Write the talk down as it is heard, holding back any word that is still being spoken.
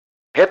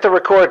Hit the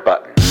record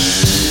button.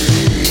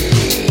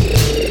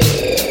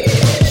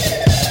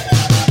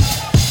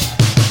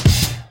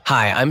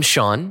 Hi, I'm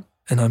Sean.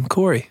 And I'm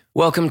Corey.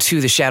 Welcome to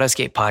the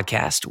Shadowscape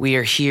podcast. We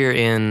are here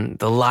in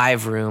the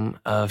live room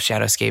of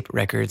Shadowscape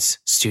Records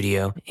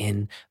studio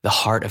in the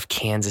heart of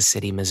Kansas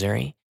City,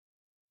 Missouri.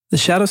 The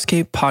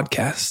Shadowscape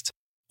podcast.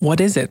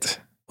 What is it?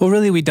 Well,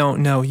 really, we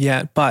don't know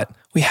yet, but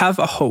we have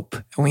a hope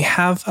and we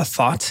have a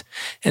thought.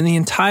 And the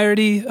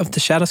entirety of the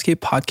Shadowscape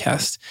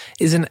podcast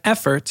is an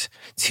effort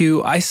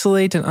to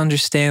isolate and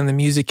understand the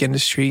music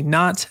industry,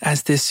 not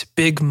as this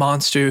big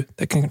monster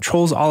that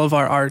controls all of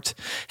our art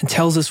and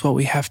tells us what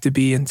we have to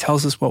be and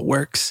tells us what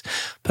works,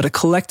 but a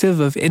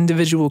collective of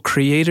individual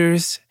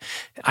creators,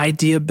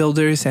 idea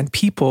builders, and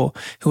people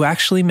who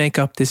actually make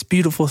up this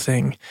beautiful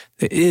thing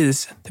that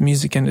is the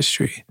music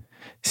industry.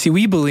 See,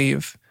 we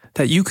believe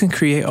that you can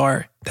create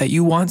art that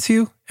you want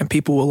to, and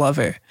people will love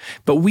it.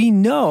 But we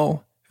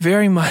know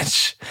very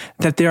much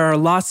that there are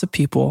lots of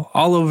people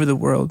all over the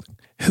world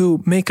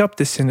who make up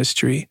this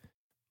industry.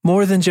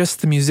 More than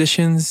just the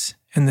musicians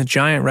and the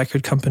giant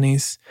record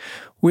companies.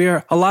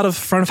 We're a lot of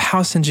front of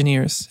house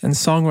engineers and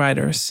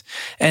songwriters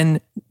and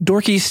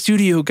dorky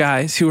studio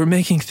guys who are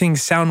making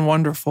things sound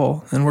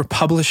wonderful. And we're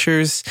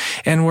publishers,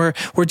 and we're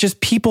just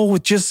people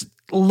with just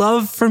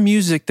love for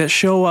music that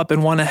show up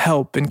and want to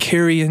help and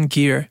carry in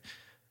gear.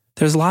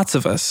 There's lots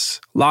of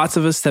us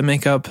that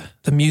make up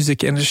the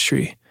music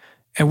industry.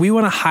 And we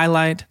want to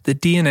highlight the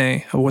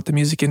DNA of what the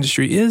music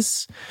industry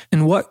is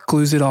and what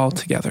glues it all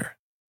together.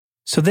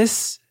 So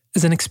this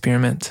is an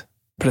experiment,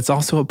 but it's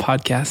also a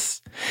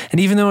podcast. And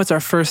even though it's our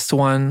first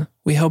one,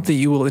 we hope that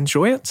you will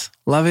enjoy it,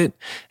 love it,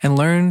 and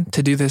learn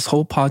to do this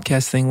whole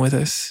podcast thing with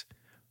us.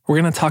 We're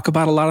going to talk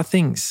about a lot of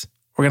things.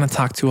 We're going to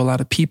talk to a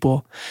lot of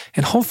people.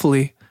 And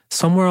hopefully,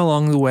 somewhere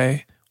along the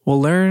way, we'll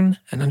learn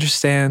and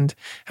understand,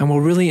 and we'll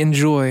really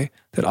enjoy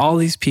that all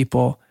these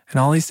people and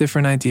all these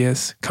different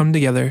ideas come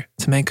together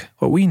to make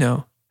what we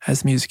know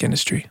as the music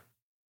industry.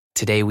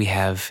 Today we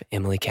have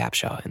Emily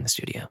Capshaw in the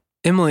studio.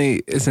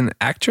 Emily is an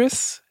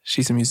actress.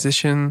 She's a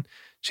musician.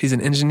 She's an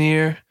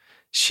engineer.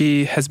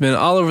 She has been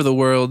all over the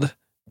world,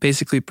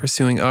 basically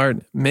pursuing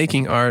art,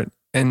 making art,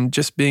 and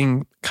just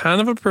being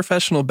kind of a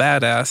professional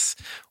badass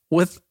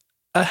with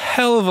a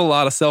hell of a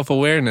lot of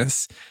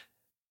self-awareness.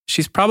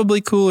 She's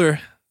probably cooler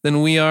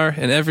than we are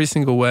in every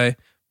single way,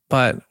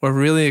 but we're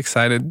really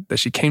excited that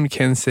she came to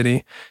Kansas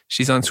City.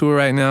 She's on tour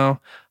right now,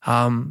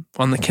 on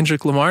the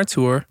Kendrick Lamar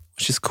tour,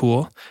 which is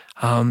cool,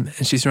 and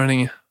she's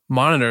running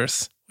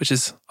Monitors, which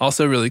is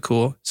also really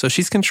cool. So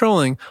she's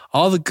controlling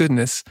all the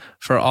goodness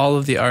for all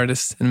of the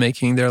artists and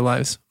making their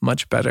lives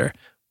much better.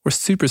 We're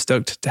super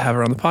stoked to have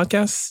her on the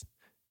podcast.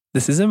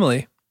 This is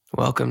Emily.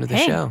 Welcome to the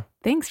show.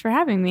 Thanks for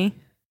having me.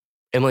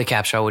 Emily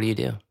Capshaw, what do you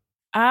do?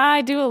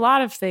 I do a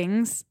lot of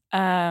things.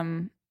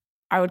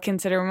 I would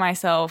consider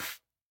myself,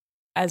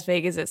 as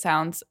vague as it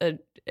sounds,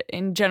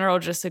 in general,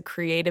 just a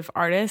creative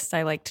artist.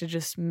 I like to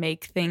just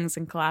make things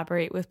and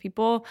collaborate with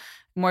people.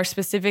 More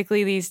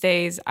specifically these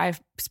days, I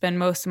spend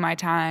most of my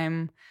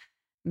time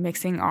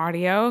mixing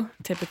audio,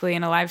 typically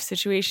in a live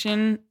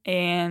situation,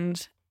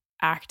 and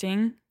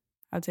acting.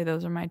 I'd say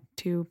those are my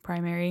two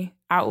primary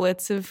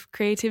outlets of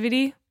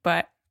creativity.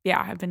 But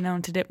yeah, I've been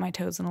known to dip my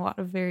toes in a lot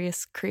of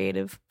various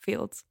creative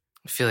fields.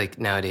 I feel like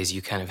nowadays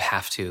you kind of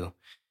have to,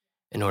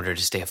 in order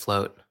to stay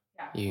afloat.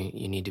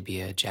 You need to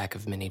be a jack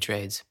of many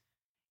trades.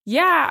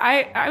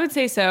 Yeah, I would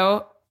say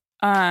so.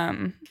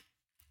 I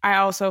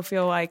also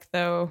feel like,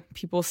 though,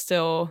 people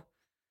still,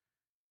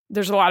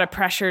 there's a lot of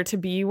pressure to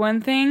be one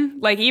thing.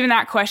 Like, even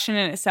that question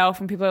in itself,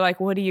 when people are like,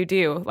 what do you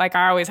do? Like,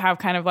 I always have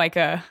kind of like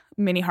a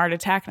mini heart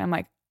attack, and I'm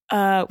like,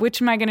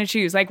 which am I going to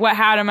choose? Like, what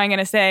hat am I going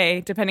to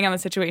say, depending on the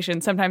situation?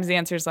 Sometimes the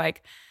answer is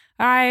like,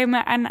 I'm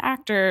an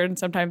actor, and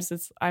sometimes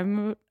it's,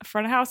 I'm a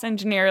front of house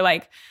engineer.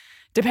 Like,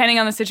 depending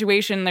on the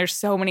situation, there's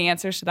so many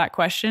answers to that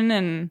question.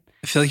 And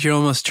I feel like you're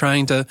almost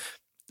trying to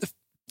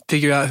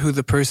figure out who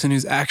the person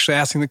who's actually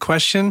asking the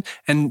question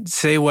and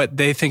say what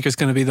they think is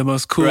going to be the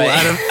most cool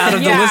out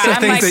of the list of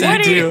things that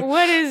you do.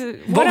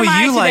 What would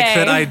you like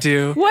that I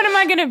do? What am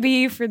I going to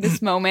be for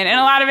this moment? And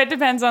a lot of it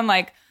depends on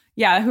like,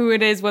 who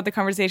it is, what the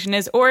conversation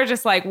is, or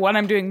just like what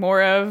I'm doing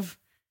more of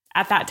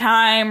at that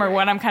time, or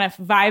what I'm kind of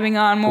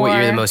vibing on more. What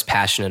you're the most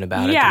passionate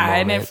about at the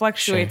moment. And it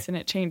fluctuates and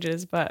it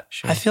changes, but...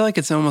 Sure. I feel like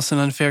it's almost an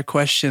unfair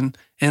question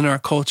in our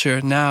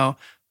culture now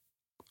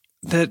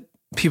that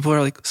people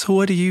are like, so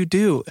what do you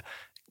do?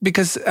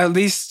 Because at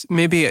least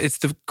maybe it's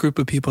the group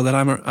of people that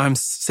I'm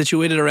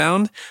situated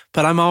around,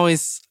 but I'm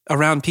always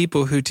around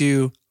people who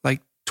do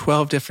like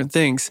 12 different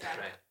things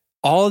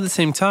all at the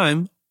same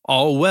time,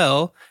 all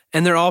well,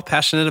 and they're all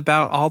passionate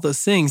about all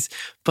those things.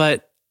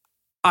 But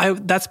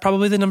that's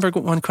probably the number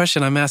one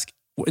question I'm asked.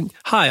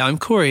 Hi, I'm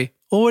Corey.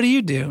 Well, what do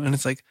you do? And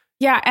it's like...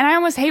 Yeah, and I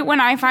almost hate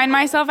when I find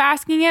myself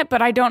asking it,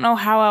 but I don't know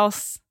how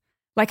else...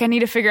 Like, I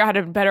need to figure out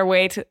a better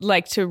way to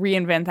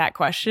reinvent that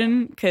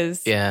question,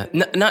 because... Yeah,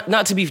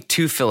 not to be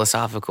too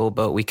philosophical,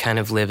 but we kind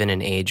of live in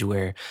an age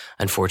where,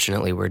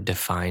 unfortunately, we're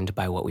defined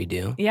by what we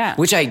do. Yeah.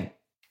 Which I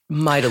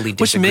mightily disagree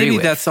with. Which maybe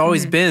with. that's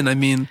always been. I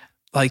mean,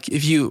 like,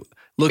 if you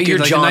look You're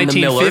at like John the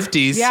the Miller.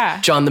 1950s. Yeah.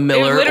 John the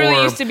Miller, It literally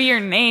or used to be your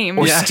name.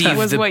 or Yeah. Steve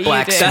was the what you did.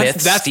 blacksmith.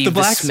 That's Steve the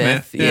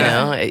blacksmith. Smith, you Yeah.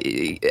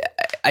 know,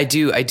 I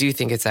do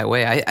think it's that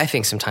way. I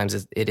think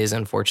sometimes it is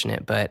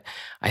unfortunate, but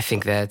I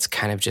think that's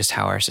kind of just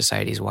how our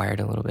society is wired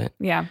a little bit.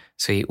 Yeah.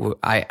 So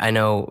I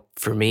know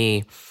for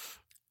me,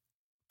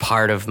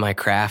 part of my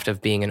craft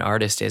of being an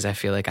artist is I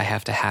feel like I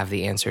have to have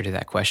the answer to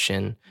that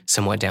question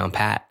somewhat down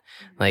pat,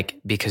 like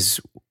because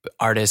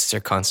artists are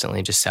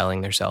constantly just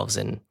selling themselves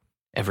in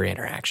every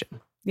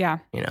interaction, Yeah.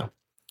 you know.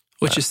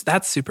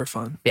 That's super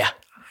fun. Yeah.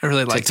 I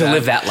really like to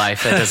live that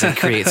life that doesn't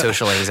create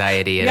social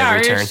anxiety at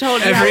every or you're turn.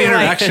 told you Every have to,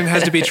 like, interaction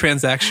has to be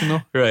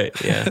transactional. Right.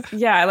 Yeah.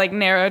 yeah, like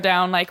narrow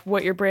down like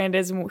what your brand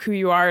is and who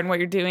you are and what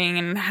you're doing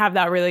and have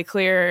that really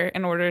clear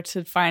in order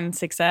to find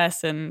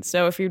success. And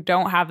so if you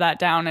don't have that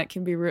down, it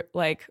can be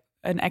like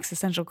an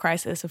existential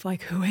crisis of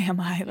like, who am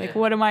I? Like,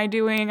 what am I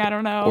doing? I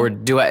don't know. Or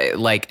do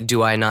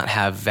I not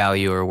have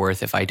value or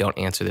worth if I don't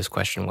answer this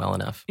question well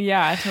enough?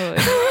 Yeah,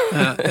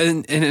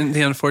 totally. And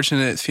the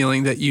unfortunate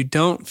feeling that you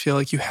don't feel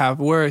like you have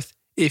worth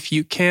if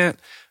you can't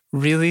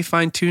really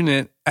fine tune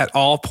it at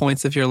all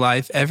points of your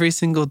life every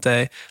single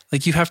day.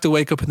 Like you have to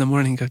wake up in the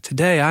morning and go,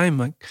 today I'm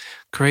a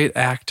great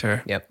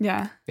actor. Yep.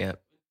 Yeah.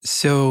 Yep.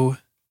 So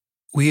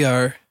we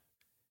are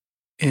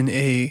in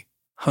a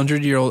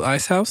 100-year-old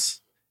ice house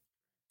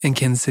in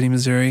Kansas City,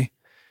 Missouri.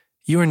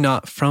 You are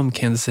not from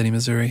Kansas City,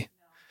 Missouri.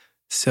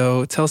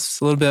 So tell us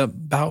a little bit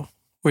about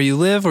where you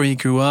live, where you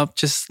grew up.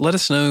 Just let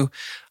us know.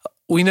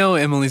 We know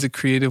Emily's a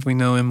creative. We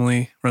know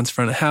Emily runs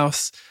front of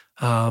house.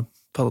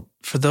 But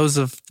for those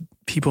of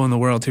people in the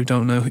world who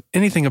don't know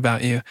anything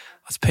about you,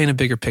 let's paint a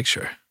bigger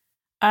picture.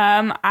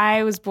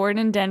 I was born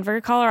in Denver,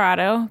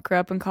 Colorado, grew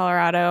up in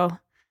Colorado,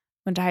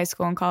 went to high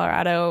school in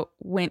Colorado,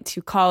 went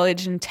to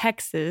college in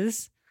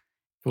Texas.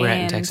 We're at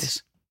in and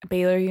Texas.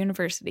 Baylor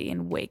University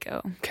in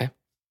Waco. Okay.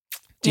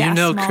 Do you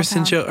know small Chris town.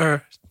 and Joe,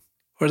 or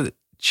what are the,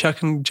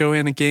 Chuck and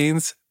Joanna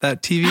Gaines,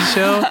 that TV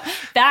show?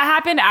 That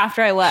happened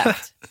after I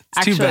left, It's too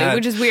actually, bad.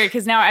 which is weird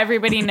because now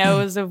everybody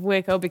knows of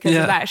Waco because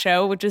Yeah. of that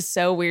show, which is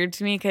so weird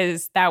to me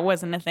because that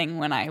wasn't a thing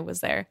when I was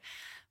there.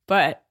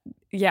 But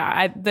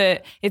yeah,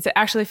 it's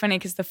actually funny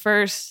because the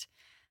first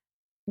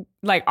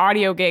like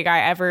audio gig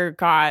I ever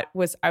got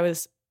was I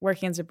was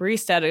working as a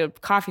barista at a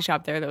coffee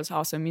shop there that was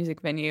also a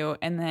music venue,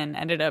 and then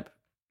ended up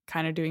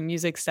kind of doing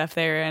music stuff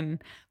there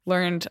and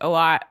learned a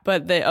lot.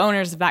 But the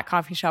owners of that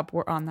coffee shop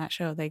were on that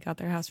show. They got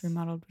their house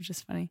remodeled, which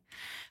is funny.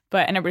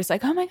 But and everybody's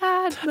like, "Oh my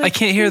god!" I like,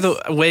 can't hear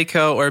the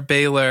Waco or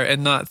Baylor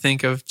and not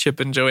think of Chip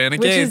and Joanna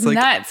which Gaines, is like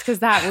nuts because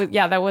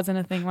that wasn't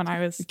a thing when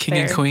I was king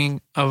there. and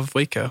queen of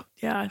Waco.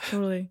 Yeah,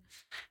 totally.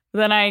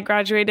 Then I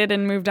graduated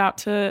and moved out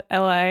to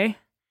LA,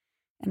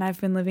 and I've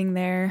been living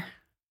there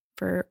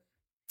for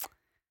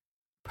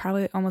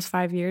probably almost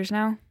 5 years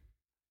now.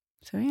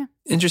 So yeah.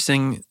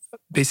 Interesting.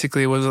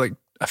 Basically, it was like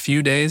a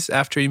few days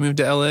after you moved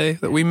to LA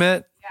that we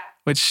met,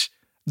 which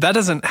that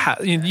doesn't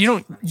you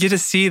don't get to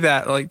see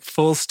that like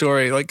full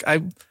story. Like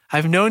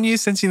I've known you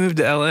since you moved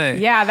to LA.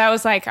 Yeah, that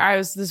was like I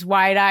was this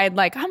wide-eyed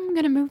like I'm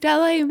going to move to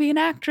LA and be an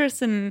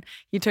actress, and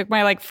you took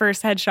my like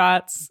first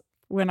headshots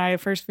when I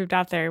first moved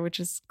out there, which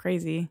is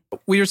crazy.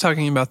 We were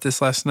talking about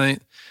this last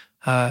night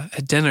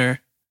at dinner,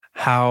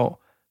 how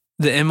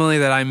the Emily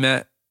that I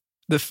met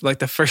the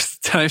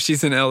first time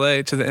she's in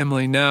LA to the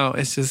Emily now,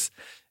 it's just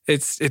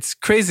it's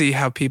crazy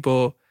how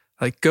people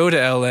like go to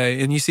LA,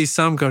 and you see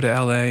some go to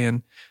LA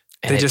and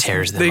they it just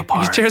tears them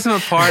apart. It tears them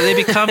apart. They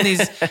become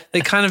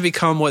they kind of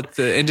become what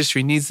the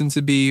industry needs them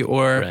to be,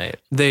 or Right.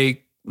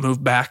 they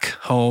move back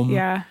home.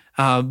 Yeah.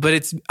 But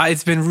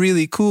it's been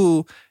really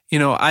cool. You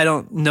know, I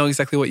don't know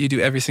exactly what you do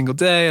every single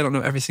day. I don't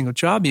know every single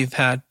job you've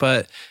had,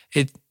 but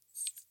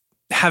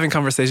having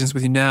conversations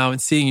with you now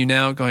and seeing you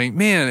now going,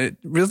 man, it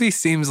really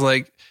seems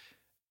like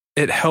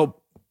it helped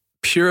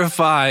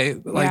purify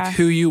like Yeah.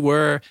 who you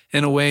were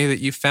in a way that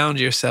you found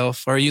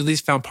yourself, or you at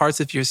least found parts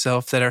of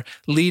yourself that are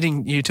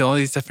leading you to all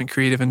these different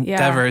creative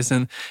endeavors.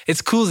 And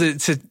it's cool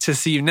to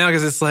see you now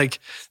because it's like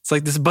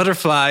this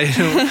butterfly, you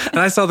know? And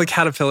I saw the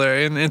caterpillar,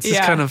 and it's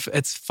just kind of,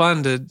 it's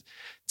fun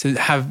to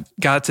have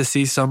got to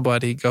see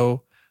somebody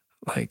go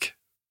like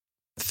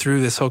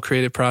through this whole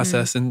creative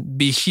process and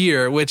be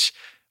here, which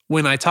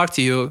when I talk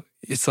to you,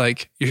 it's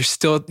like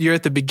you're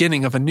at the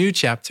beginning of a new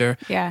chapter.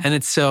 Yeah. And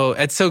it's so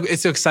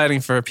exciting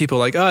for people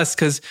like us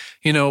because,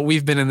 you know,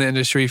 we've been in the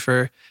industry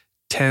for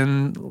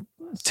 10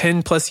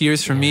 plus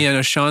years for me. I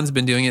know Sean's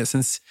been doing it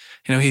since,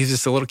 you know, he's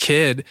just a little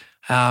kid,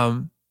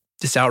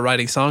 just out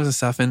writing songs and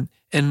stuff. And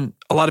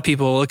a lot of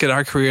people look at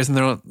our careers and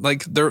a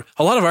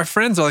lot of our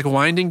friends are like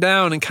winding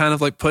down and kind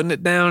of like putting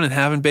it down and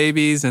having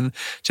babies and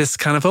just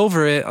kind of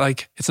over it.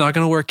 Like it's not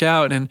going to work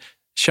out. And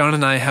Sean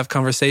and I have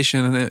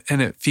conversation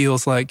and it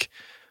feels like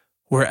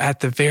we're at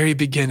the very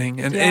beginning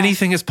and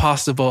anything is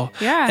possible.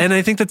 Yeah. And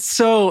I think it's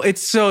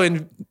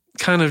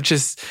kind of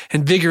just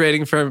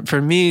invigorating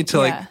for me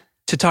to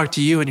to talk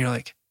to you, and you're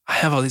like, I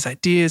have all these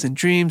ideas and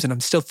dreams and I'm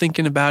still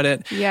thinking about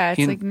it. Yeah,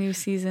 it's like new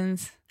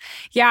seasons.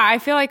 Yeah, I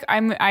feel like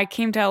I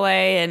came to LA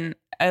and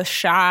a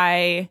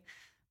shy,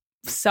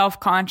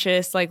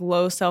 self-conscious, like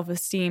low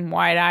self-esteem,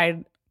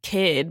 wide-eyed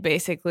kid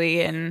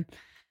basically, and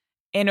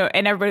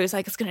everybody was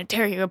like, it's gonna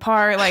tear you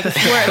apart, like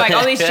swear, like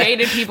all these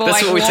jaded people.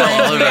 That's like what we tell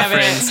all of our of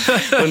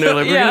friends when they're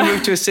like, we're gonna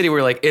move to a city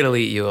where like it'll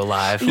eat you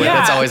alive. Like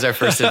that's always our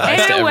first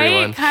advice to in a way,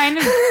 everyone. it kind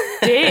of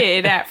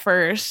did at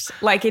first.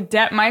 Like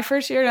my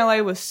first year in LA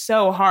was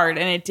so hard,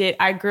 and it did.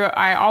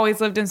 I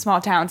always lived in small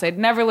towns. I'd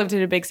never lived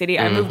in a big city.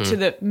 I moved to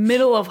the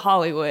middle of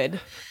Hollywood.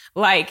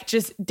 Like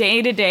just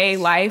day to day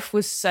life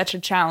was such a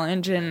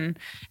challenge, and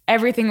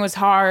everything was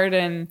hard,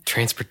 and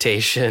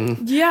transportation.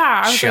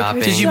 Yeah, I was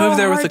shopping. Like, did you move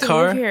there with a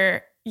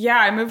car? Yeah,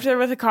 I moved there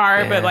with a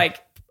car, but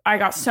like I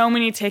got so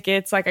many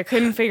tickets, like I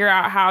couldn't figure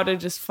out how to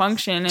just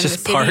function in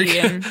just the city.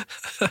 And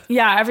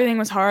yeah, everything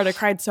was hard. I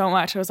cried so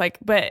much. I was like,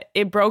 but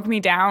it broke me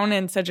down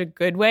in such a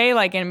good way,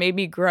 like, and it made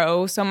me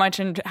grow so much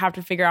and have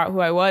to figure out who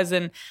I was.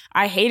 And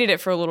I hated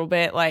it for a little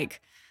bit. Like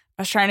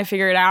I was trying to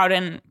figure it out,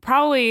 and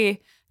probably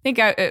I think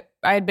I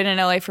had been in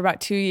LA for about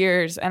 2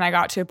 years, and I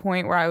got to a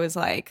point where I was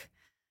like,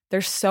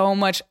 there's so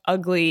much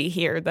ugly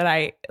here that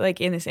I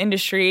like in this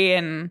industry,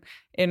 and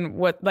in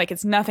what, like,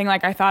 it's nothing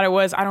like I thought it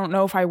was. I don't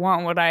know if I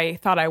want what I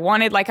thought I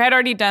wanted. Like I'd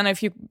already done a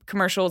few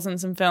commercials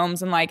and some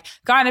films, and like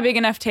gotten a big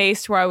enough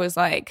taste where I was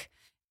like,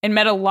 and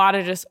met a lot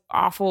of just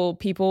awful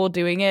people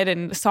doing it,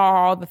 and saw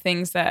all the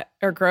things that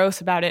are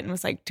gross about it, and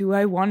was like, do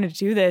I want to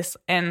do this?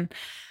 And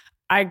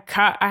I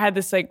had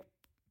this like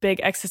big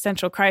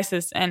existential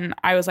crisis, and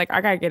I was like,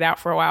 I gotta get out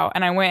for a while.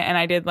 And I went and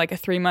I did like a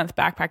 3-month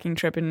backpacking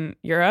trip in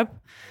Europe.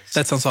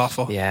 That sounds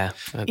awful. Yeah.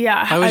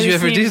 Yeah. How would you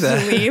ever do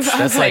that?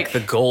 That's like the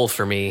goal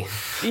for me.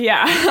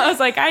 Yeah. I was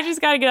like, I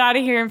just gotta get out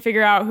of here and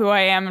figure out who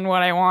I am and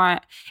what I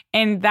want.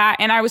 And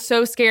I was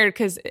so scared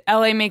because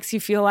LA makes you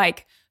feel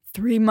like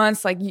 3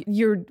 months, like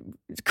your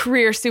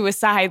career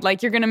suicide,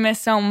 like you're gonna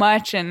miss so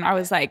much. And I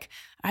was like,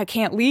 I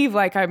can't leave,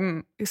 like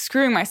I'm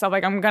screwing myself,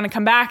 like I'm going to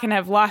come back and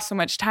have lost so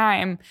much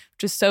time,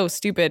 which is so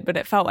stupid, but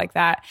it felt like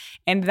that.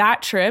 And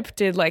that trip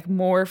did like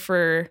more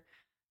for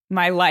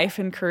my life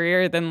and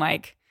career than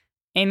like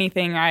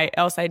anything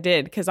else I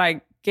did, because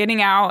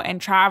getting out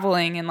and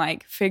traveling and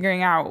like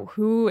figuring out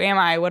who am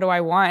I, what do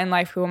I want in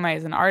life, who am I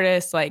as an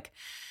artist, like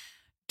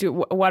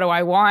what do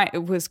I want,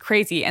 it was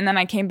crazy. And then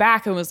I came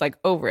back and was like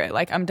over it,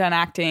 like I'm done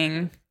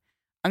acting,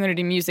 I'm going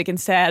to do music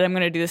instead. I'm going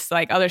to do this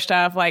like other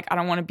stuff. Like I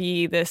don't want to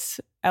be this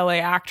LA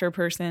actor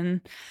person.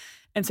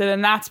 And so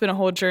then that's been a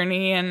whole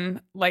journey and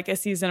like a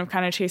season of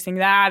kind of chasing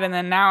that. And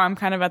then now I'm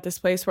kind of at this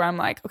place where I'm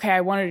like, okay,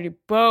 I want to do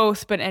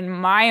both, but in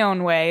my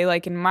own way,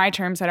 like in my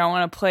terms. I don't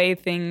want to play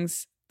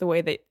things the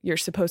way that you're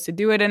supposed to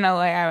do it in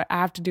LA. I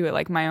have to do it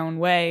like my own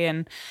way.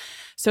 And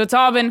so it's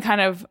all been kind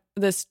of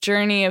this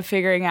journey of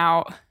figuring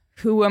out,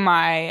 who am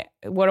I?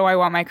 What do I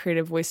want my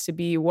creative voice to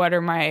be? What are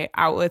my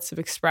outlets of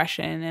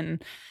expression?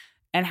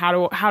 And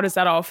how does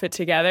that all fit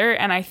together?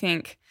 And I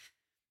think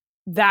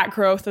that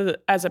growth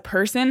as a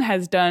person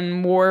has done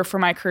more for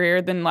my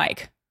career than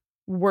like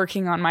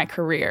working on my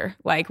career.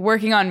 Like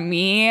working on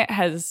me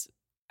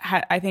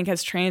I think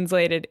has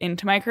translated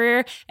into my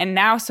career. And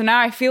now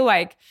I feel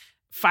like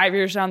 5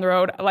 years down the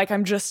road, like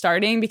I'm just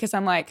starting, because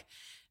I'm like,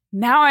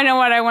 now I know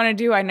what I want to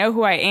do. I know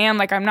who I am.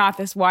 Like I'm not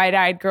this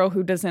wide-eyed girl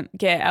who doesn't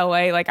get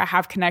LA. Like I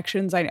have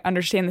connections. I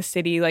understand the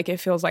city. Like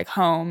it feels like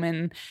home.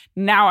 And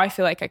now I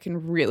feel like I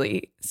can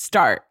really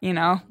start, you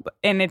know?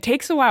 And it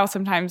takes a while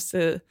sometimes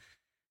to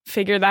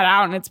figure that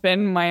out. And it's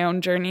been my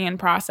own journey and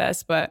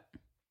process. But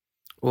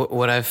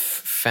what I've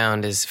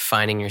found is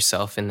finding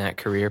yourself in that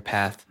career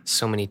path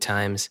so many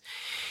times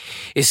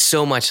is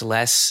so much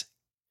less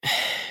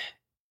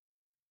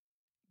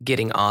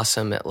getting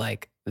awesome at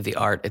like the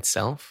art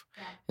itself,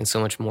 and so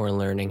much more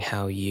learning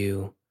how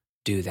you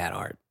do that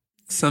art.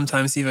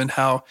 Sometimes even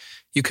how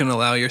you can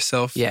allow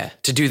yourself to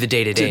do the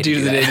day-to-day. To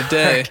do the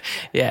day-to-day.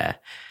 Yeah.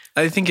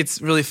 I think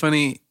it's really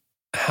funny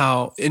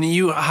how, and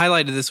you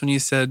highlighted this when you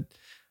said,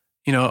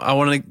 you know, I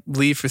want to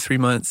leave for 3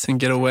 months and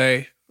get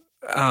away.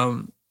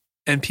 And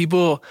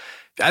people,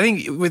 I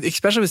think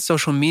especially with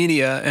social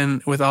media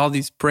and with all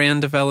these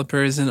brand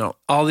developers and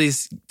all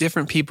these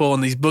different people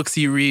and these books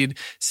you read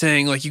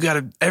saying like, you got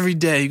to, every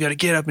day you got to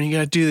get up and you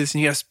got to do this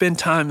and you got to spend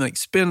time, like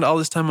spend all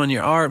this time on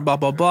your art, blah,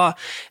 blah, blah.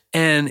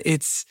 And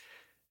it's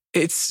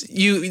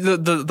you,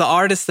 the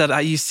artists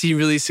that you see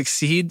really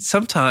succeed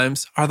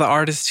sometimes are the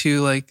artists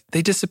who like,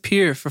 they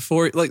disappear for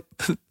 4, like,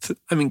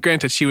 I mean,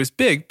 granted she was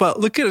big, but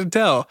look at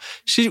Adele.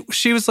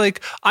 She was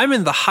like, I'm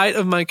in the height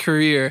of my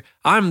career.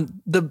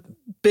 I'm the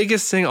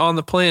biggest thing on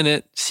the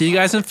planet. See you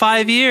guys in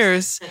 5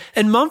 years.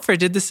 And Mumford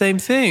did the same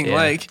thing. Yeah.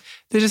 Like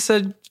they just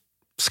said,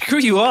 screw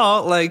you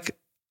all. Like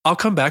I'll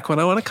come back when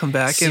I want to come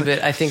back. See,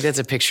 but I think that's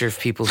a picture of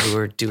people who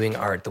are doing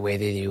art the way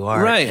they do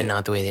art, right, and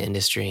not the way the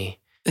industry.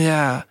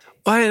 Yeah.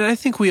 Well, and I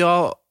think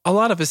a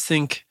lot of us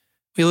think,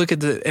 we look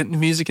at the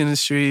music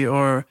industry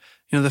or,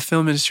 you know, the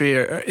film industry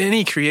or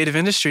any creative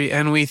industry,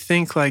 and we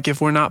think like if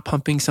we're not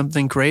pumping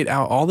something great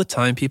out all the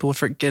time, people will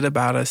forget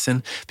about us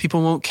and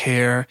people won't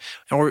care,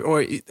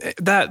 or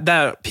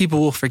that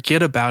people will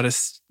forget about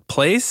us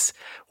place.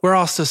 We're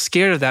all so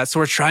scared of that. So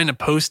we're trying to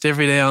post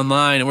every day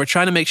online and we're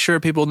trying to make sure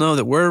people know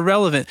that we're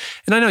relevant.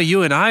 And I know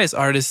you and I as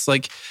artists,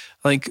 like,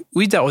 like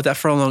we dealt with that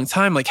for a long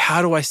time. Like,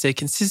 how do I stay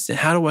consistent?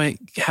 How do I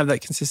have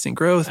that consistent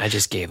growth? I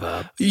just gave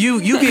up.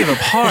 You gave up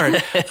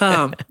hard.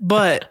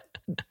 But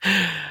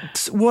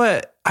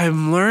what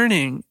I'm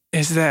learning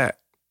is that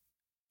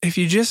if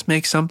you just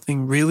make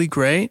something really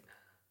great,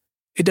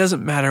 it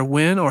doesn't matter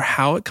when or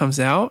how it comes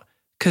out,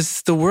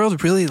 because the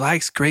world really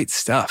likes great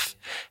stuff.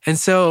 And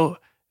so,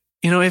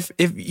 if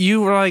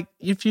you were like,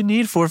 if you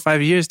need 4 or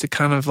 5 years to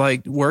kind of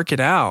like work it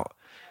out,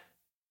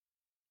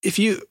 if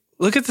you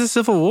look at the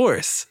Civil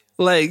Wars,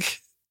 like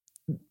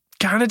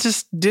kind of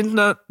just did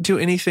not do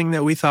anything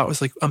that we thought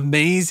was like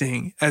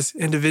amazing as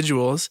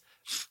individuals,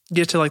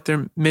 get to like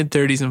their mid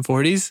 30s and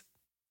 40s,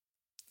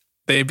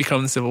 they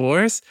become the Civil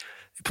Wars.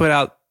 They put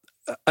out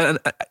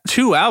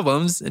 2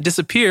 albums and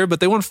disappear, but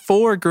they won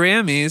 4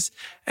 Grammys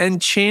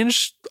and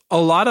changed a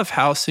lot of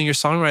how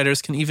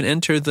singer-songwriters can even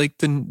enter like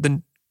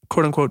the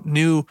quote-unquote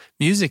new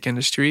music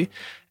industry.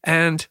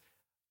 And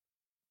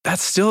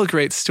that's still a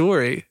great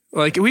story.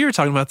 Like we were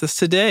talking about this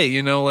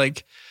today,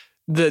 like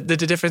the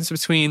difference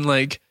between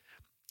like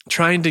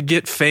trying to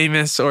get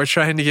famous or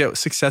trying to get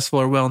successful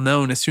or well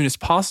known as soon as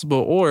possible,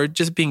 or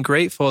just being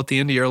grateful at the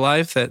end of your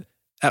life that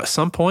at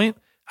some point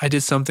I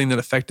did something that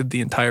affected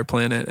the entire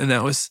planet. And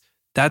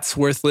that's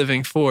worth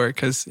living for,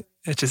 because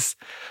it's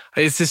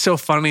just so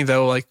funny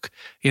though. Like,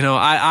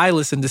 I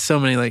listen to so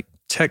many like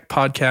tech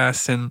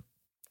podcasts and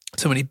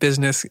so many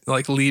business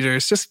like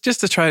leaders just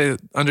to try to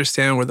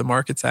understand where the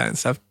market's at and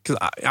stuff, because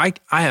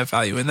I have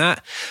value in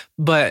that.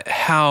 But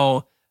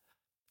how,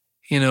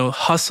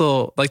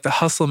 hustle, like the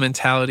hustle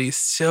mentality is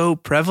so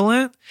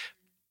prevalent,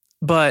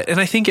 and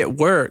I think it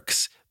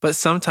works, but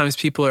sometimes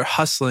people are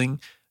hustling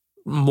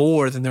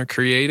more than they're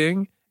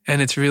creating. And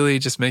it's really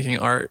just making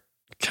art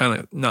kind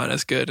of not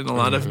as good in a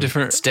lot of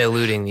different... It's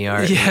diluting the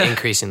art and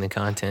increasing the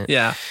content.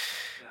 Yeah.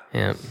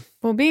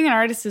 Well, being an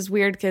artist is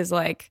weird because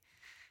like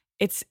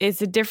it's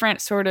a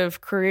different sort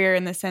of career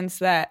in the sense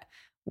that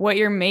what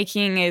you're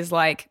making is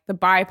like the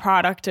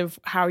byproduct of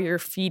how you're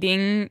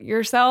feeding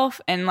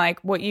yourself, and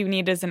like what you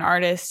need as an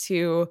artist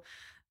to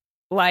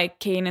like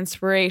gain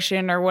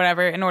inspiration or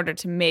whatever in order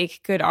to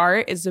make good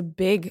art is a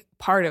big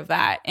part of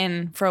that.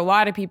 And for a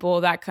lot of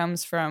people, that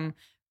comes from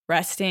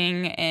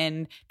resting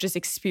and just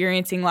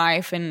experiencing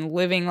life and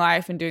living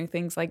life and doing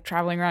things like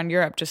traveling around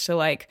Europe just to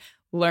like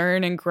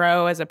learn and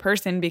grow as a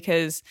person.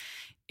 Because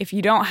if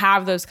you don't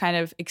have those kind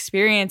of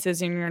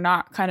experiences and you're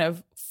not kind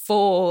of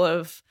full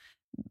of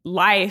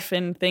life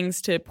and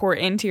things to pour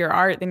into your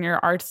art, then your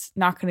art's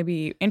not going to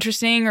be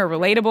interesting or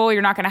relatable.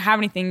 You're not going to have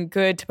anything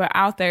good to put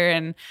out there.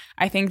 And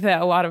I think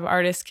that a lot of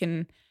artists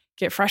can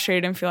get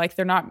frustrated and feel like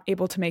they're not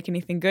able to make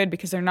anything good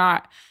because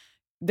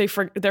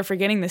they're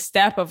forgetting the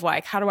step of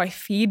like, how do I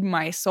feed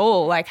my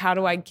soul? Like, how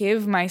do I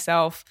give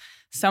myself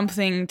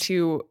something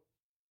to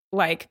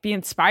like be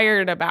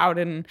inspired about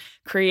and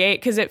create?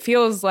 Because it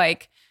feels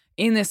like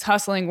in this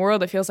hustling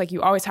world, it feels like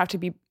you always have to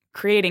be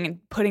creating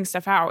and putting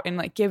stuff out and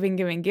like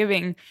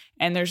giving.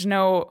 And there's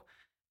no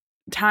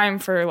time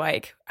for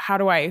like, how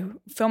do I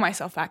fill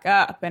myself back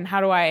up? And how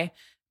do I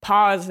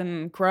pause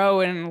and grow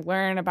and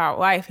learn about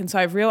life? And so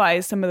I've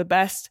realized some of the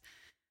best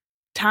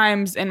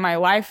times in my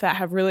life that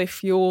have really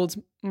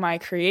fueled my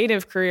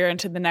creative career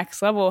into the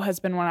next level has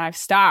been when I've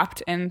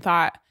stopped and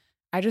thought,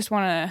 I just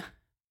want to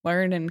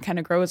learn and kind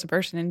of grow as a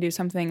person and do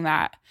something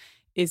that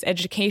is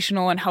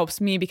educational and helps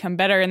me become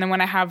better. And then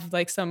when I have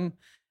like some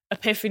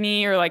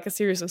epiphany or like a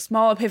series of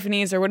small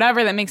epiphanies or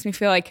whatever that makes me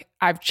feel like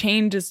I've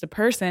changed as a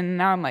person,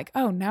 now I'm like,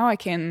 oh, now I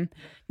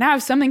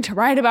have something to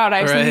write about. I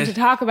have something to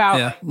talk about.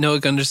 Yeah. Noah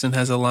Gunderson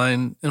has a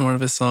line in one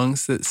of his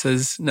songs that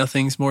says,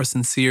 nothing's more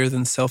sincere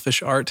than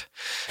selfish art.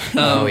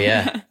 Oh,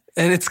 yeah.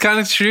 And it's kind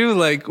of true.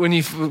 Like when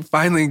you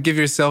finally give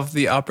yourself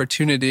the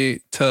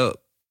opportunity to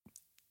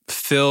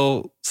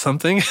feel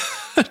something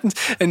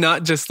and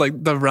not just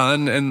like the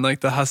run and like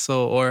the hustle,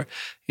 or,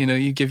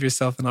 you give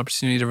yourself an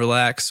opportunity to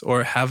relax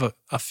or have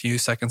a few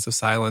seconds of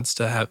silence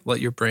to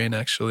let your brain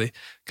actually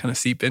kind of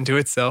seep into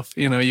itself.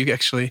 You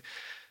actually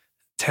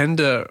tend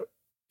to,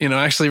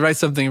 actually write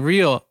something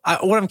real.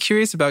 What I'm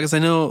curious about, because I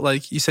know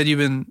like you said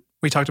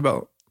we talked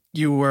about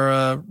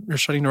you're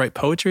starting to write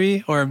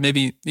poetry, or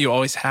maybe you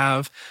always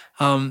have.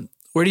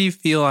 Where do you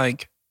feel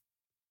like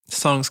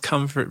songs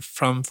come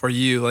from for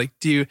you? Like,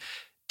 do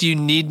you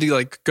need to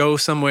like go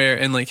somewhere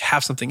and like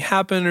have something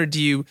happen, or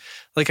do you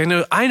like?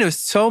 I know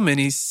so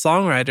many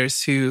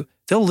songwriters who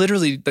they'll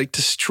literally like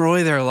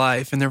destroy their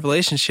life and their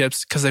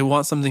relationships because they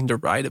want something to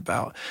write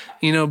about,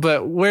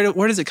 But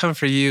where does it come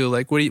for you?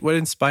 Like, what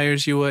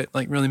inspires you? What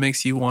like really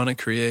makes you want to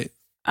create?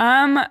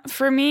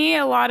 For me,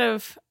 a lot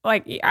of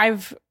like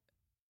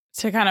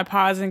to kind of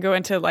pause and go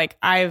into like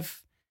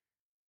I've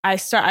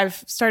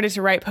started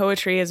to write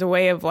poetry as a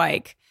way of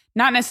like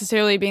not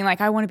necessarily being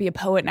like I want to be a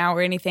poet now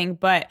or anything,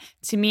 but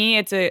to me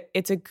it's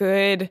a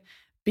good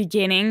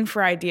beginning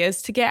for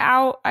ideas to get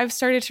out. I've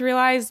started to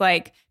realize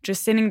like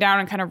just sitting down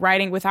and kind of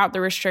writing without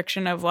the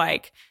restriction of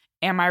like,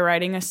 am I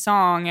writing a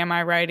song? Am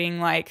I writing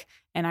like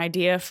an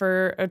idea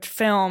for a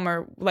film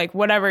or like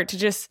whatever, to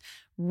just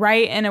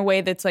write in a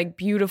way that's like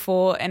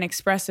beautiful and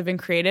expressive and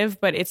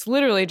creative, but it's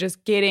literally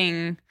just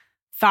getting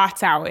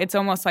thoughts out. It's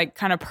almost like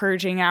kind of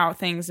purging out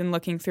things and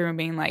looking through and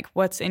being like,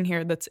 what's in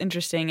here that's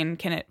interesting and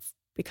can it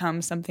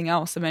become something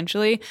else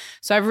eventually?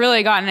 So I've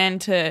really gotten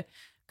into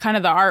kind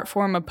of the art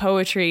form of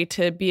poetry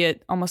to be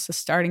almost a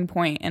starting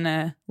point and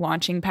a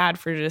launching pad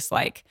for just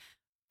like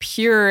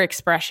pure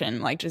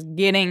expression, like just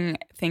getting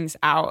things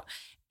out.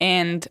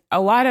 And a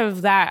lot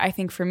of that, I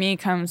think for me,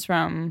 comes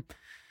from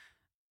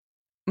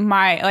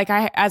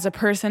as a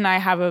person, I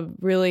have a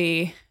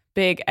really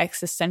big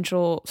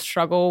existential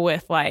struggle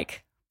with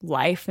like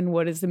life and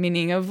what is the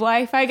meaning of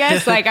life, I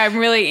guess. Like I'm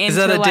really into Is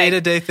that a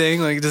day-to-day thing?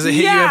 Like does it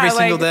hit you every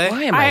single day?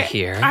 Why am I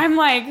here? I'm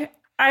like,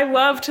 I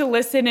love to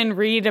listen and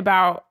read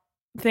about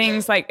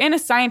things like in a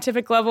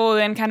scientific level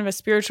and kind of a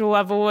spiritual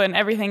level and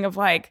everything of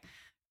like,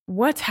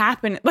 what's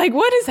happening? Like,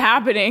 what is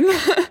happening?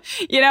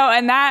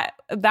 And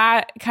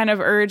that kind of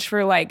urge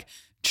for like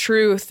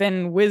truth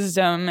and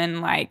wisdom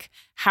and like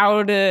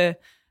how do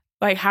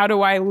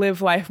I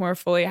live life more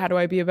fully? How do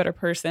I be a better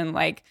person?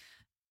 Like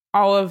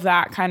all of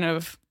that kind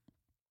of,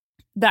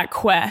 that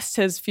quest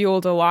has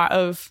fueled a lot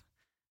of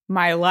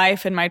my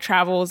life and my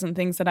travels and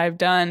things that I've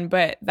done.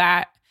 But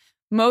that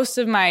most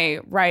of my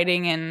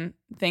writing and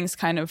things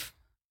kind of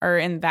are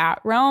in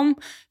that realm.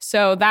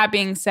 So that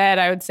being said,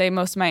 I would say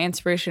most of my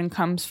inspiration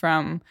comes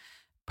from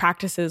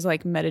practices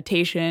like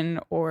meditation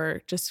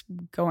or just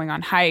going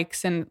on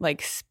hikes and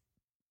like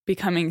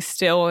becoming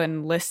still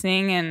and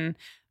listening and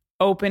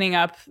opening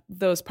up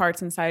those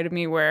parts inside of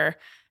me where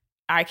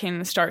I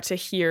can start to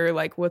hear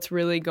like what's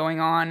really going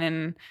on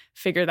and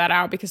figure that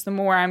out. Because the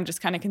more I'm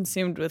just kind of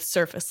consumed with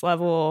surface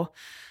level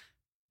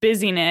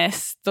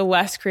busyness, the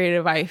less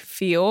creative I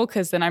feel,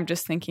 because then I'm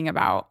just thinking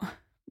about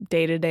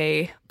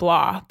day-to-day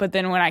blah. But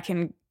then when I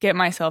can get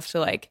myself to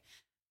like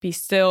be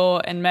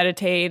still and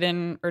meditate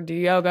or do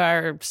yoga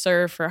or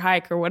surf or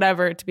hike or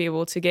whatever, to be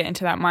able to get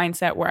into that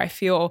mindset where I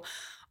feel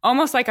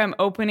almost like I'm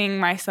opening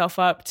myself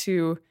up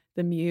to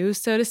the muse,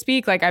 so to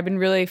speak. Like I've been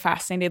really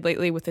fascinated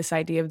lately with this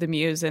idea of the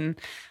muse, and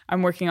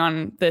I'm working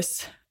on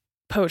this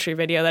poetry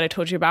video that I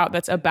told you about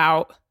that's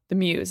about the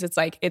muse. It's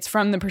like it's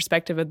from the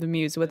perspective of the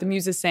muse, what the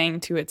muse is saying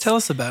to its Tell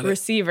us about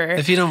receiver.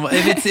 If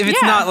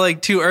it's not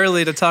like too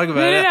early to talk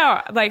about it.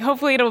 No. Like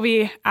hopefully it'll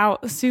be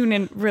out soon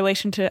in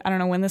relation to, I don't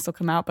know when this will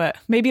come out, but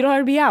maybe it'll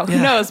already be out. Who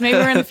knows? Maybe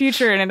we're in the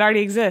future and it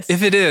already exists.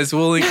 If it is,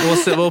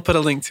 we'll put a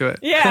link to it.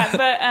 Yeah,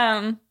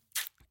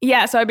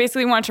 but so I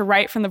basically want to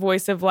write from the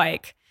voice of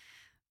like,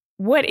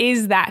 what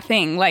is that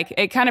thing? Like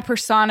it kind of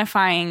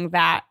personifying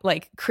that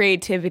like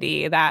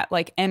creativity, that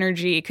like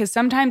energy. Cause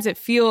sometimes it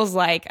feels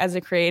like as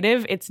a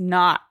creative, it's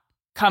not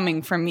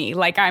coming from me.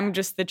 Like I'm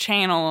just the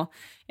channel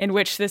in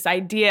which this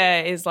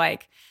idea is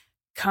like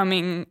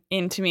coming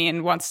into me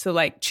and wants to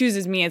like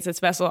chooses me as its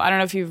vessel. I don't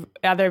know if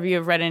either of you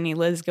have read any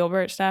Liz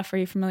Gilbert stuff. Are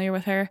you familiar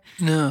with her?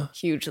 No.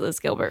 Huge Liz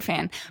Gilbert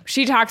fan.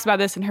 She talks about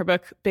this in her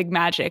book, Big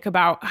Magic,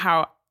 about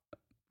how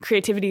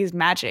creativity is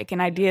magic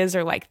and ideas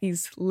are like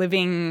these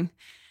living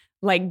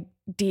like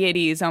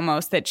deities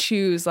almost that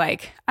choose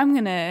like, I'm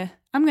gonna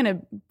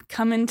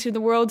come into the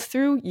world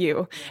through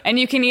you. And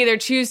you can either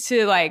choose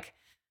to like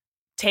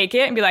take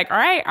it and be like, all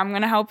right, I'm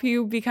gonna help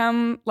you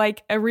become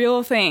like a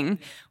real thing.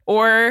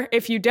 Or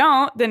if you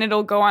don't, then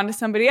it'll go on to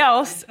somebody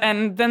else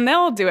and then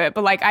they'll do it.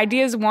 But like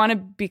ideas want to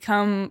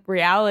become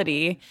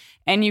reality,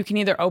 and you can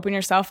either open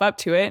yourself up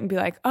to it and be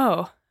like,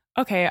 oh,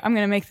 okay, I'm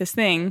gonna make this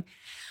thing.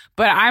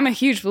 But I'm a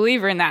huge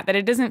believer in that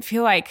it doesn't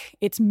feel like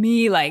it's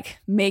me like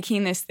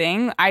making this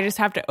thing. I just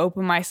have to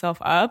open myself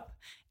up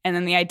and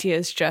then the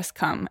ideas just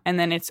come. And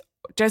then it's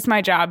just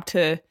my job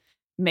to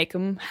make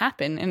them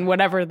happen in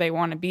whatever they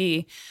want to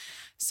be.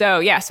 So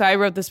I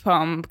wrote this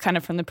poem kind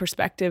of from the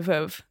perspective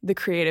of the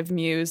creative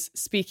muse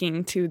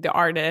speaking to the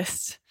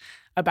artist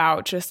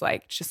about just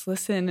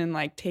listen and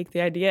like take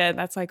the idea.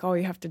 That's like all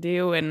you have to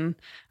do. And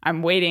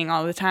I'm waiting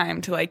all the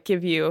time to like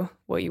give you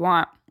what you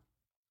want.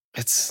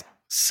 It's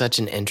such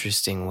an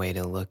interesting way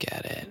to look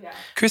at it. Yeah.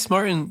 Chris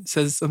Martin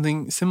says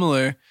something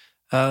similar.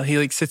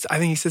 He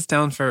sits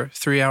down for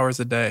 3 hours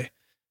a day,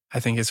 I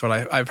think is what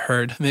I've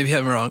heard. Maybe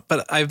I'm wrong,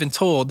 but I've been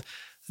told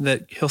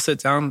that he'll sit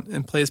down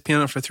and play his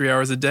piano for 3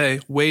 hours a day,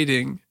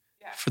 waiting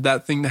for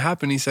that thing to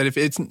happen. He said,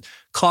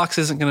 clocks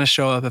isn't going to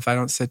show up if I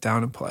don't sit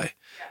down and play,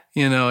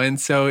 and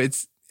so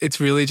it's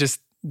really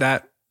just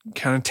that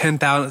kind of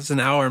 10,000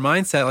 hour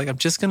mindset. Like I'm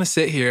just going to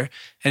sit here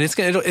and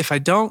if I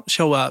don't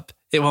show up,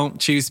 it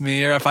won't choose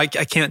me, or if I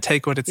can't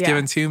take what it's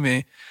given to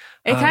me.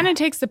 It kind of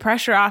takes the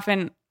pressure off.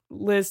 And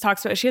Liz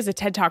talks about, she has a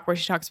TED Talk where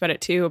she talks about it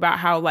too, about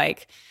how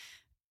like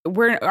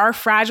our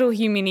fragile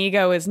human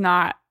ego is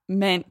not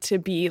meant to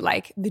be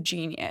like the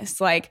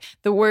genius. Like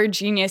the word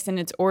genius and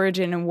its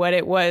origin and what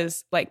it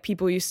was, like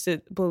people used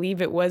to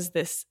believe it was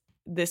this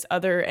this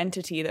other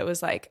entity that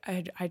was like,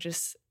 I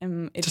just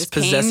am, it just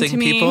possessing came to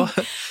me. people.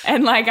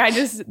 And like,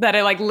 that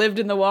I like lived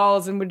in the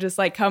walls and would just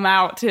like come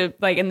out to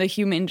like, and the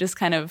human just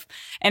kind of,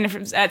 and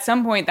if, at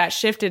some point that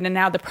shifted and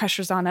now the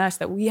pressure's on us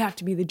that we have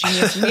to be the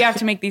genius and we have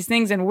to make these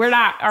things and we're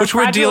not, our which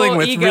we're dealing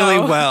with really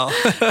well.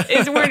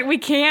 We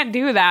can't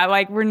do that.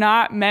 Like we're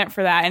not meant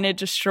for that. And it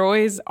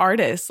destroys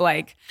artists.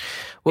 Like,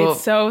 well,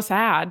 it's so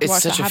sad to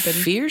watch that happen. It's such a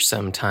fear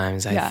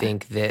sometimes, I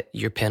think, that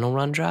your pen will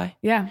run dry.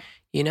 Yeah.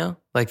 You know,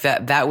 like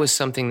that was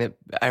something that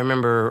I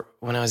remember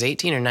when I was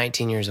 18 or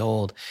 19 years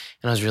old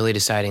and I was really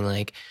deciding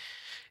like,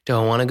 do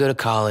I want to go to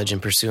college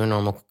and pursue a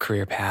normal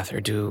career path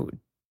or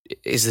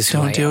is this who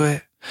I am? Don't do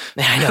it.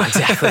 I know,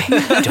 exactly.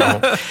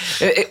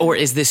 Don't. Or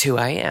is this who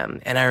I am?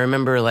 And I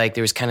remember like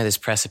there was kind of this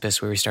precipice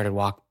where we started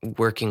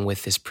working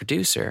with this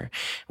producer.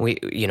 We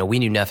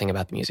knew nothing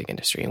about the music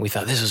industry and we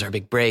thought this was our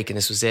big break and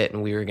this was it.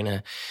 And we were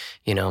going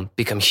to,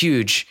 become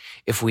huge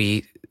if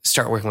we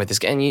start working with this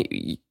guy.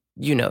 And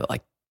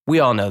like, we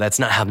all know that's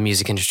not how the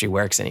music industry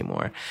works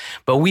anymore.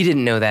 But we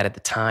didn't know that at the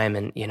time.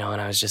 And, and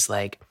I was just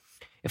like,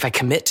 if I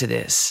commit to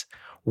this,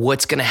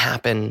 what's going to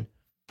happen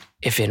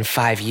if in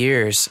 5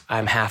 years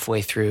I'm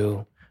halfway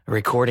through a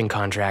recording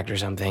contract or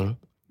something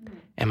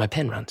and my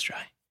pen runs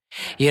dry?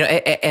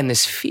 And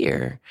this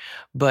fear.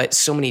 But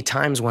so many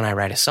times when I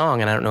write a song,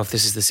 and I don't know if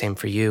this is the same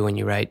for you when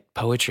you write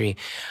poetry,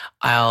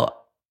 it'll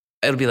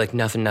be like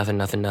nothing.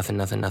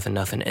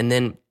 And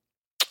then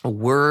a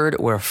word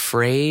or a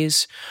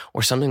phrase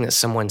or something that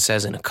someone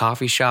says in a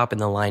coffee shop in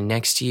the line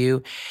next to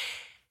you,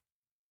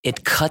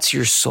 it cuts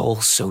your soul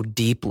so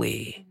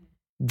deeply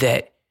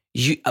that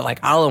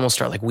I'll almost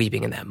start like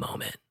weeping in that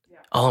moment. Yeah.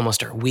 I'll almost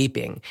start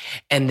weeping.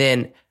 And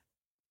then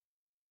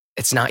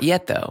it's not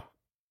yet though.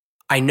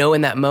 I know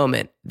in that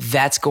moment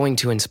that's going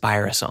to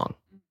inspire a song.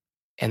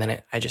 And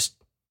then I just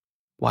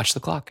watch the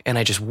clock and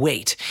I just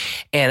wait.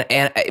 But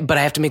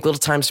I have to make little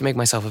times to make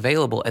myself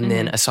available. And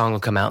then a song will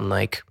come out in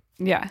like,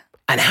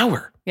 an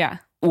hour. Yeah.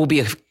 Will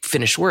be a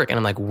finished work. And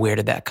I'm like, where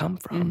did that come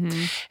from?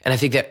 Mm-hmm. And I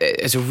think that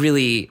is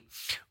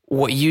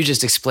what you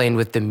just explained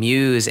with the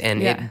muse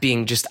and it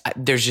being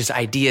there's just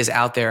ideas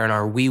out there and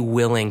are we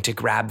willing to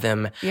grab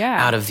them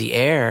out of the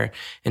air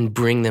and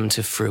bring them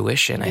to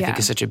fruition? I think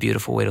is such a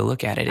beautiful way to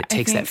look at it. It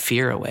takes that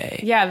fear away.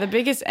 Yeah. The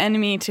biggest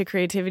enemy to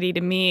creativity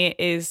to me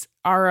is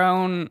our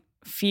own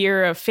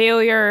fear of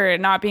failure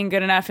and not being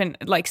good enough and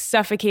like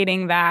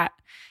suffocating that.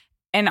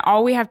 And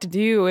all we have to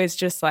do is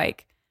just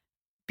like,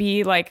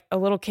 be like a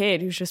little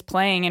kid who's just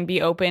playing and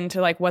be open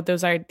to like what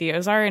those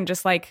ideas are and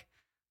just like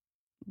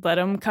let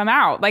them come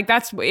out. Like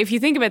that's, if you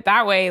think of it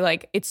that way,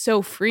 like it's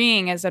so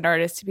freeing as an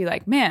artist to be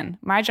like, man,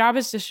 my job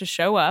is just to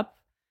show up,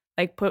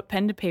 like put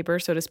pen to paper,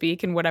 so to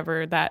speak, and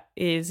whatever that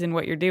is and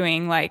what you're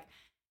doing, like,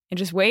 and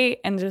just wait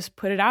and just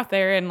put it out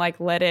there and like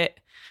let it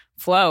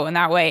flow in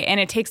that way. And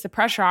it takes the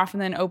pressure off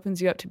and then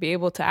opens you up to be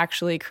able to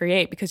actually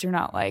create because you're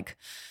not like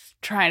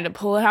trying to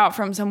pull it out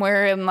from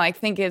somewhere and like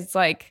think it's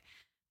like,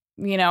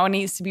 it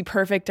needs to be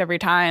perfect every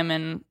time.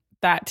 And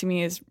that to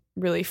me is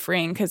really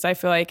freeing because I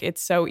feel like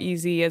it's so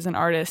easy as an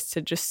artist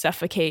to just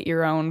suffocate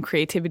your own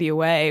creativity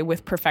away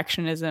with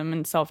perfectionism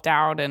and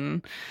self-doubt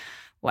and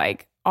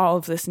like all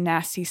of this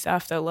nasty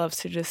stuff that loves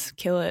to just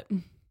kill it.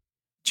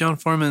 Jon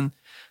Foreman,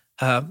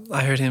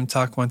 I heard him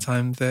talk one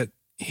time that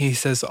he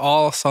says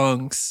all the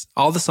songs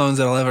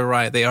that I'll ever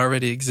write, they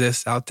already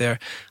exist out there.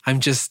 I'm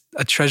just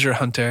a treasure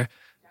hunter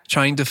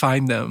trying to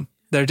find them.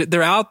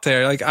 They're out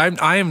there. Like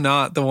I am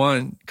not the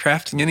one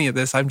crafting any of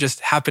this. I'm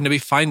just happen to be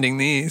finding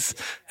these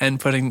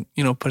and putting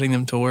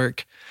them to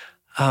work.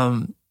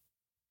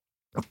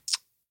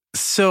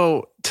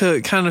 So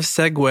to kind of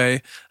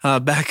segue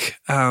back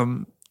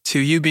to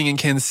you being in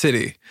Kansas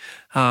City,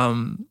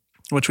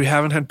 which we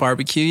haven't had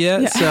barbecue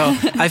yet. Yeah. So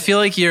I feel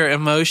like your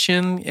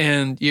emotion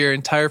and your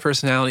entire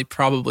personality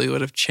probably would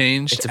have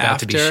changed. It's about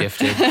to be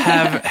shifted.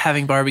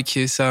 Having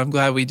barbecue. So I'm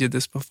glad we did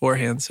this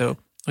beforehand. So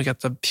we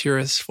got the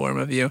purest form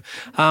of you.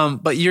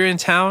 But you're in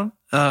town.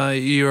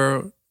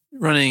 You're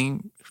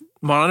running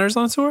Monitors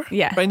on tour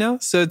right now.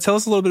 So tell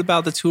us a little bit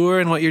about the tour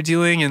and what you're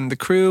doing and the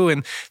crew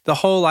and the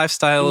whole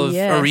lifestyle of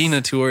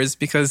arena tours,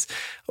 because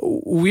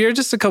we're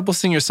just a couple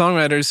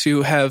singer-songwriters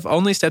who have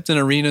only stepped in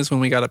arenas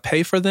when we got to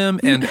pay for them.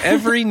 And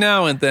every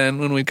now and then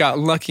when we got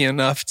lucky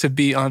enough to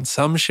be on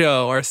some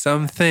show or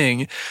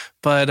something.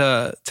 But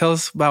tell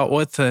us about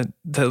what the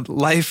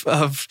life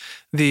of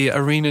the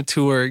arena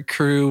tour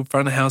crew,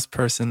 front of house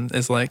person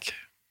is like.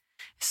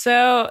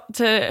 So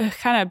to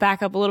kind of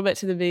back up a little bit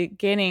to the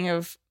beginning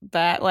of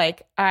that,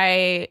 like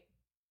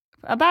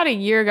about a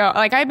year ago,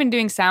 like I've been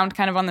doing sound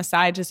kind of on the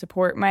side to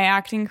support my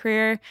acting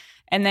career.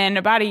 And then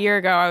about a year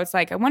ago, I was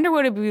like, I wonder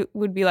what it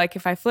would be like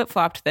if I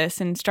flip-flopped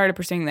this and started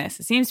pursuing this.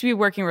 It seems to be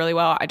working really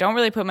well. I don't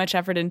really put much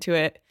effort into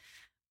it.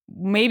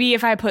 Maybe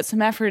if I put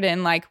some effort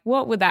in, like,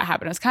 what would that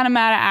happen? I was kind of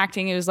mad at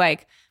acting. It was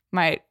like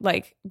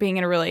being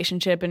in a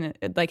relationship and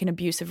like an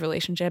abusive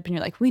relationship, and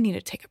you're like, we need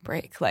to take a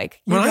break.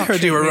 Like, when I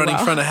heard you were running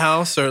front of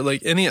house or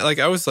like any, like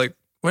I was like,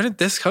 where did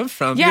this come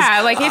from?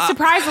 Yeah, like it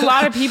surprised a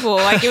lot of people.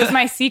 Like it was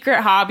my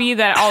secret hobby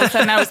that all of a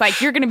sudden I was like,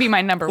 you're going to be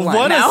my number one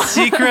What now. a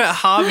secret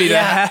hobby to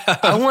have.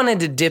 I wanted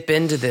to dip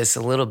into this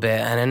a little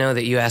bit, and I know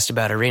that you asked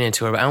about Arena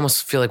Tour, but I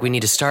almost feel like we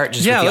need to start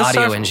just with the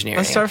audio engineering.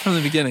 Let's start from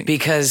the beginning.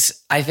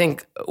 Because I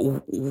think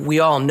we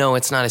all know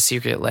it's not a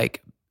secret,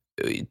 like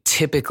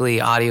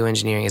typically audio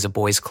engineering is a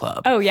boys'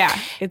 club. Oh yeah,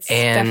 it's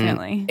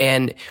definitely.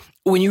 And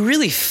when you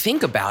really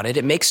think about it,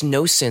 it makes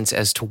no sense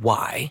as to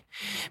why.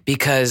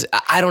 Because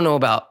I don't know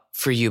about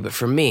for you, but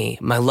for me,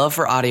 my love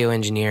for audio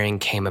engineering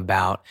came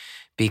about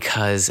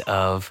because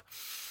of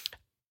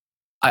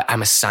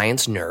I'm a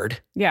science nerd.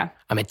 Yeah.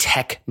 I'm a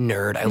tech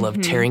nerd. I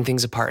love tearing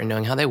things apart and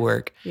knowing how they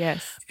work.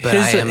 Yes. But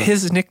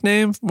his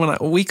nickname,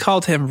 we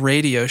called him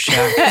Radio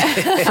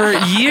Shack for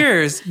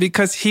years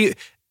because he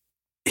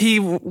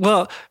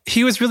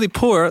was really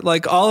poor,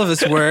 like all of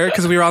us were,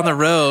 because we were on the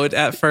road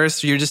at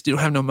first. You don't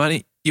have no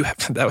money.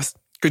 That was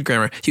good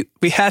grammar.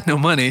 We had no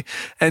money.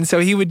 And so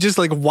he would just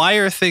like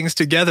wire things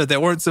together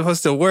that weren't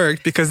supposed to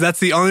work because that's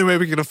the only way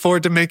we could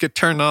afford to make it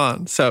turn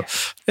on. So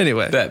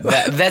anyway.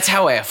 That's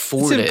how I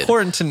afforded. It's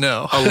important to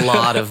know. A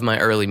lot of my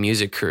early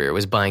music career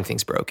was buying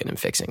things broken and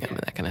fixing them and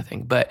that kind of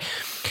thing. But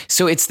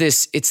so it's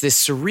this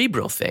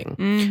cerebral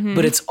thing,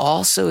 but it's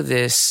also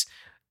this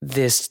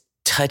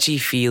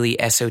touchy-feely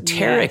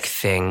esoteric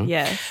thing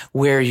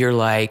where you're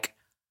like,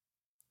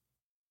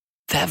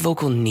 that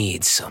vocal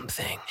needs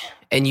something.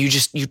 And you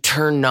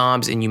turn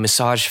knobs and you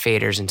massage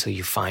faders until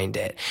you find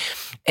it.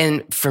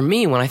 And for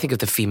me, when I think of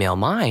the female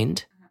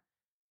mind,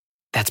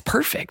 that's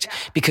perfect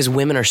because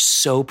women are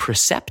so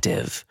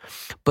perceptive,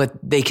 but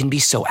they can be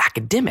so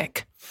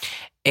academic.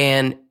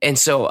 And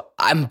so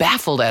I'm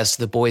baffled as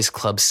to the boys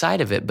club side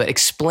of it, but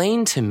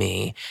explain to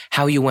me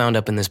how you wound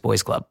up in this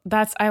boys club.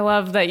 I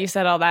love that you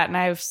said all that, and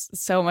I have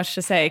so much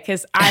to say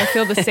because I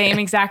feel the same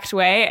exact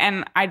way,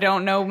 and I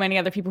don't know many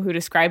other people who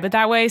describe it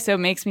that way, so it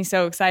makes me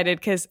so excited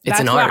because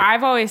that's what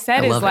I've always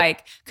said is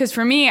like, because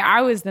for me,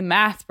 I was the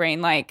math brain.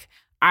 Like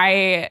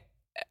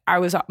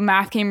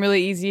math came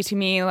really easy to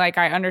me. Like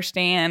I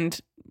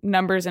understand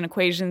numbers and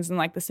equations and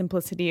like the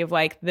simplicity of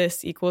like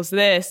this equals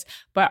this,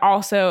 but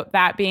also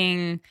that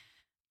being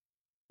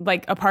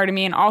like a part of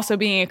me and also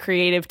being a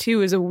creative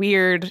too is a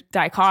weird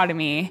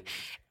dichotomy.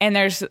 And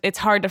it's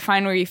hard to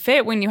find where you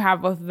fit when you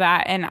have both of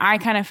that. And I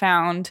kind of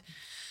found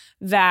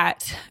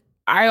that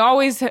I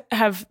always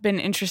have been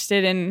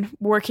interested in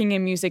working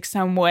in music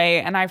some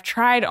way. And I've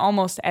tried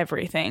almost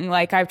everything.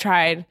 Like I've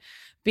tried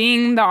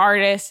being the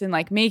artist and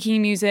like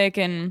making music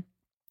and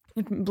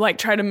like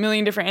tried a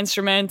million different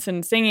instruments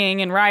and singing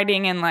and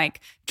writing and like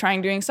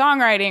doing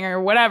songwriting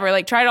or whatever,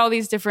 like tried all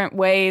these different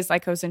ways.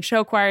 Like I was in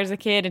show choir as a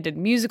kid and did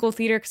musical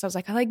theater because I was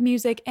like, I like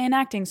music and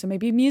acting, so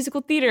maybe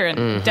musical theater,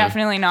 and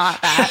definitely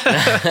not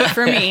that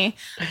for me.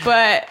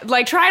 But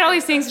like tried all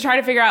these things to try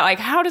to figure out like,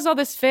 how does all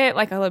this fit?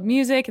 Like I love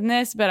music and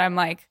this, but I'm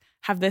like,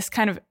 have this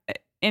kind of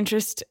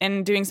interest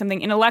in doing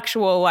something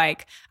intellectual.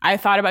 Like I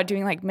thought about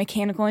doing like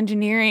mechanical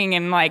engineering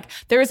and like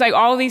there was like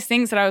all these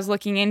things that I was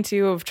looking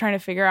into of trying to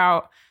figure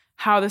out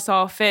how this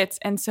all fits.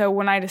 And so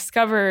when I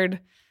discovered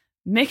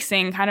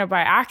mixing kind of by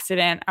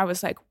accident, I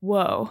was like,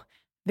 whoa,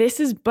 this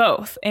is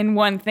both in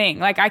one thing.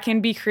 Like I can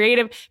be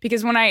creative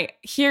because when I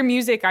hear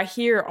music, I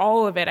hear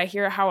all of it. I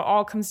hear how it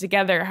all comes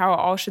together, how it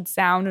all should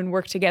sound and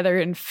work together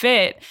and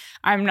fit.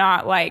 I'm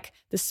not like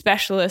the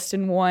specialist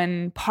in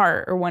one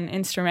part or one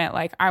instrument.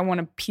 Like I want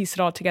to piece it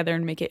all together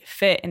and make it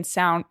fit and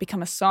sound,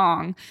 become a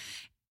song.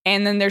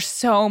 And then there's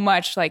so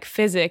much like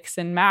physics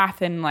and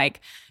math and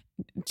like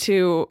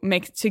to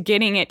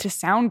getting it to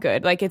sound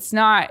good. Like it's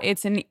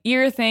an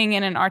ear thing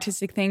and an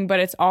artistic thing,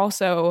 but it's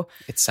also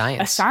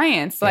a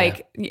science.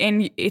 Like,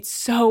 and it's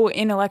so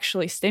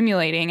intellectually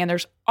stimulating and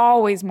there's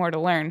always more to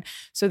learn.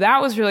 So that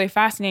was really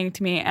fascinating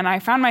to me. And I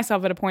found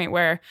myself at a point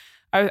where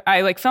I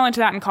like fell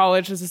into that in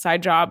college as a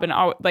side job and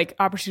all, like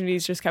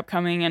opportunities just kept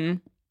coming and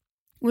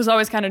was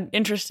always kind of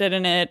interested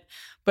in it.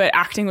 But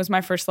acting was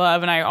my first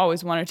love and I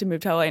always wanted to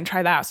move to LA and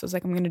try that. So I was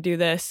like, I'm going to do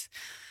this.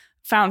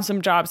 Found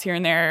some jobs here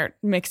and there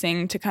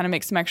mixing to kind of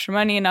make some extra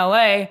money in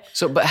LA.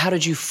 So, but how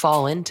did you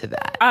fall into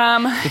that?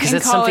 Because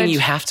that's college, something you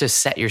have to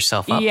set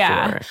yourself up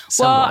for.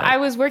 Well, I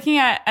was working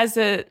as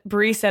a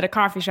barista at a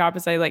coffee shop,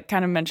 as I like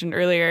kind of mentioned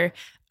earlier.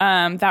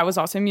 That was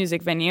also a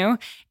music venue.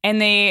 And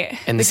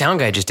the sound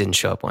guy just didn't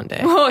show up one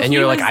day. Well, and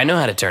you were like, I know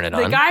how to turn it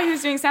on. The guy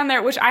who's doing sound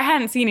there, which I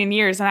hadn't seen in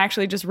years, and I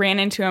actually just ran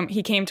into him.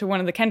 He came to one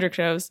of the Kendrick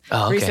shows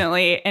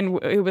recently, and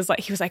he was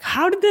like,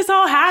 how did this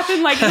all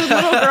happen? Like this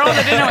little girl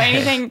that didn't know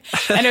anything.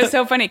 And it was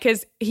so funny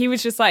because he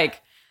was just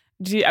like,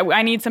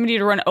 I need somebody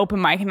to run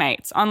open mic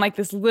nights on like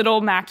this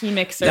little Mackie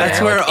mixer.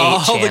 That's where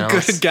all the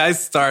good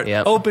guys start.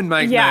 Yep. Open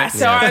mic nights. Yeah.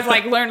 So I was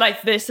like, learned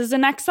like, this is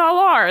an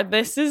XLR.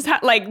 This is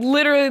like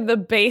literally the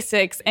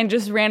basics, and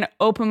just ran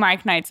open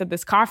mic nights at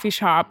this coffee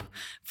shop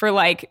for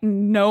like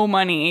no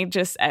money,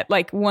 just at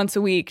like once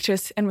a week,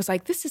 and was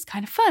like, this is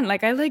kind of fun.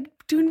 Like I like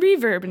doing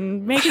reverb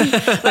and making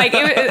like,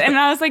 and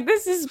I was like,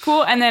 this is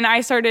cool. And then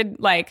I started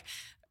like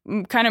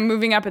kind of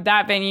moving up at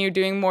that venue,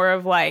 doing more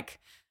of like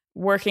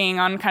working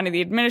on kind of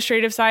the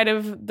administrative side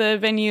of the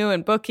venue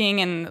and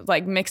booking and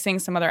like mixing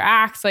some other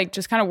acts, like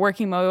just kind of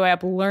working my way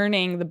up,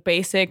 learning the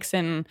basics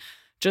and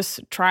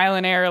just trial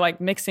and error, like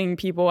mixing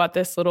people at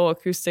this little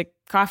acoustic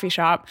coffee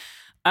shop.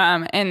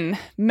 And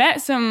met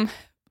some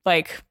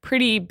like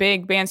pretty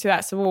big bands through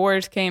that. Civil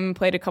Wars came,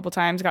 played a couple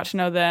times, got to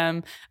know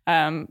them.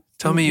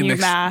 Tell me you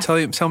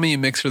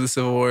mixed for the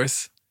Civil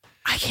Wars.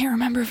 I can't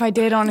remember if I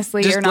did,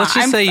 honestly, or not. Let's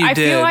just say you I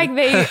did.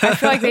 I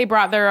feel like they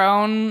brought their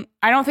own.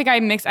 I don't think I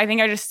mixed. I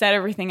think I just set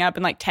everything up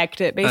and like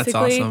teched it basically.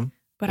 That's awesome.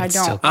 But That's I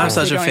don't. so cool. I'm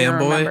such a honestly don't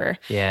even fanboy. remember.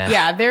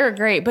 Yeah. They're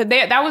great. But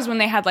that was when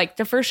they had like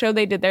the first show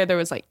they did there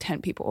was like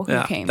 10 people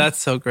who came. That's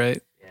so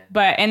great.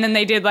 And then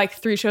they did like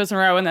 3 shows in a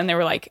row, and then they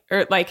were like,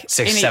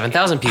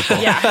 7,000 people.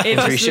 Yeah, it in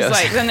 3 just shows. was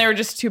like, then they were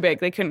just too big.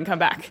 They couldn't come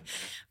back.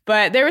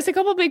 But there was a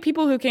couple big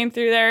people who came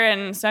through there,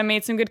 and so I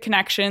made some good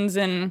connections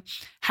and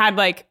had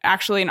like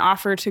actually an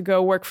offer to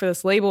go work for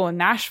this label in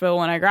Nashville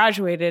when I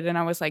graduated. And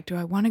I was like, do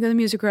I want to go the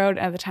music road?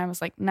 At the time, I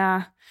was like,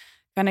 nah,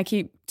 gonna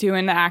keep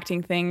doing the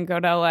acting thing, go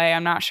to LA.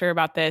 I'm not sure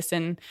about this.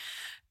 And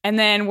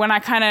then when I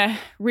kind of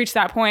reached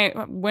that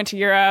point, went to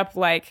Europe,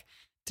 like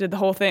did the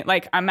whole thing,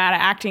 like I'm at an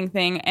acting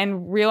thing,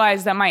 and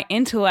realized that my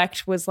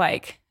intellect was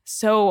like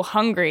so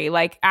hungry.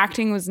 Like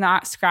acting was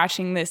not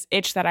scratching this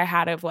itch that I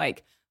had of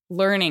like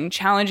learning,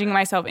 challenging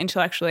myself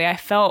intellectually. I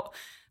felt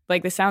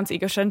like, this sounds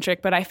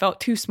egocentric, but I felt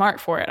too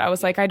smart for it. I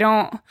was like, I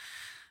don't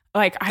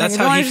like, That's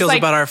how he feels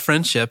about our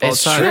friendship all the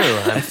It's time.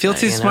 true. I feel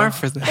too You know? smart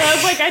for this. I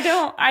was like,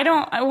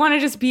 I want to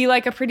just be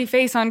like a pretty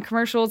face on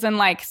commercials and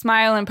like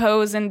smile and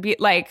pose and be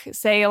like,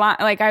 say a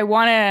lot. Like I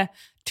want to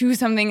do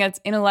something that's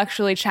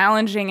intellectually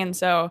challenging. And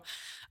so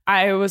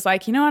I was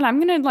like, you know what, I'm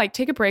going to like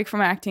take a break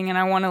from acting, and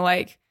I want to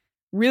like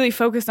really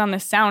focus on the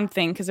sound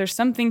thing, because there's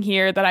something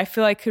here that I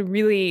feel like could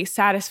really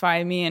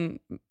satisfy me and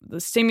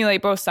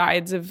stimulate both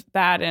sides of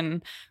that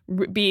and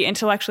be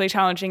intellectually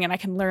challenging. And I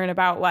can learn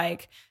about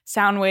like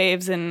sound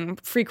waves and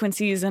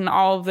frequencies and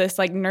all of this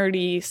like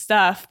nerdy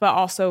stuff, but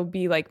also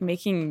be like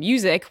making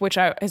music, which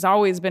has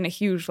always been a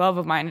huge love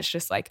of mine. It's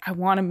just like, I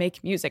want to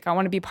make music. I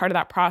want to be part of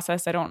that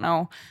process. I don't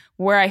know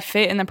where I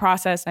fit in the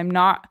process. I'm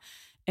not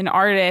an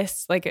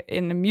artist, like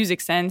in the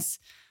music sense,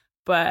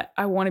 but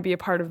I want to be a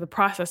part of the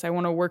process. I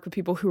want to work with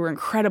people who are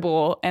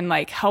incredible and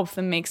like help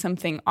them make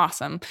something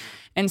awesome.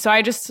 And so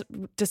I just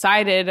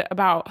decided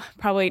about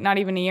probably not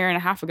even a year and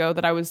a half ago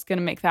that I was going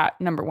to make that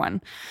number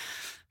one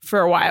for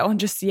a while and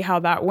just see how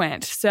that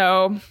went.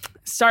 So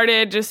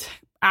started just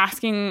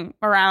asking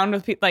around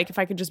with people, like if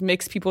I could just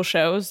mix people's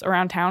shows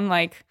around town,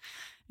 like,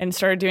 and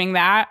started doing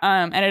that.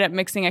 Ended up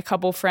mixing a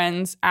couple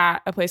friends at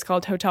a place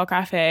called Hotel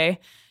Cafe.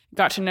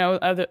 Got to know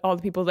all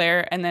the people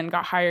there, and then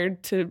got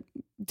hired to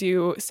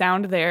do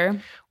sound there.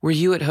 Were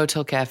you at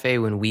Hotel Cafe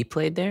when we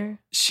played there?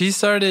 She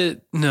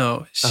started,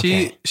 no,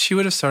 Okay. she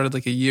would have started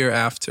like a year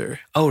after.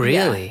 Oh,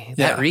 really?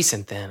 Yeah. That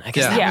recent then? I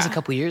guess Yeah. that was a Yeah.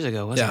 couple years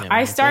ago, wasn't Yeah. it? when I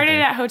we played started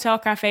there? at Hotel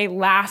Cafe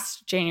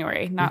last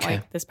January, not Okay.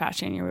 like this past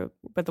January,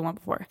 but the one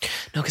before.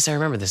 No, because I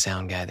remember the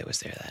sound guy that was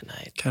there that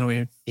night. Kind of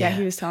weird. Yeah,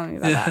 he was telling me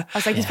about that. I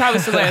was like, he's probably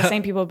still there. The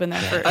same people have been there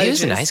for He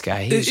was a ages. nice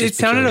guy. He was It just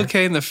sounded peculiar.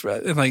 okay in the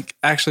front, and like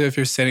actually if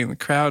you're standing in the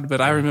crowd,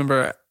 but I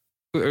remember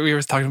we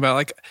were talking about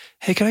like,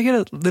 hey, can I get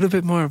a little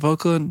bit more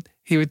vocal? And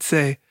he would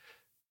say,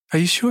 are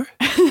you sure?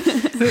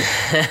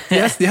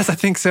 yes, I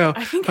think so.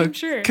 I think I'm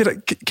sure.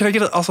 Can I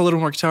get also a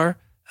little more guitar?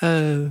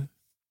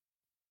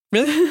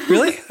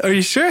 Really? Are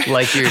you sure?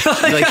 Like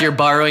you're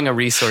borrowing a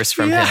resource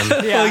from yeah.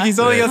 him. Yeah. Like he's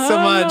only got so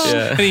Oh, much, no.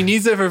 Yeah. and he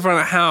needs it for front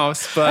of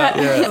house. But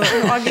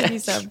I'll give you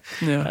some.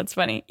 yeah. That's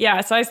funny.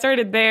 Yeah, so I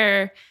started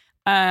there.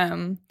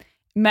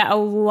 Met a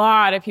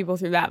lot of people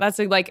through that. That's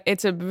like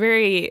it's a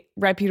very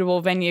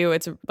reputable venue.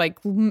 It's like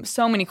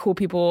so many cool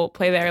people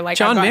play there. Like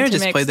John I've gotten Mayer to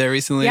just mix- played there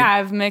recently. Yeah,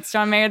 I've mixed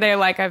John Mayer there.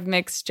 Like I've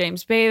mixed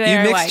James Bay there.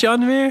 You mixed like,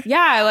 John Mayer?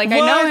 Yeah, like I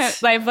know What?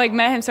 him. I've like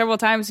met him several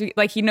times.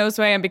 Like he knows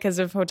who I am because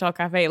of Hotel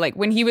Cafe. Like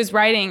when he was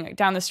writing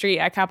down the street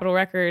at Capitol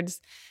Records,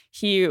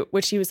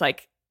 which he was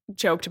like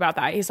joked about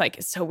that. He's like,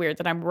 it's so weird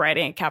that I'm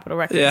writing at Capitol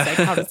Records. Yeah. Like,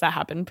 how does that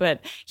happen? But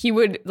he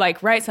would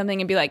like write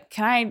something and be like,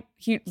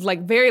 he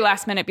like very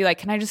last minute be like,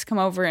 can I just come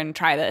over and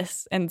try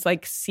this? And it's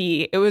like,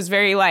 see, it was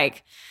very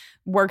like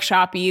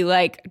workshopy,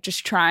 like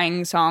just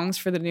trying songs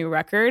for the new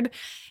record.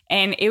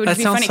 And it would That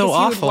be sounds funny so because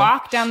he would awful.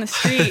 walk down the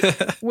street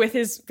with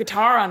his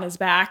guitar on his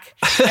back.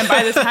 And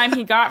by the time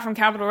he got from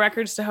Capitol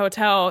Records to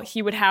Hotel,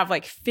 he would have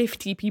like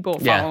 50 people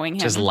following him.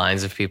 Just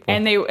lines of people.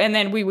 And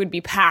then we would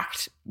be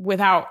packed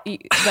without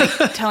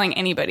like telling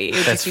anybody. It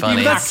would That's just be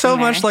funny. packed That's so in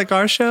there. much like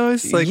our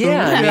shows. Like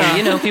yeah, I yeah. mean,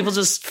 you know, people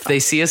just they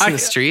see us in the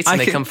streets and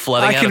they come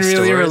flooding out I can of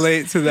really stores.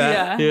 relate to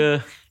that. Yeah.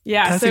 Yeah.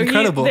 Yeah, That's so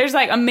incredible. there's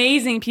like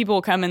amazing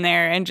people come in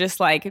there and just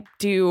like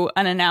do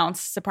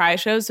unannounced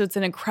surprise shows. So it's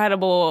an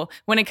incredible,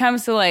 when it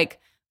comes to like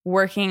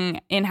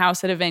working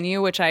in-house at a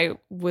venue, which I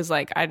was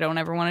like, I don't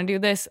ever want to do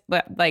this,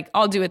 but like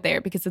I'll do it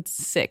there because it's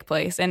a sick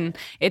place and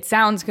it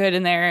sounds good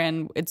in there.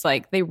 And it's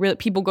like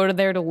people go to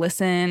there to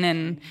listen,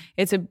 and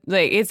it's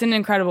an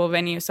incredible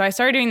venue. So I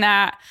started doing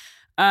that,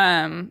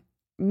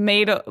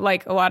 made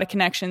like a lot of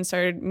connections,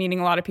 started meeting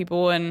a lot of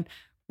people and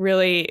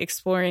really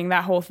exploring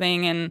that whole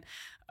thing. And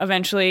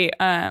eventually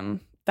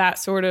that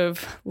sort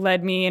of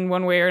led me in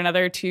one way or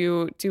another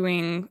to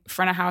doing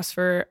front of house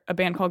for a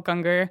band called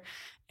Gunger.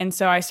 And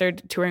so I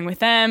started touring with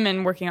them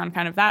and working on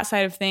kind of that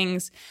side of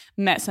things.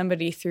 Met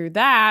somebody through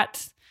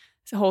that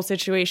whole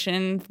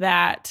situation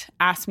that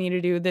asked me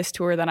to do this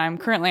tour that I'm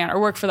currently on, or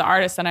work for the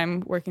artist that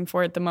I'm working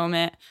for at the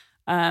moment.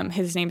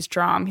 His name's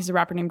Drum. He's a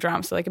rapper named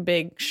Drum. So like a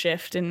big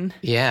shift in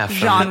from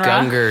genre.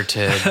 Gunger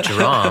to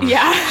Drum.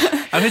 Yeah.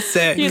 I would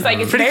say he's like,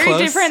 it's very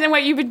different than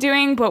what you've been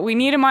doing, but we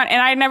need and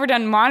I had never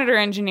done monitor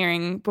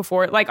engineering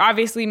before. Like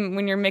obviously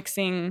when you're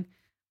mixing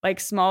like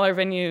smaller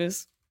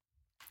venues,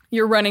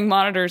 you're running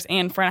monitors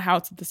and front of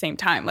house at the same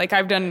time. Like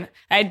I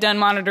had done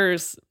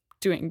monitors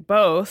doing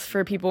both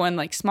for people in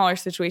like smaller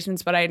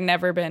situations, but I had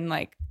never been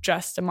like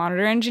just a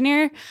monitor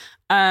engineer.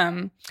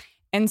 And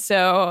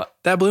so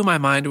that blew my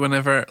mind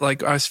whenever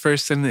like I was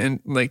first in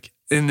the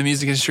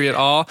music industry at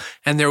all.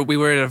 And we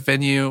were at a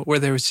venue where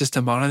there was just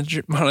a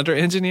monitor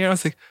engineer. I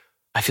was like,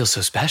 I feel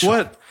so special.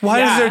 What?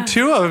 Why is there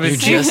two of them? You're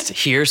just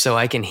here so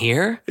I can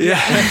hear?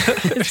 Yeah.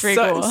 It's pretty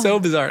cool.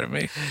 So bizarre to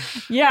me.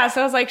 Yeah. So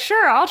I was like,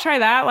 sure, I'll try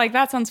that. Like,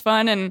 that sounds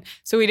fun. And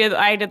so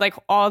I did like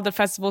all the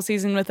festival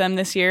season with them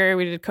this year.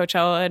 We did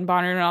Coachella and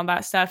Bonnaroo and all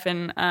that stuff.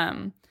 And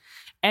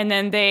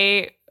then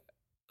the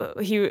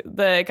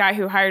guy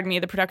who hired me,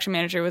 the production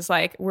manager, was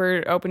like,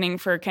 we're opening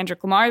for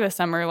Kendrick Lamar this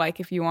summer. Like,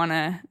 if you want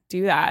to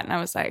do that. And I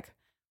was like,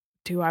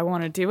 do I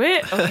want to do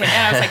it? Okay. And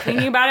I was like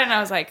thinking about it and I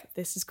was like,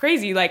 this is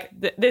crazy. Like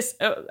this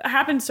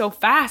happened so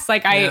fast.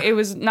 Like it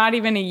was not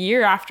even a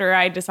year after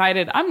I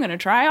decided I'm going to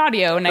try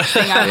audio. Next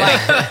thing I'm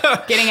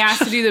like getting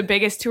asked to do the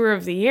biggest tour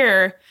of the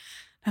year.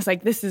 I was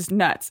like, this is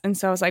nuts. And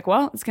so I was like,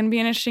 well, it's going to be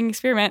an interesting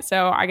experiment.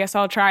 So I guess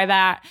I'll try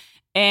that.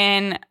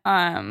 And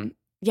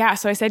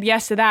so I said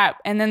yes to that.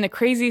 And then the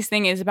craziest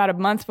thing is about a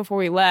month before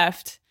we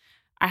left,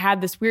 I had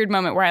this weird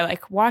moment where I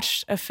like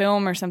watched a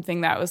film or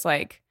something that was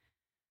like,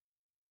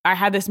 I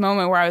had this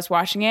moment where I was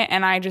watching it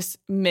and I just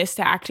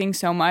missed acting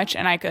so much.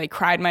 And I like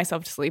cried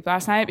myself to sleep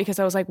last night because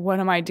I was like, what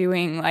am I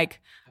doing?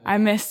 Like I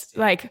missed,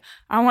 like,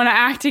 I want to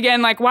act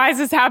again. Like, why is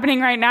this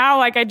happening right now?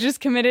 Like I just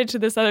committed to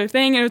this other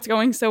thing and it's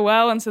going so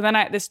well. And so then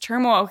this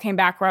turmoil came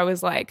back where I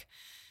was like,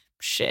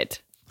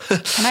 shit,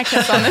 can I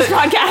cuss on this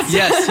podcast?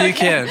 Yes, you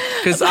can.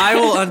 Because I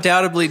will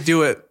undoubtedly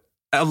do it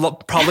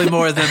probably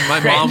more than my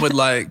mom would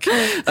like. Cool,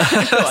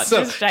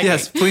 so,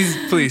 yes,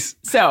 please.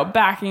 So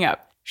backing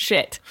up.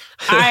 Shit.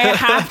 I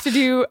have to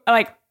do,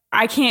 like,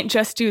 I can't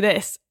just do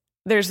this.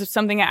 There's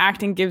something that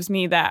acting gives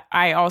me that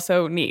I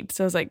also need.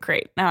 So I was like,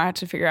 great. Now I have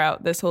to figure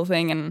out this whole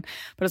thing.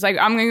 But it's like,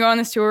 I'm going to go on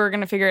this tour. We're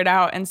going to figure it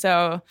out. And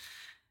so,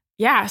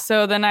 yeah.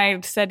 So then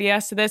I said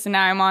yes to this. And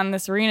now I'm on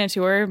this arena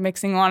tour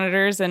mixing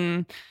monitors.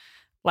 And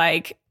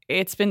like,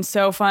 it's been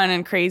so fun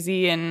and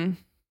crazy and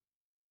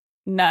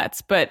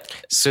nuts. But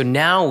so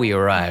now we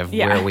arrive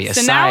where we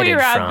so now we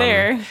arrive from.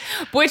 there,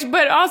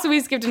 but also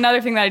we skipped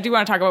another thing that I do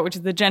want to talk about, which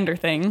is the gender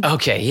thing.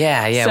 Okay,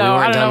 yeah, so we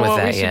weren't done with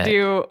that yet. I don't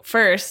know what we should do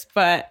first,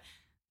 but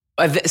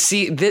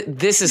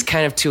this is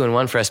kind of 2 in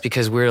 1 for us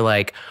because we're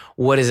like,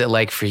 what is it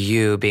like for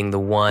you being the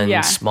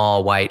one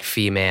small white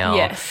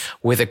female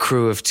with a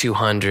crew of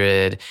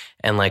 200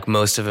 and like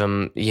most of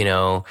them, you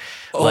know,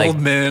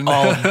 old men,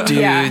 all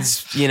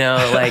dudes, you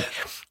know, like.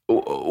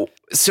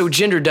 So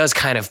gender does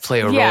kind of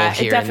play a role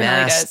here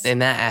in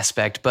that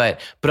aspect,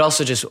 but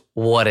also just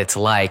what it's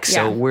like.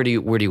 So where do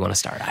you want to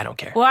start? I don't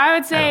care. Well, I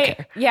would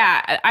say,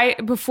 I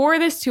before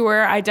this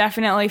tour, I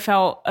definitely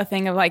felt a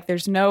thing of like,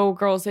 there's no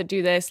girls that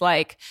do this.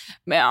 Like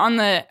on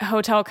the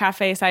hotel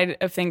cafe side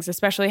of things,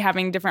 especially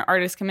having different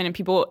artists come in and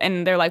people,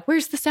 and they're like,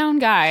 "Where's the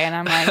sound guy?" And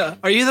I'm like,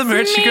 "Are you the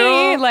merch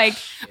girl? Like,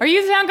 are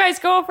you the sound guy's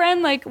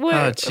girlfriend? Like,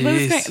 what?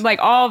 Like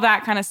all of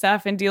that kind of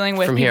stuff and dealing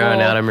with from people. Here on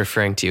out, I'm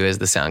referring to you as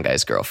the sound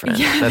guy's girlfriend.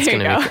 Yeah, that's going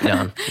to be no.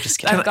 I'm just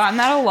kidding. I've gotten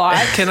that a lot.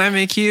 Can I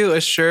make you a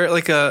shirt,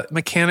 like a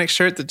mechanic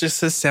shirt that just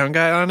says sound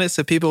guy on it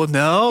so people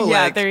know?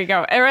 Yeah, like, there you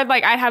go. Or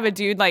like I'd have a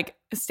dude like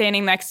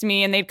standing next to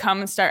me and they'd come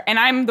and start, and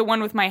I'm the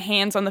one with my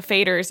hands on the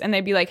faders and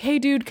they'd be like, "Hey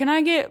dude, can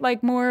I get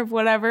like more of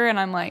whatever?" And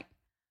I'm like,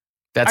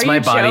 that's my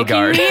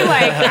bodyguard.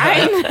 Like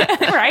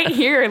I'm right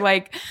here.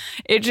 Like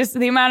it just,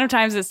 the amount of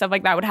times that stuff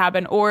like that would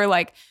happen, or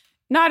like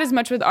not as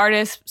much with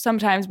artists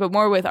sometimes, but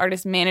more with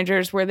artist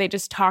managers where they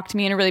just talk to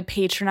me in a really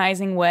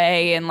patronizing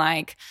way. And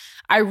like,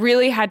 I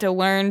really had to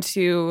learn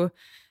to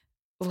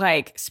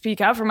like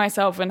speak up for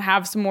myself and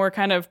have some more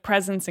kind of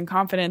presence and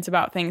confidence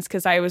about things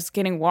because I was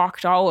getting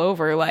walked all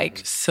over.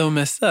 Like so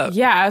messed up.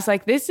 Yeah. I was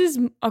like, this is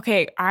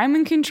okay. I'm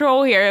in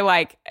control here.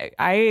 Like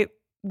I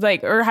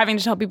like, or having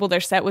to tell people their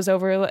set was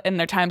over and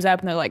their time's up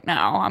and they're like, no,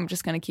 I'm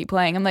just going to keep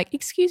playing. I'm like,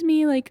 excuse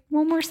me, like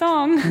one more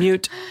song.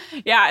 Mute.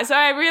 Yeah. So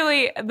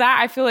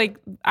I feel like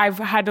I've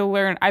had to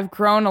learn, I've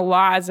grown a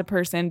lot as a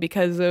person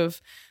because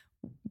of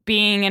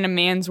being in a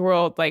man's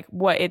world, like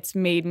what it's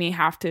made me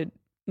have to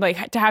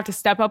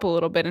step up a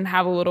little bit and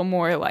have a little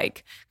more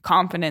like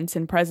confidence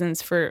and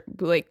presence for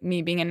like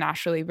me being a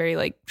naturally very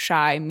like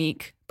shy,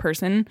 meek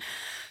person.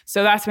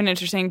 So that's been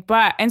interesting.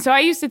 And so I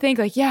used to think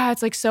like, yeah,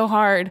 it's like so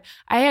hard.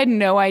 I had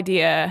no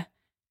idea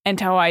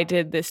until I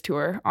did this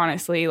tour,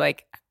 honestly,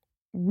 like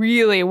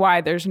really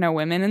why there's no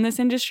women in this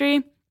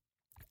industry.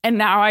 And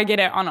now I get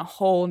it on a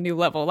whole new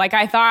level. Like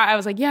I thought, I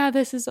was like, yeah,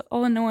 this is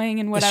all annoying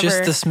and whatever. It's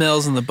just the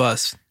smells in the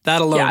bus.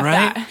 That alone,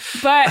 right? That.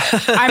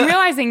 But I'm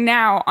realizing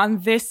now on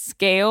this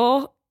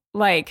scale,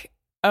 like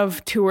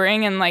of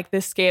touring and like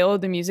the scale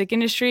of the music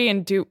industry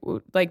and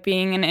like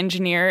being an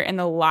engineer in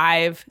the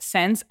live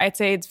sense, I'd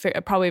say it's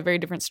probably a very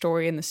different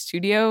story in the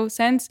studio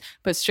sense.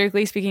 But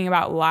strictly speaking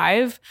about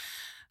live,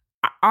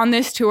 on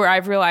this tour,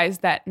 I've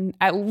realized that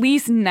at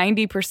least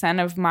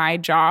 90% of my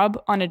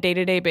job on a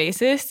day-to-day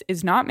basis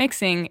is not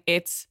mixing,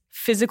 it's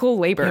physical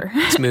labor.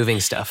 It's moving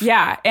stuff.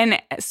 Yeah.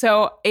 And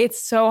so it's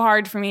so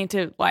hard for me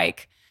to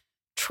like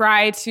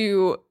try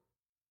to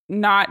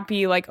not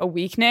be like a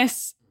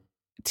weakness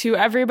to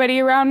everybody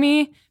around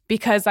me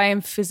because I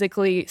am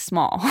physically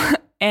small.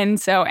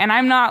 And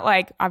I'm not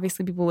like,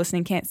 obviously people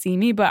listening can't see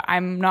me, but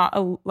I'm not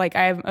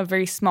I am a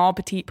very small,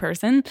 petite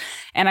person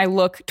and I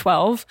look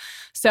 12.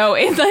 So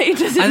it's like, it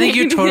doesn't I think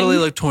you totally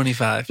look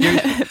 25.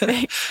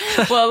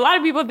 Well, a lot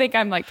of people think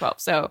I'm like 12.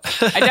 So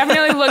I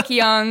definitely look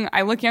young.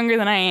 I look younger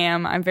than I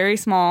am. I'm very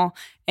small.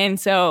 And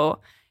so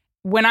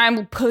when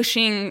I'm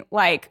pushing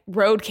like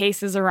road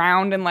cases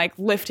around and like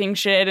lifting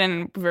shit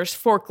and there's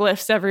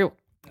forklifts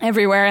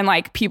everywhere and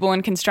like people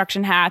in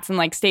construction hats and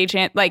like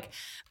stagehand, like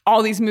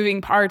all these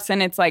moving parts,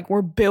 and it's like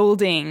we're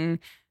building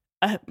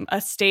a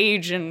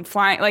stage and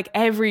flying like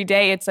every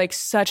day. It's like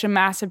such a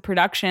massive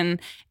production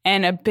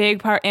and a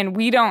big part. And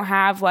we don't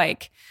have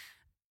like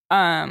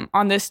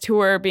on this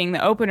tour being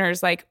the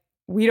openers, like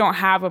I don't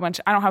have a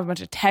bunch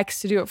of techs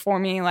to do it for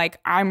me. Like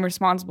I'm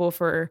responsible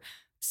for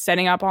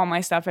setting up all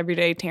my stuff every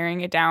day,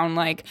 tearing it down,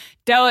 like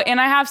and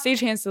I have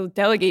stagehands to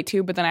delegate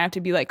to, but then I have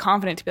to be like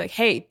confident to be like,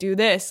 hey, do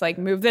this, like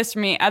move this for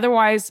me.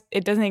 Otherwise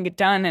it doesn't get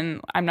done and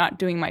I'm not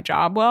doing my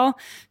job well.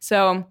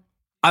 So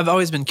I've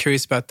always been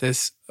curious about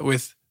this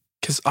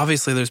because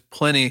obviously there's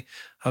plenty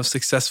of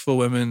successful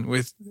women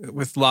with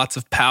lots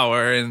of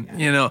power and,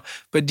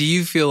 but do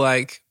you feel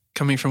like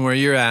coming from where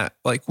you're at,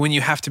 like when you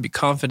have to be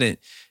confident,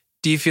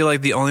 do you feel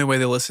like the only way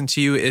they listen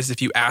to you is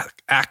if you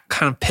act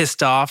kind of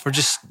pissed off or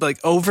just like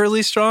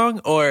overly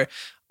strong? Or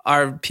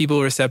are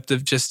people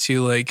receptive just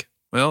to like,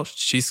 well,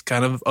 she's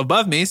kind of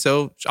above me,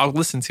 so I'll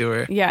listen to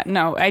her? Yeah,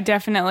 no, I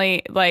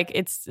definitely like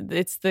it's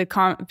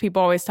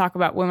people always talk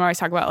about, women always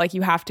talk about like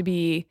you have to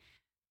be,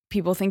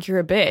 people think you're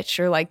a bitch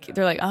or like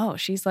they're like, oh,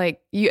 she's like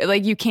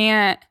you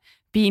can't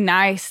be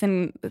nice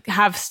and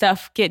have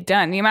stuff get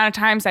done. The amount of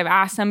times I've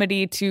asked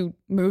somebody to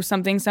move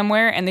something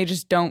somewhere and they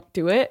just don't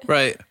do it.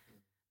 Right.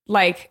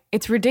 Like,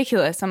 it's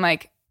ridiculous. I'm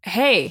like,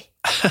 hey,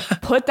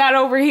 put that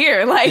over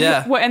here. Like,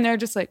 yeah. What? And they're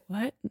just like,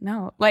 what?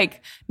 No.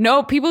 Like,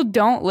 no, people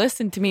don't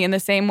listen to me in the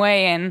same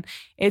way. And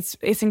it's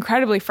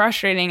incredibly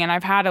frustrating. And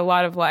I've had a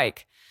lot of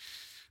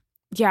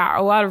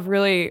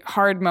really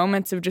hard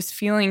moments of just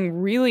feeling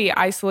really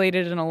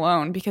isolated and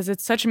alone because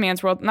it's such a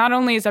man's world. Not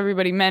only is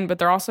everybody men, but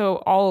they're also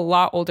all a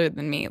lot older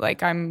than me.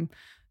 Like, I'm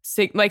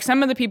sick. Like,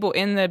 some of the people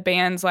in the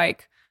bands,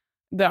 like,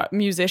 the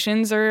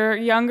musicians are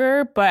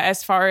younger, but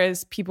as far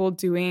as people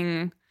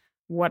doing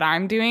what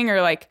I'm doing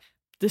or like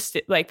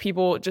like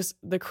people, just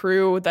the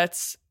crew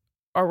that's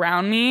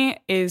around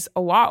me is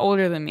a lot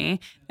older than me.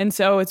 And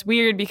so it's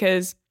weird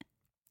because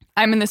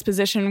I'm in this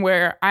position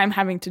where I'm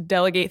having to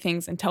delegate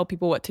things and tell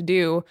people what to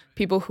do.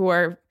 People who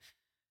are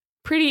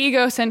pretty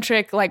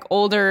egocentric, like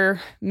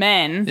older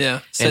men.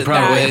 Yeah. And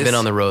probably have been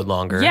on the road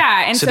longer.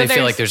 Yeah. And so they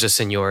feel like there's a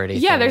seniority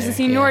thing. Yeah, there's a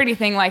seniority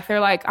thing. Like they're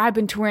like, I've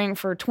been touring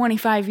for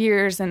 25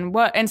 years and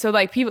what? And so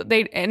like people,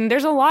 and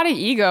there's a lot of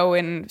ego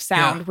in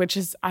sound, which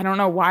is, I don't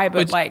know why,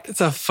 but like.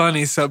 It's a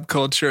funny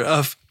subculture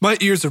of my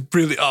ears are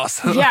really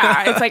awesome.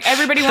 Yeah. It's like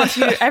everybody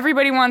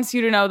wants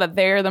you to know that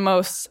they're the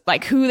most,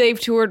 like who they've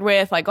toured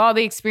with, like all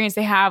the experience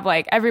they have.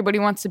 Like everybody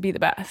wants to be the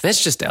best.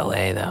 That's just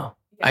LA though.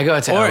 I go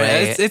to LA.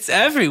 It's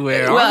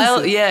everywhere.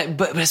 Well,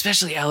 but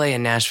especially LA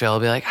and Nashville.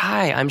 I'll be like,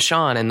 hi, I'm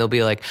Sean. And they'll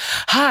be like,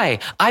 hi,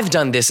 I've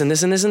done this and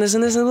this and this and this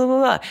and this and blah, blah,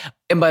 blah.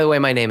 And by the way,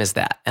 my name is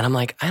that. And I'm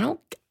like, I don't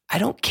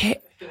care.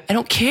 I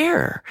don't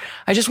care.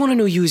 I just want to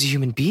know you as a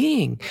human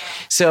being.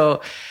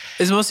 So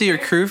is most of your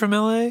crew from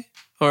LA?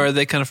 Or are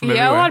they kind of from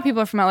everywhere? Yeah, a lot of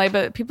people are from LA,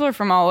 but people are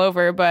from all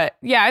over. But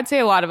yeah, I'd say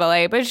a lot of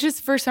LA. But it's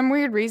just for some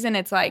weird reason,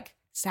 it's like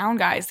sound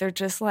guys. They're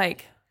just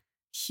like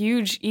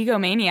huge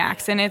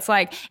egomaniacs. And it's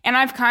like, and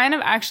I've kind of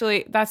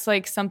actually, that's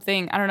like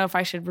something, I don't know if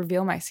I should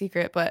reveal my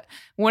secret, but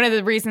one of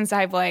the reasons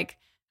I feel like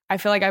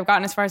I've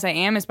gotten as far as I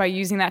am is by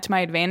using that to my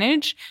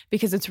advantage,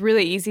 because it's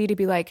really easy to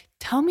be like,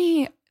 tell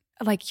me,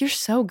 like, you're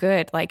so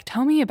good. Like,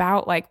 tell me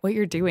about like what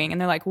you're doing. And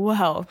they're like,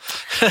 well,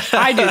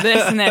 I do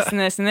this and this and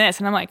this and this.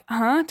 And I'm like,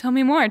 tell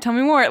me more.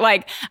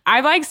 Like,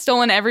 I've like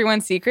stolen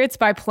everyone's secrets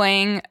by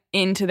playing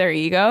into their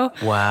ego.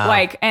 Wow.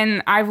 Like,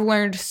 and I've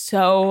learned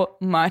so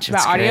much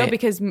about audio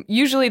because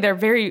usually they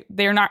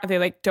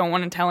like don't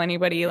want to tell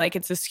anybody. Like,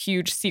 it's this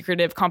huge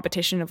secretive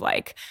competition of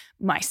like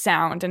my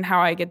sound and how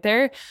I get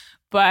there.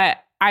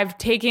 But I've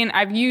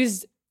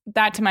used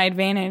that to my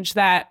advantage,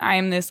 that I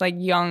am this like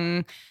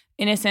young,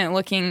 innocent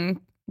looking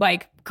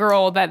like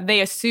girl that they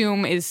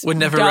assume is would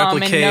never dumb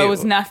replicate and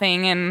knows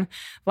nothing. And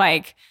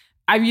like,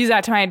 I've used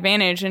that to my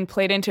advantage and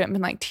played into it and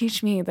been like,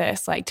 teach me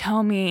this, like,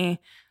 tell me,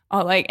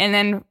 and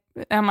then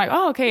I'm like,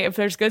 oh, okay, if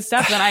there's good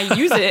stuff, then I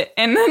use it.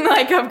 And then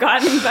like I've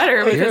gotten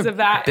better because of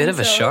that. Bit of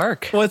a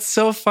shark. What's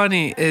so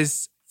funny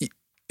is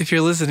if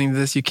you're listening to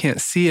this, you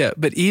can't see it,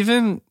 but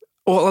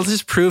I'll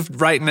just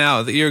prove right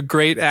now that you're a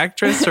great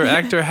actress or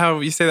actor,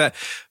 however you say that,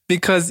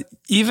 because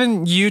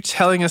even you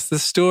telling us the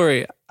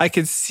story, I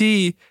could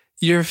see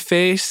your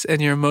face and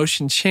your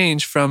emotion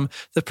change from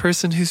the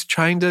person who's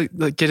trying to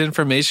like get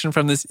information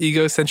from this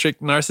egocentric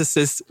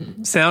narcissist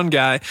sound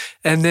guy.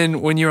 And then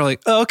when you were like,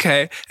 oh,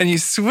 okay, and you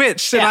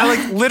switched, and I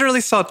like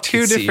literally saw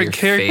two different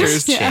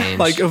characters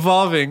like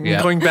evolving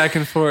and going back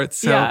and forth.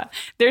 So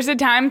there's a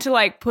time to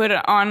like put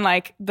on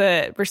like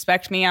the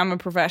respect me, I'm a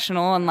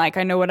professional and like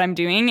I know what I'm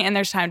doing. And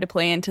there's time to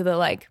play into the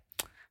like,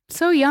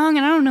 so young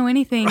and I don't know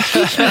anything.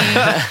 Teach me.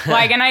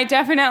 Like, and I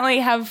definitely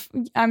have,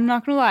 I'm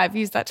not going to lie, I've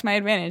used that to my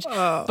advantage.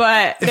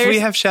 But if we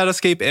have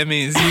Shadowscape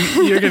Emmys,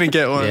 you're going to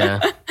get one.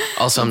 Yeah.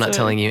 Also, I'm not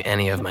telling you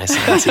any of my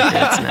secrets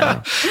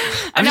now.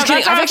 I'm just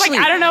kidding.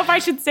 I don't know if I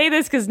should say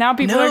this because now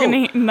people are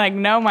going to like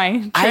know my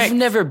tricks. I've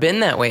never been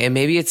that way. And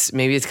maybe it's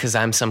because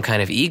I'm some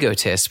kind of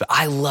egotist, but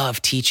I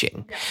love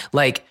teaching.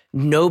 Like,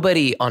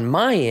 nobody on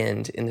my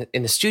end,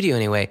 in the studio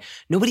anyway,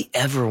 nobody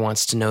ever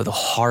wants to know the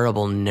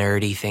horrible,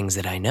 nerdy things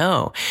that I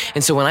know.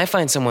 And so when I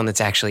find someone that's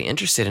actually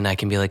interested and I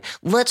can be like,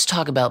 let's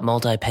talk about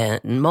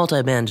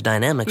multi-band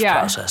dynamics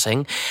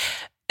processing,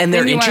 and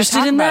they're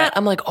interested in that,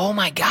 I'm like, oh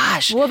my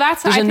gosh, well,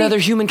 there's another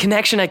human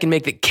connection I can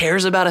make that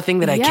cares about a thing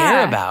that I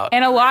care about.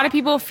 And a lot of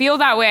people feel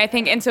that way, I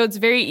think. And so it's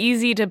very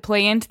easy to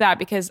play into that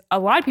because a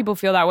lot of people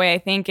feel that way, I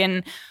think.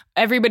 And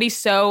everybody's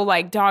so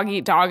like dog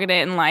eat dog at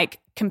it and like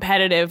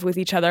competitive with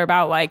each other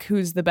about like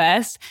who's the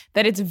best,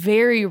 that it's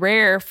very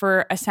rare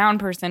for a sound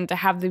person to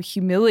have the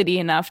humility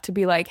enough to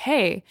be like,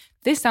 hey,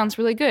 this sounds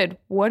really good.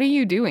 What are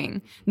you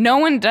doing? No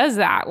one does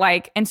that.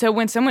 Like, and so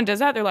when someone does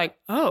that, they're like,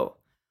 oh,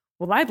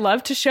 well, I'd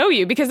love to show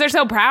you, because they're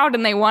so proud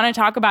and they want to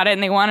talk about it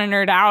and they want to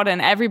nerd out,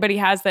 and everybody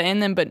has that in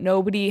them, but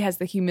nobody has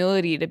the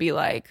humility to be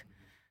like,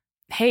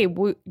 hey,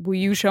 will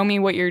you show me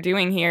what you're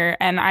doing here?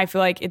 And I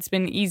feel like it's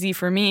been easy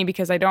for me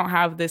because I don't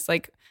have this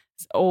like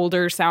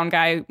older sound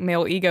guy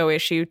male ego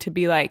issue to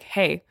be like,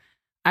 hey,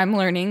 I'm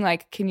learning,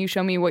 like, can you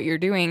show me what you're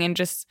doing? And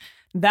just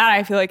that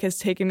I feel like has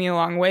taken me a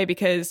long way,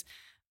 because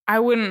I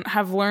wouldn't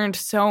have learned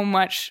so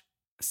much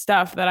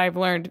stuff that I've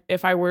learned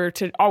if I were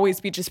to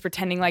always be just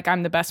pretending like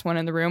I'm the best one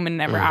in the room and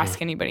never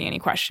ask anybody any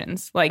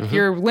questions. Like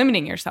you're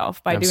limiting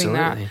yourself by doing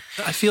that.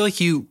 I feel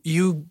like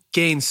you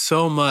gain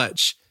so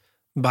much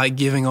by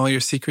giving all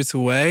your secrets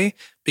away,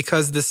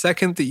 because the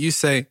second that you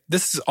say,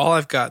 this is all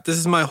I've got, this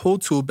is my whole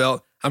tool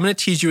belt, I'm going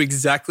to teach you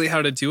exactly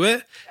how to do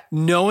it,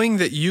 knowing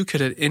that you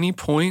could at any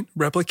point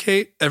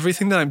replicate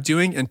everything that I'm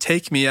doing and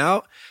take me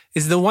out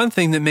is the one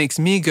thing that makes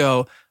me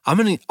go, I'm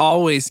going to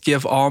always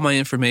give all my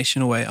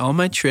information away, all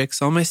my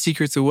tricks, all my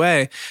secrets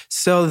away,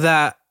 so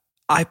that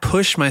I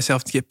push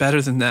myself to get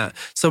better than that.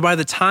 So by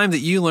the time that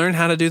you learn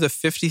how to do the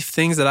 50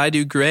 things that I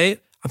do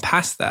great, I'm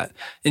past that.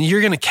 And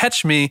you're going to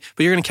catch me,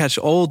 but you're going to catch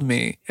old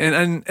me.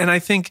 And I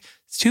think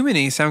too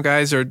many sound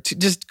guys or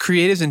just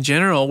creatives in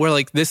general, we're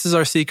like, this is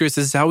our secrets,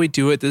 this is how we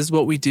do it, this is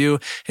what we do,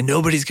 and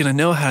nobody's going to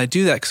know how to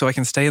do that, so I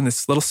can stay in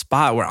this little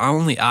spot where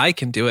only I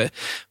can do it.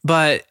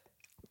 But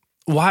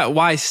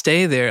why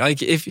stay there?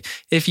 Like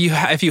if you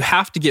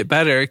have to get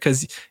better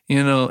because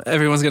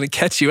everyone's going to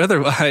catch you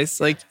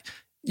otherwise, like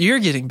you're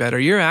getting better,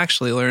 you're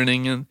actually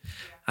learning. And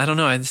I don't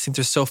know, I just think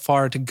there's so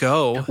far to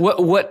go.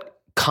 What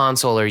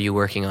console are you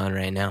working on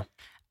right now?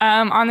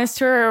 On this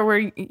tour,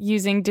 we're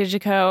using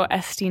Digico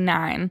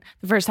SD9.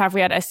 The first half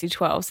we had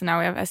SD12, so now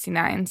we have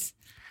SD9s.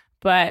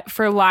 But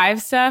for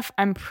live stuff,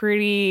 I'm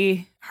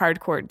pretty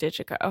hardcore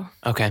Digico.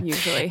 Okay.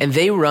 Usually. And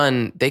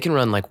they can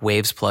run like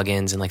Waves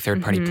plugins and like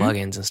third-party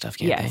plugins and stuff,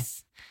 can't they?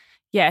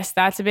 Yes,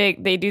 that's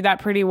they do that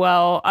pretty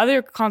well.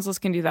 Other consoles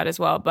can do that as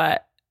well,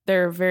 but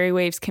they're very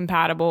Waves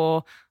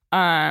compatible.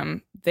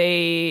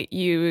 They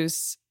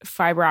use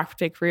fiber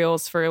optic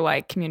reels for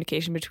like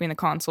communication between the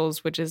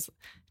consoles, which is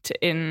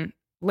in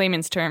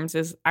layman's terms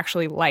is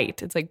actually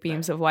light. It's like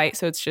beams of light.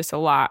 So it's just a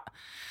lot.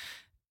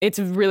 It's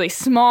really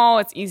small.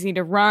 It's easy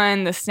to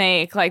run. The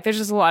Snake, like there's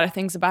just a lot of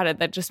things about it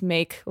that just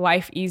make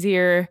life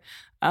easier.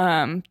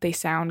 They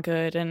sound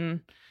good.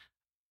 And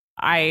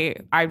I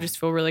just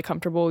feel really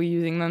comfortable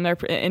using them. They're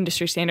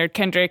industry standard.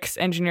 Kendrick's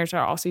engineers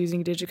are also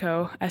using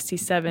Digico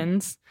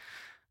ST7s.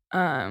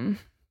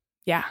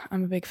 Yeah,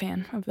 I'm a big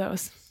fan of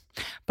those.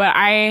 But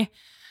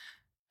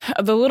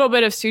the little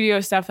bit of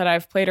studio stuff that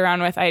I've played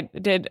around with, I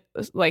did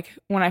like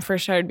when I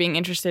first started being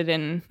interested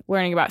in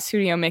learning about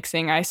studio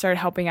mixing, I started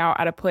helping out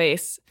at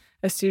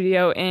a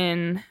studio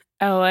in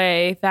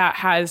LA that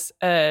has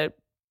a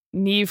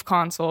Neve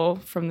console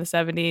from the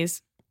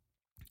 70s.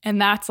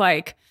 And that's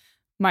like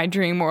my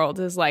dream world,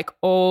 is like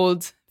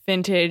old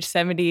vintage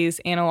 70s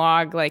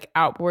analog, like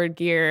outboard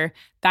gear.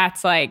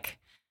 That's like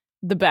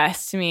the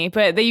best to me,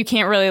 but that you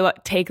can't really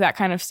take that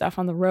kind of stuff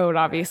on the road,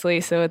 obviously.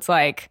 So it's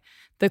like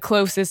the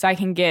closest I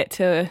can get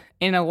to,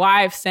 in a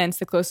live sense,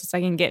 the closest I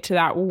can get to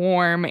that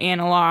warm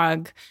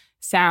analog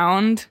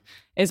sound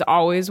is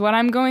always what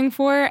I'm going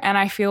for. And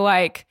I feel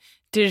like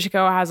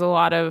Digico has a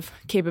lot of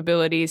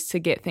capabilities to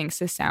get things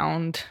to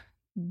sound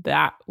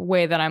that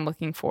way that I'm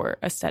looking for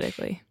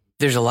aesthetically.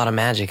 There's a lot of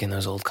magic in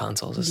those old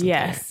consoles, isn't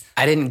there?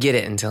 I didn't get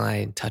it until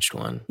I touched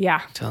one.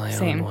 Yeah. Until I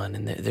same. owned one.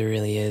 And there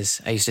really is.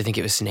 I used to think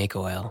it was snake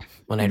oil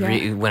when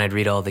I'd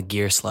read all the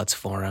Gear Sluts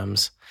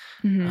forums.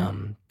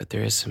 Mm-hmm. But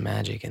there is some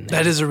magic in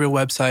there. That is a real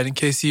website. In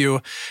case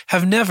you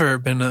have never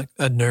been a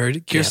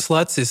nerd, Gear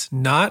Sluts is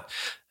not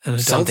an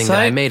adult something site.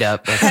 that I made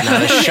up. That's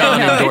not a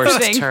Sean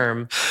endorsed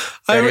term.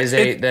 That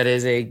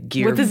is a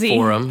gear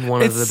forum,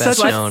 one of the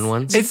best known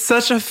ones. It's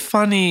such a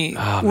funny.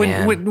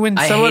 When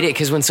I hate it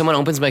because when someone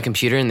opens my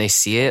computer and they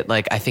see it,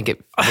 like I think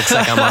it looks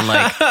like I'm on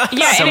like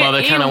some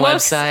other kind of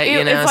website.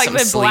 It's like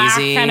something the black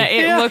sleazy. kind of.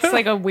 It looks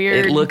like a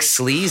weird. It looks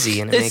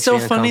sleazy, and it it's makes so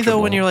me funny though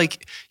when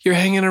uncomfortable. you're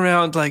hanging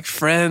around like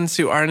friends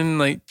who aren't in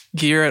like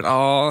gear at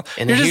all.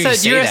 And you're then just you at,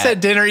 say you're just that.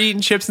 at dinner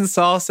eating chips and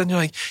salsa, and you're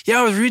like, "Yeah,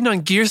 I was reading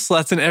on Gear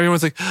Sluts," and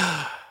everyone's like.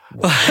 You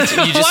just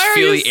Why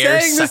feel are the you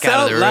air saying suck this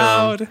out of the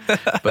out room.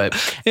 loud?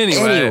 But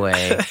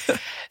Anyway.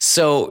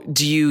 So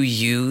do you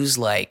use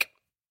like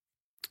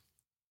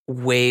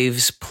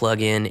Waves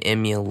plugin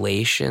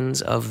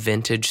emulations of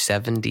vintage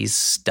 70s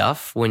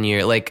stuff when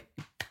you're like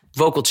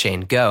vocal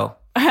chain, go?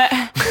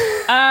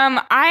 I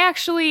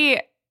actually,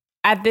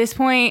 at this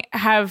point,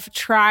 have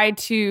tried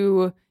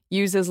to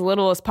use as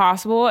little as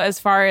possible as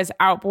far as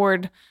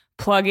outboard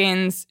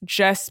plugins,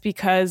 just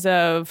because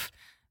of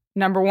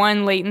number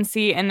one,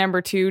 latency, and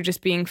number two,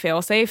 just being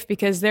fail safe,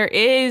 because there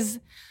is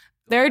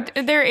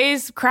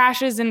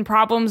crashes and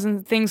problems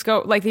and things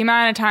go, like the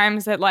amount of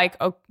times that like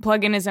a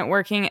plugin isn't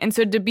working. And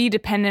so to be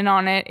dependent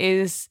on it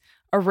is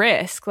a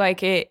risk,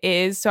 like it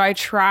is. So I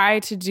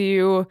try to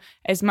do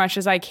as much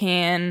as I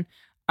can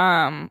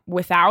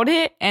without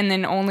it, and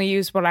then only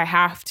use what I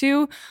have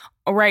to.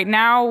 Right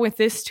now with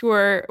this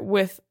tour,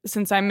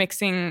 since I'm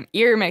mixing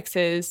ear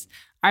mixes,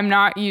 I'm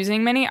not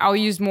using many. I'll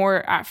use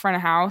more at front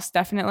of house,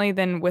 definitely,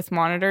 than with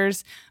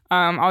monitors.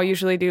 I'll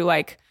usually do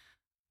like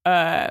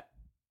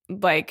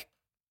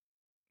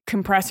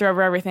compressor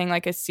over everything,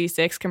 like a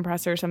C6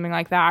 compressor or something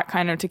like that,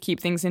 kind of to keep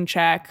things in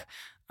check,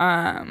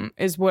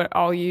 is what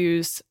I'll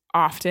use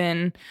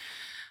often.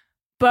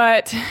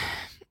 But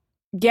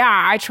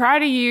yeah, I try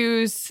to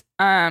use,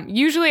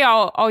 usually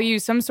I'll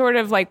use some sort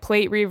of like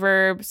plate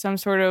reverb, some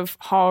sort of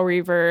hall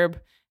reverb,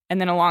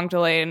 and then a long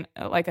delay and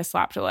like a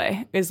slap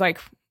delay is like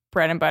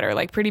bread and butter,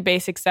 like pretty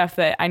basic stuff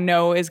that I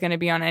know is going to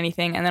be on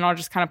anything. And then I'll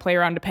just kind of play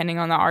around depending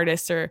on the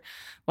artist or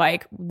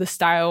like the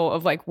style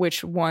of like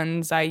which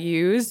ones I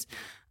use,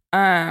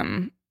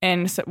 and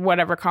so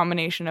whatever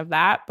combination of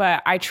that.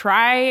 But I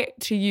try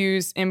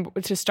to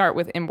start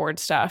with inboard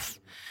stuff.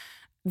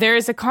 There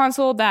is a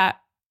console that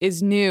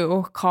is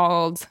new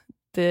called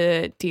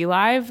the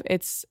D-Live.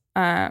 It's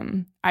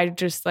I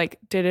just like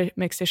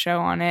mixed a show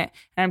on it,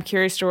 and I'm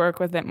curious to work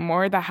with it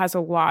more. That has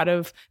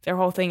their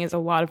whole thing is a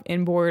lot of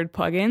inboard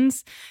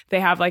plugins. They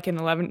have like an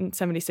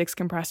 1176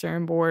 compressor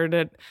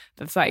inboard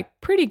that's like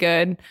pretty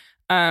good,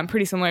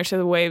 pretty similar to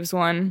the Waves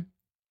one,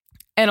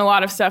 and a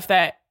lot of stuff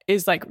that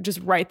is like just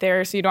right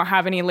there, so you don't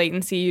have any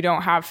latency, you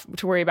don't have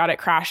to worry about it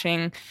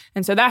crashing.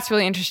 And so that's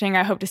really interesting.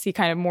 I hope to see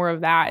kind of more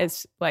of that,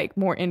 is like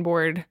more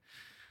inboard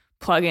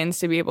plugins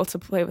to be able to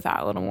play with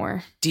that a little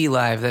more.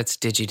 D-Live, that's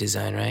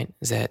DigiDesign, right?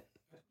 Is that?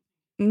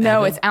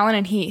 No, it's Allen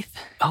and Heath.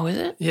 Oh, is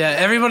it? Yeah,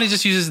 everybody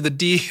just uses the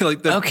D,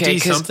 like the Okay, D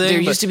because something.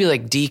 there used to be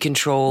like D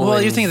Control. Well,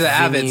 and you're thinking of the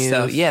Avid Venue.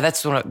 stuff. Yeah,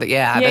 that's what. What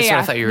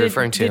I thought you were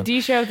referring to. The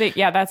D show thing,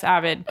 yeah, that's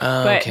Avid.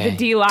 Oh, but okay. the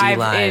D-Live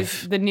D-Live.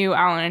 is the new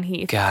Allen and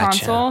Heath Gotcha.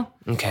 console.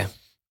 Okay.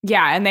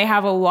 Yeah, and they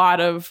have a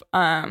lot of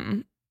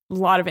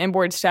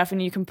inboard stuff,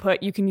 and you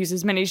can use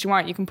as many as you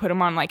want. You can put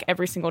them on like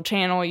every single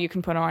channel. You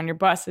can put them on your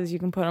buses. You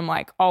can put them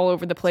like all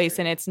over the place,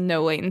 and it's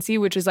no latency,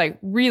 which is like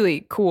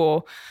really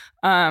cool.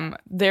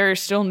 They're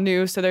still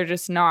new, so they're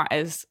just not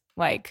as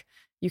like,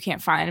 you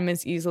can't find them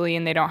as easily,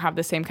 and they don't have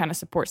the same kind of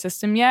support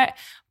system yet.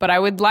 But I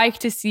would like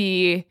to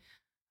see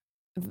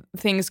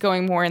things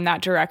going more in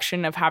that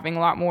direction of having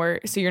a lot more,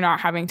 so you're not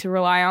having to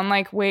rely on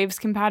like Waves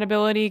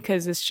compatibility,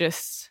 because it's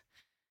just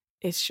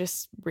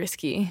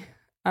risky.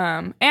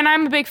 And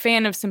I'm a big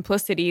fan of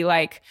simplicity.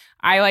 Like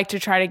I like to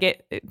try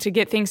to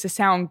get things to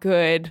sound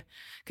good,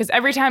 because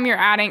every time you're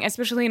adding,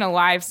 especially in a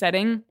live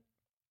setting,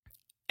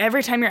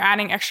 every time you're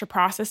adding extra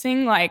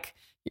processing, like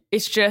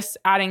it's just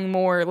adding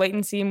more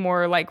latency,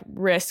 more like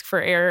risk for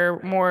error,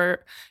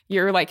 more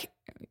you're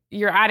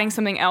adding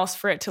something else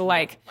for it to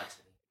like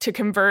to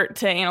convert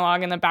to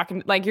analog in the back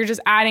end. Like you're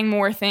just adding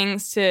more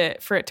things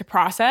for it to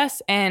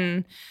process,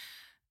 and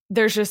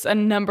there's just a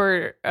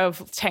number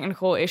of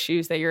technical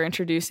issues that you're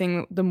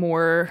introducing the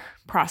more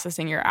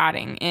processing you're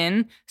adding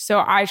in.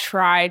 So I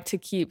try to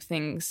keep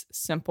things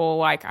simple.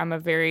 Like I'm a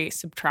very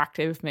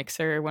subtractive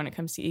mixer when it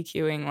comes to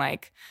EQing.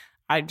 Like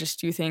I just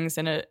do things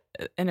in a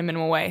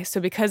minimal way.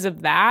 So because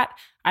of that,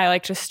 I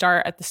like to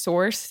start at the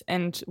source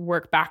and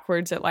work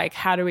backwards at like,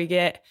 how do we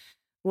get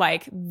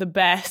like the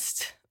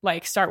best,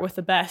 like start with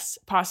the best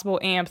possible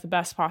amp, the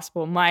best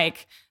possible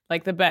mic,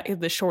 like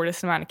the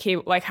shortest amount of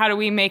cable. Like how do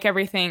we make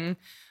everything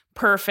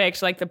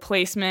perfect, like the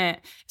placement.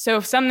 So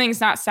if something's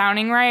not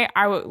sounding right,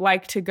 I would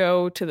like to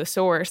go to the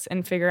source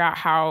and figure out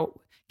how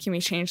can we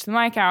change the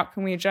mic out?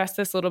 Can we adjust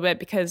this a little bit?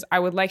 Because I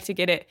would like to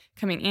get it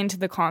coming into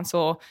the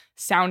console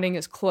sounding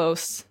as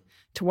close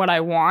to what I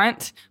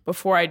want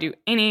before I do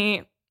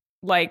any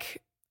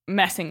like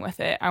messing with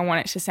it. I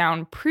want it to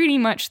sound pretty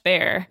much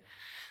there.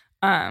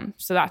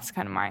 So that's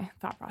kind of my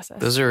thought process.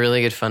 Those are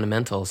really good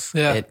fundamentals.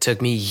 Yeah. It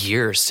took me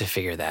years to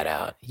figure that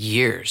out.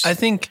 Years. I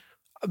think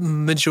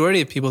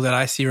majority of people that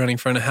I see running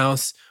front of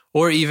house,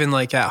 or even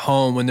like at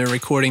home when they're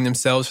recording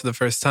themselves for the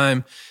first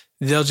time,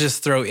 they'll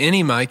just throw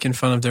any mic in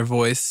front of their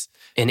voice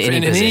in any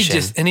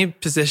position, any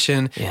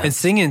position, and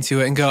sing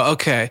into it and go,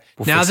 okay,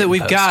 We'll now fix that it in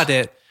we've post. got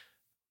it,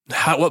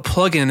 what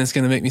plugin is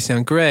going to make me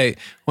sound great?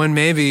 When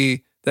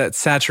maybe that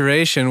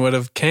saturation would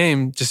have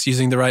came just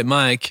using the right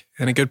mic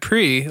and a good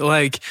pre.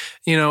 Like,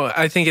 you know,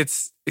 I think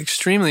it's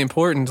extremely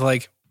important.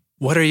 Like,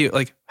 what are you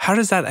like? How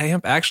does that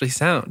amp actually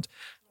sound?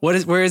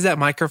 Where is that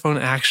microphone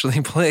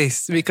actually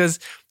placed? Because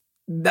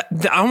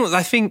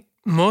I think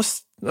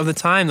most of the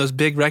time, those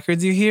big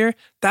records you hear,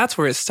 that's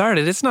where it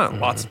started. It's not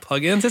lots of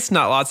plugins. It's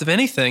not lots of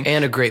anything.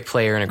 And a great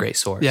player and a great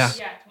source. Yeah.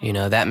 You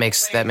know, that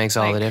makes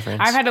all the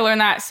difference. I've had to learn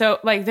that. So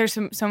like there's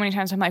so many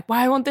times I'm like,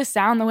 why won't this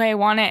sound the way I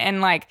want it?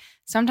 And like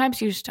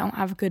sometimes you just don't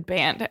have a good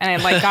band.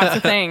 And like that's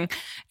the thing.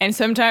 And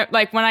sometimes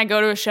like when I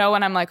go to a show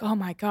and I'm like, oh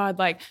my God,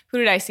 like who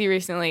did I see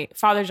recently?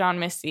 Father John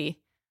Misty.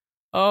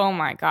 Oh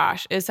my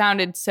gosh, it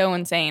sounded so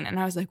insane. And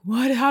I was like,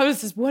 what? How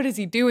is this? What is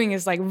he doing?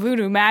 It's like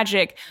voodoo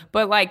magic.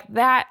 But like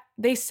that,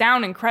 they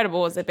sound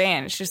incredible as a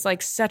band. It's just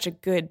like such a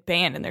good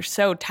band and they're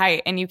so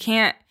tight. And you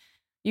can't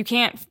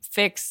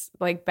fix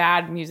like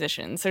bad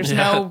musicians. There's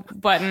no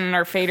button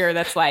or fader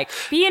that's like,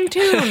 be in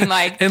tune.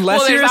 Like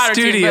unless you're a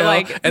studio, tune,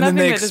 like, and then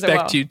they that does it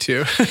expect you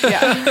to.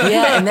 Yeah.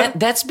 Yeah,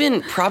 and that's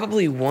been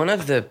probably one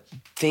of the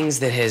things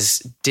that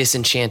has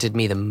disenchanted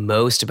me the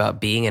most about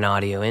being an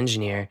audio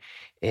engineer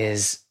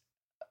is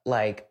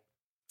like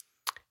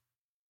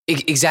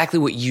exactly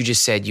what you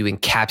just said. You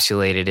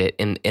encapsulated it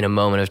in a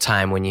moment of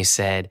time when you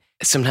said,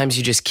 sometimes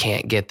you just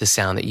can't get the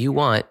sound that you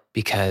want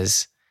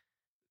because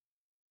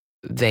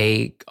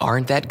they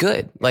aren't that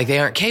good. Like they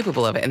aren't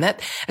capable of it. And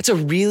that's a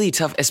really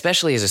tough,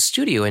 especially as a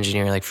studio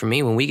engineer. Like for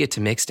me, when we get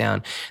to mix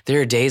down,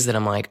 there are days that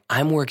I'm like,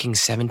 I'm working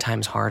 7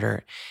 times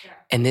harder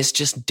and this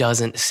just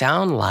doesn't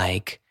sound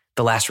like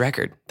the last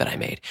record that I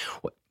made.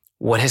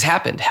 What has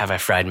happened? Have I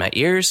fried my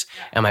ears?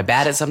 Am I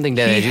bad at something?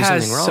 Did I do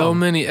something wrong? He has so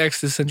many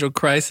existential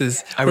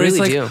crises. I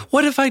really do.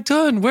 What have I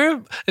done?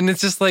 Where? And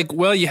it's just like,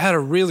 well, you had a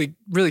really,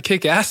 really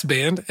kick-ass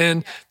band,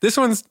 and this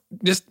one's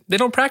just, they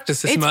don't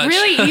practice this much. It's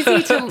really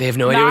easy to They have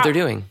no idea what they're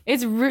doing.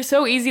 It's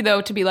so easy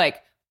though to be like,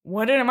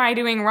 what am I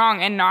doing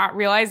wrong? And not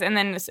realize. And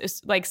then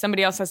it's like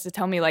somebody else has to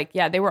tell me like,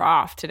 yeah, they were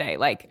off today.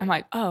 Like, I'm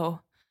like,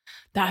 oh,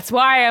 that's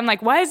why. I'm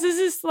like, why does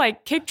this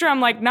like kick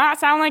drum like not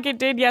sound like it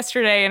did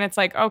yesterday? And it's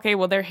like, okay,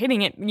 well, they're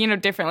hitting it, you know,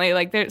 differently.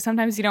 Like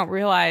sometimes you don't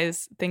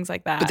realize things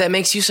like that. But that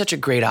makes you such a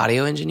great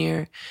audio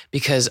engineer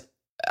because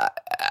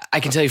I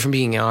can tell you from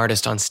being an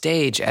artist on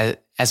stage,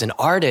 as an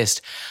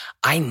artist,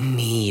 I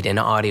need an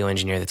audio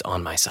engineer that's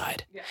on my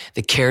side,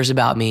 that cares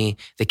about me,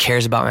 that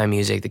cares about my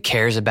music, that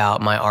cares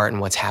about my art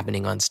and what's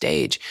happening on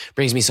stage.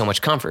 Brings me so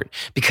much comfort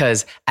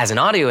because as an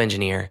audio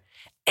engineer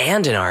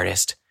and an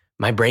artist,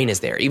 my brain is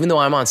there. Even though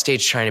I'm on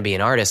stage trying to be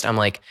an artist, I'm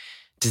like,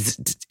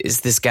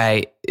 is this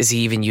guy, is he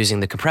even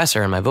using the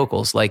compressor in my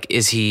vocals? Like,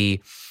 does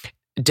he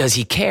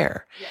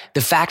care? Yeah.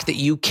 The fact that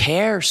you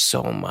care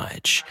so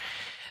much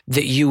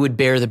that you would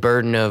bear the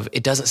burden of,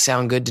 it doesn't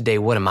sound good today.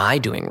 What am I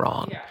doing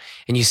wrong? Yeah.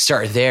 And you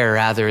start there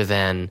rather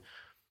than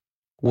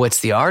what's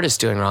the artist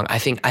doing wrong. I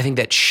think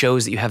that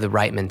shows that you have the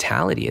right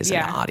mentality as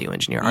an audio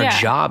engineer. Our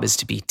job is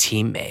to be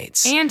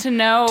teammates. And to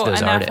know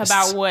enough artists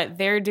about what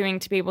they're doing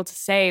to be able to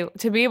say,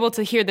 to be able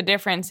to hear the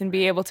difference and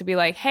be able to be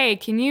like, hey,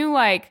 can you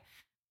like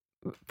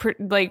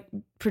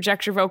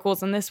project your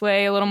vocals in this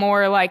way a little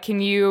more? Like, can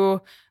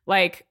you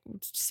like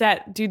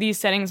do these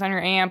settings on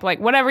your amp? Like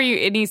whatever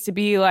it needs to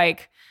be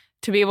like,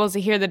 to be able to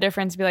hear the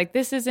difference, be like,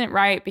 this isn't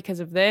right because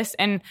of this.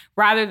 And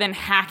rather than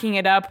hacking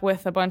it up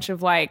with a bunch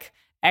of like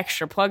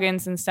extra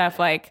plugins and stuff,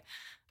 like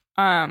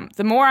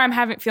the more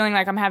I'm feeling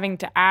like I'm having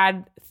to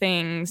add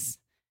things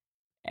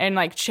and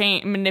like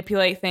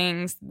manipulate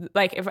things,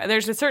 like if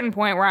there's a certain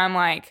point where I'm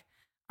like,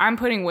 I'm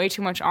putting way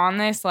too much on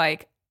this,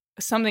 like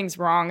something's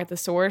wrong at the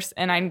source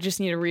and I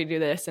just need to redo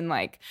this. And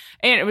like,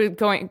 and it was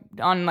going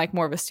on like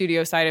more of a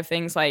studio side of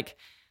things, like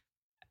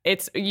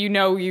it's, you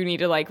need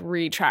to like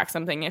retrack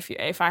something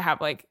if I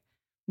have like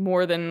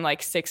more than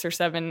like 6 or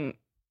 7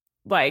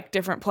 like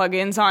different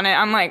plugins on it.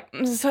 I'm like,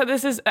 so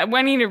this is, I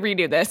need to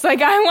redo this.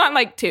 Like I want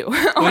like 2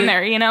 on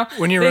there, you know?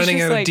 When you're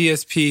running out of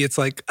DSP, it's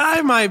like,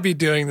 I might be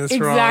doing this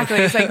wrong. Exactly.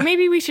 It's like,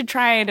 maybe we should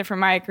try a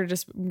different mic or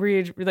just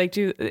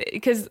do,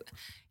 because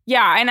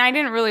and I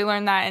didn't really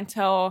learn that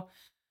until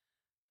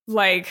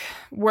like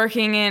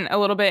working in a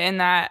little bit in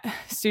that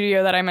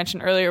studio that I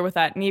mentioned earlier with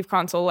that Neve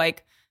console,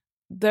 like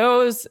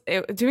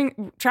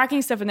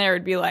tracking stuff in there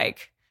would be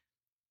like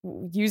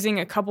using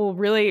a couple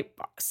really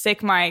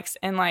sick mics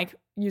and like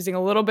using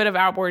a little bit of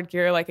outboard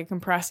gear, like a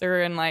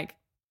compressor and like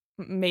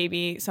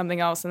maybe something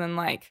else, and then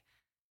like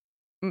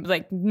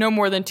no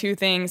more than 2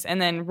 things,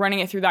 and then running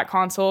it through that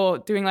console,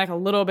 doing like a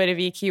little bit of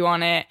EQ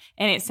on it,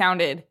 and it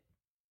sounded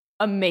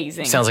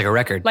amazing. Sounds like a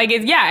record. Like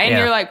and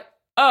you're like,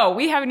 oh,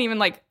 we haven't even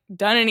like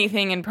done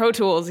anything in Pro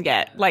Tools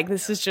yet. Like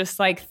this is just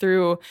like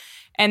through,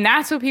 and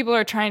that's what people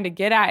are trying to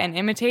get at and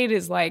imitate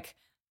is like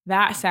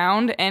that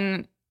sound.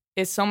 And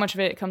is so much of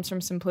it comes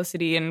from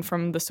simplicity and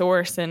from the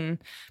source, and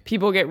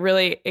people get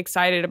really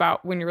excited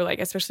about when you're like,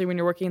 especially when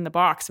you're working in the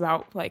box,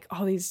 about like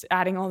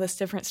adding all this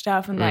different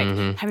stuff and like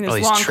having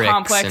this long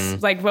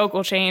complex like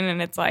vocal chain,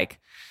 and it's like,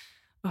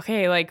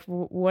 okay, like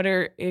what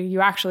are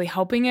you actually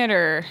helping it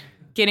or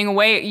getting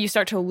away? You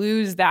start to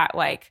lose that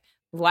like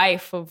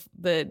life of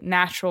the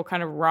natural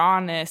kind of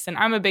rawness. And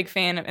I'm a big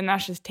fan of, and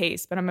that's just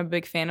taste, but I'm a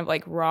big fan of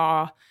like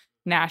raw,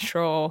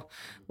 natural,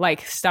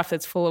 like stuff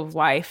that's full of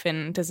life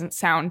and doesn't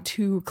sound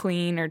too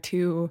clean or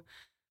too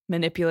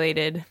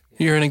manipulated.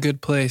 You're in a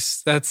good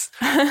place. That's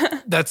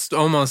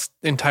almost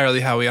entirely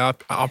how we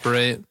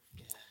operate.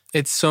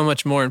 It's so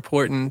much more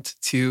important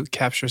to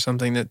capture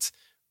something that's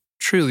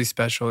truly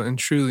special and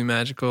truly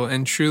magical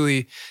and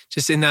truly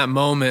just in that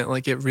moment,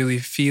 like it really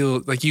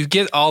feels like you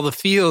get all the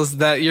feels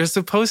that you're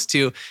supposed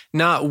to,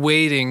 not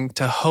waiting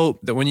to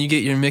hope that when you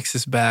get your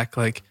mixes back,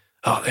 like,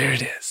 oh, there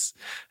it is.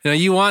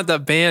 You want the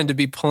band to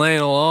be playing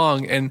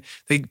along and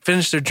they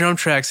finish their drum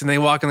tracks and they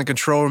walk in the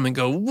control room and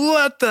go,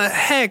 what the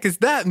heck, is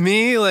that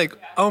me? Like,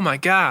 oh my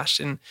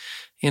gosh. And,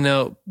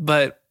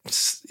 but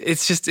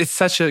it's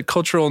such a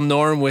cultural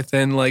norm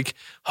within like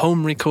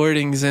home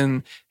recordings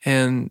and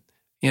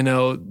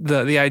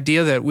the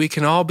idea that we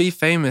can all be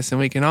famous and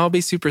we can all be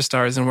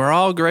superstars and we're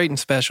all great and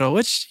special,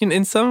 which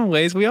in some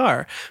ways we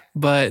are.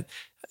 But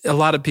a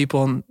lot of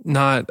people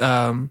not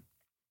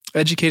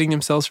educating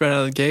themselves right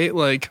out of the gate,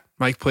 like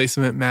mic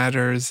placement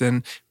matters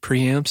and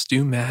preamps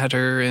do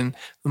matter and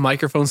the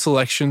microphone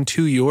selection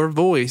to your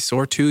voice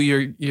or to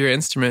your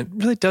instrument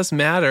really does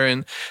matter.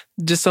 And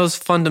just those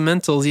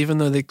fundamentals, even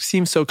though they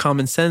seem so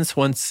common sense,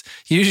 once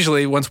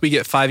we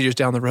get 5 years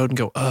down the road and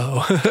go,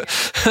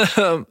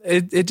 oh,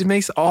 it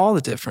makes all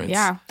the difference.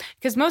 Yeah.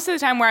 Because most of the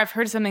time where I've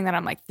heard something that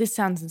I'm like, this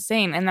sounds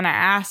insane. And then I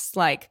asked,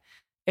 like,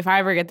 if I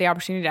ever get the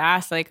opportunity to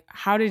ask, like,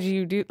 how did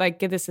you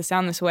get this to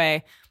sound this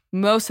way?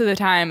 Most of the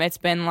time it's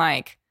been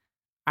like,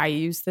 I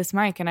used this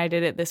mic and I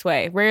did it this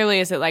way.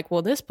 Rarely is it like,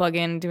 well, this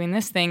plugin doing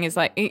this thing is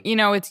like,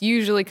 it's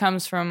usually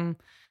comes from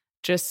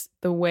just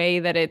the way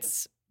that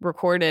it's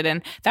recorded.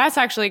 And that's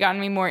actually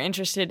gotten me more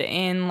interested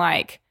in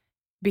like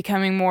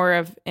becoming more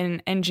of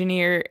an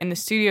engineer in the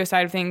studio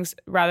side of things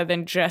rather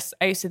than just,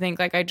 I used to think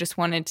like I just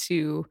wanted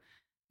to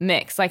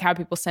mix, like how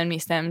people send me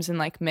stems and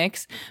like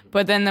mix.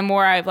 But then the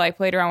more I've like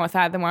played around with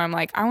that, the more I'm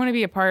like, I want to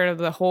be a part of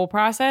the whole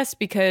process,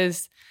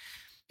 because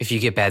if you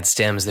get bad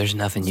stems, there's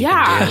nothing you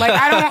can do. Like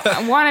I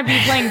don't want to be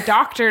playing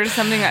doctor to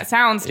something that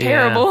sounds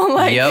terrible.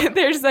 Yeah. Like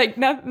there's like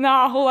not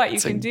a whole lot you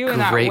can do in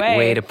that way. Great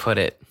way to put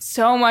it.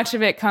 So much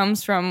of it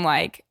comes from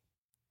like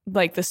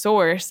the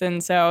source.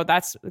 And so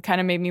that's kind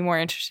of made me more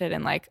interested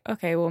in like,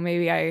 okay, well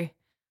maybe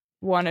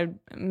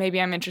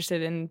I'm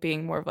interested in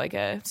being more of like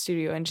a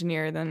studio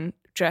engineer than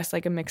just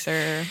like a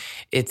mixer.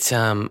 It's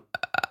I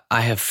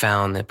have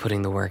found that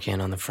putting the work in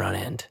on the front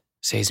end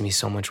saves me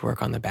so much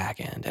work on the back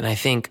end. And I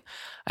think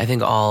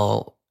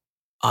all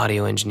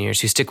audio engineers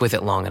who stick with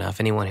it long enough,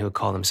 anyone who would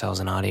call themselves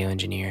an audio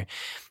engineer,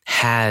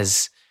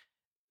 has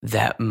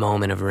that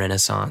moment of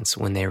renaissance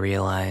when they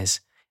realize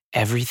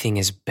everything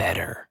is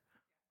better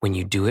when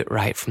you do it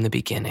right from the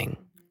beginning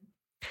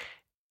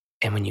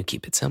and when you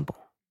keep it simple.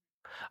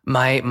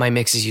 My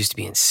mixes used to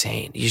be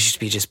insane. It used to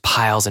be just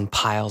piles and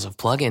piles of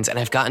plugins. And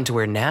I've gotten to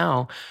where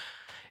now,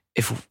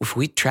 if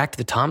we track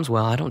the toms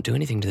well, I don't do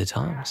anything to the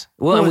toms.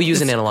 Well, and we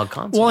use an analog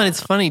console. Well, and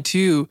it's funny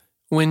too,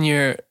 when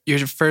you're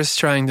first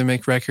trying to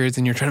make records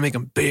and you're trying to make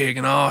them big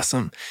and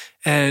awesome.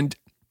 And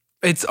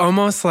it's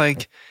almost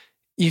like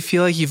you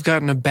feel like you've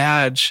gotten a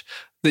badge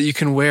that you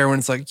can wear when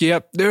it's like,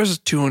 yep, there's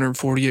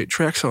 248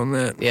 tracks on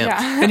that.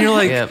 Yeah. And you're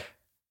like,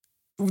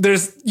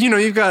 there's,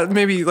 you've got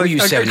maybe like... We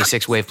use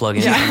 76 wave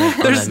plugins. Yeah.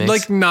 There's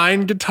like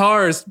 9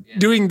 guitars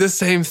doing the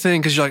same thing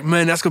because you're like,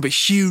 man, that's going to be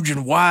huge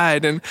and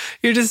wide. And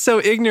you're just so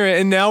ignorant.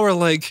 And now we're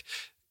like...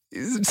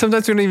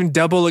 Sometimes we don't even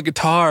double a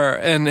guitar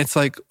and it's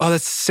like, oh,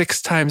 that's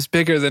 6 times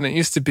bigger than it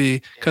used to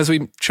be because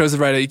we chose the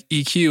right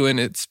EQ and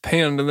it's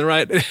panned in the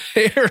right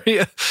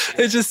area.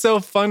 It's just so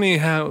funny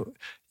how,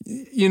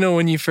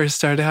 when you first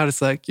start out,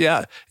 it's like,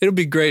 yeah, it'll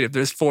be great if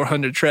there's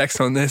 400 tracks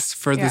on this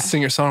for the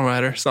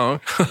singer-songwriter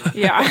song.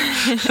 Yeah,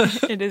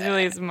 it is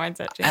really a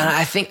mindset change. And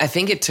I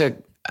think it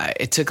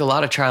took a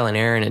lot of trial and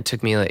error, and it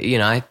took me,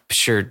 I'm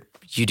sure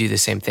you do the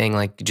same thing,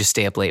 like you just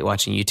stay up late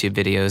watching YouTube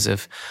videos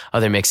of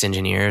other mix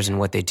engineers and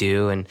what they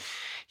do. And,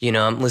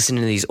 I'm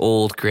listening to these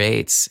old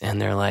greats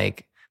and they're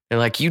like,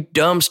 you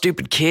dumb,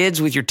 stupid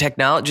kids with your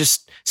technology,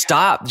 just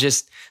stop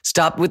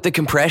with the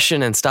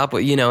compression and stop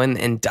with,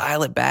 and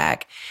dial it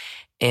back.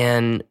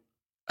 And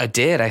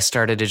I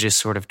started to just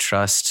sort of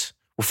trust.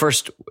 Well,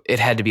 first it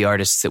had to be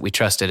artists that we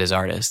trusted as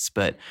artists,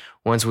 but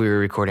once we were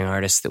recording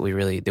artists that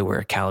were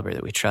a caliber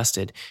that we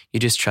trusted, you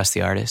just trust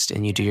the artist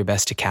and you do your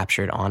best to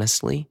capture it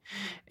honestly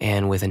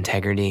and with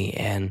integrity.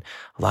 And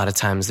a lot of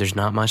times there's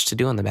not much to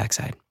do on the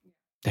backside.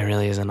 There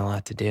really isn't a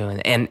lot to do.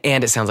 And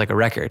it sounds like a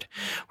record.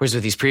 Whereas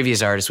with these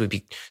previous artists, we'd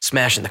be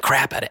smashing the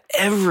crap out of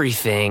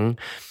everything.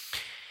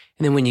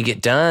 And then when you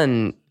get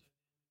done,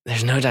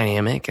 there's no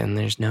dynamic and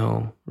there's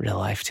no real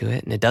life to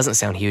it. And it doesn't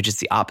sound huge. It's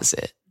the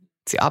opposite.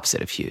 It's the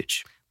opposite of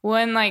huge. Well,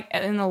 and like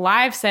in the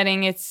live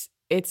setting, it's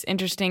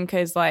interesting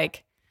because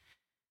like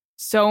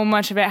so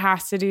much of it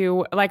has to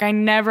do, like I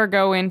never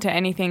go into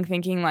anything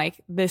thinking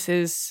like this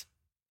is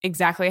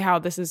exactly how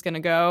this is going to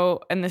go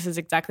and this is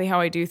exactly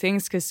how I do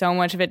things, because so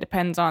much of it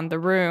depends on the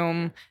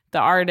room, the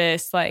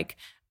artist, like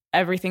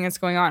everything that's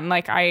going on.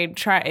 Like I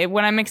try,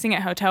 when I'm mixing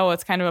at hotel,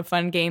 it's kind of a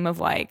fun game of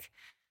like,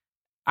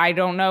 I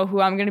don't know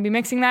who I'm going to be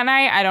mixing that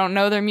night. I don't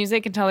know their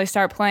music until they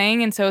start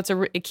playing. And so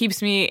it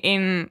keeps me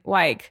in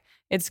like,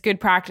 it's good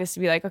practice to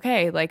be like,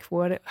 okay, like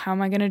how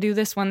am I going to do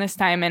this one this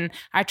time? And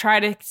I try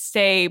to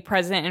stay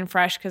present and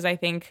fresh because I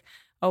think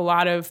a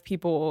lot of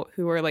people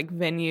who are like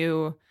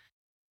venue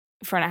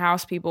front of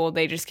house people,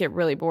 they just get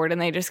really bored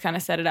and they just kind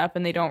of set it up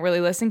and they don't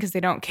really listen because they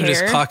don't care.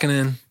 They're just clocking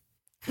in.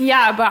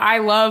 Yeah, but I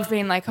love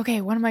being like, okay,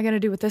 what am I going to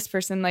do with this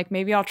person? Like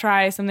maybe I'll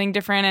try something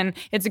different. And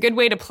it's a good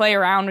way to play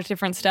around with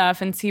different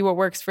stuff and see what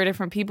works for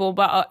different people.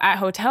 But at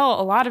hotel,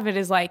 a lot of it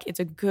is like,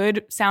 it's a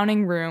good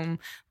sounding room.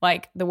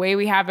 Like the way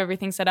we have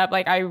everything set up,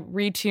 like I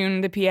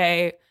retune the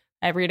PA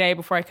every day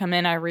before I come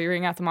in. I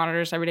re-ring out the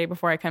monitors every day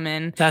before I come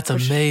in. That's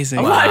amazing.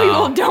 A lot of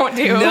people don't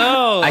do.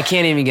 No. I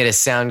can't even get a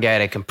sound guy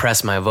to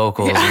compress my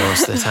vocals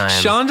most of the time.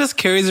 Sean just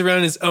carries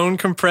around his own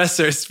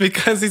compressors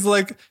because he's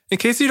like, in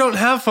case you don't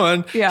have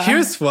one,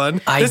 here's one.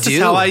 This is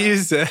how I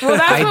use it. Well,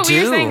 that's what we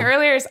were saying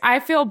earlier is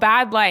I feel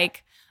bad.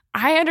 Like,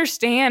 I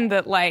understand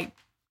that, like,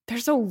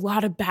 there's a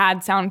lot of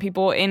bad sound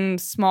people in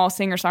small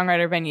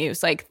singer-songwriter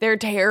venues. Like, they're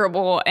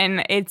terrible.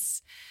 And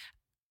it's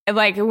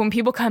like when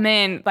people come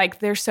in,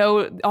 like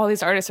all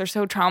these artists are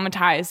so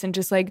traumatized and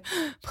just like,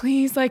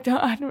 please, like,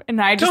 don't. And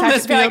I just have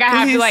to feel like I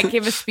have to like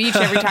give a speech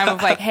every time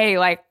of like, hey,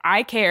 like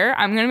I care.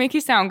 I'm going to make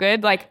you sound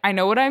good. Like I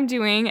know what I'm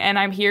doing and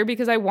I'm here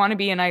because I want to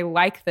be and I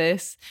like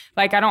this.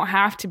 Like I don't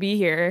have to be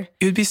here.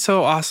 It would be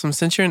so awesome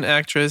since you're an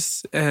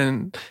actress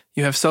and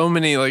you have so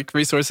many like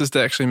resources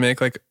to actually make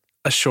like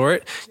a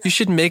short. You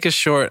should make a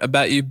short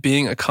about you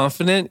being a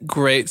confident,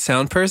 great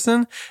sound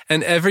person.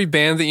 And every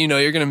band that you know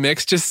you're going to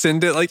mix, just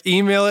send it, like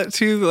email it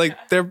to like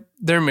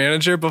their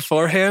manager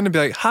beforehand and be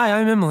like, hi,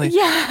 I'm Emily.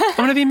 Yeah. I'm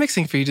going to be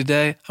mixing for you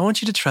today. I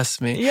want you to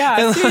trust me.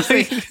 Yeah, and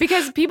seriously.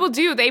 Because people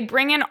do, they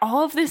bring in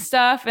all of this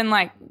stuff and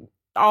like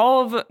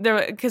all of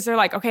because they're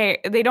like, okay,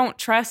 they don't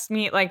trust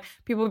me. Like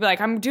people will be like,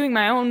 I'm doing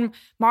my own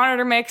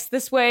monitor mix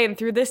this way and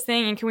through this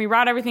thing. And can we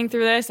route everything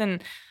through this?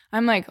 And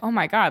I'm like, oh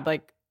my God,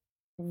 like,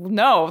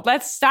 no,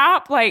 let's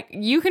stop. Like,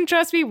 you can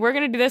trust me. We're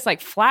going to do this. Like,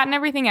 flatten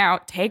everything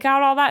out. Take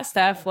out all that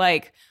stuff.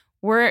 Like,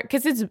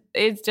 because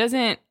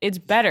it's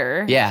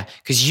better. Yeah,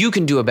 because you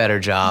can do a better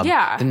job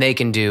than they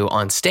can do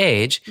on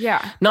stage.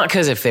 Yeah. Not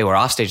because if they were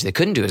off stage, they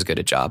couldn't do as good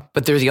a job,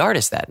 but they're the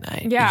artist that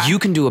night. Yeah. You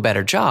can do a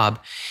better job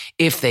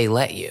if they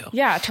let you.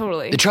 Yeah,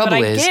 totally. The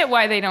trouble is, I get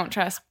why they don't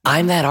trust me.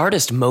 I'm that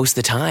artist most of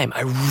the time.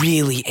 I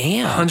really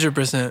am.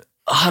 100%.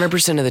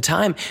 100% of the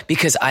time,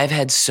 because I've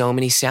had so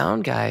many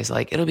sound guys,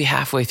 like it'll be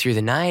halfway through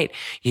the night,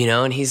 you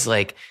know, and he's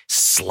like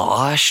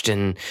sloshed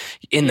and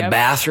in the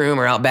bathroom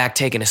or out back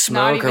taking a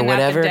smoke or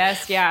whatever, at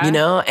the desk, you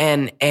know,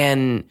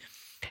 and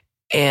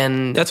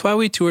that's why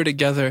we tour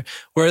together,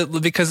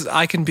 because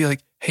I can be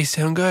like, hey,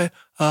 sound guy,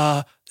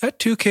 that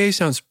 2K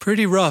sounds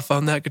pretty rough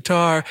on that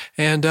guitar.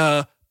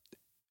 And,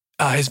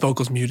 his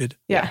vocals muted.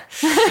 Yeah.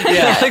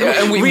 Yeah.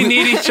 Like, we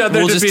need each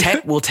other.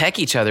 We'll tech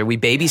each other. We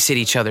babysit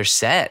each other's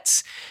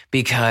sets,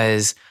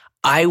 because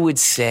I would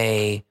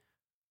say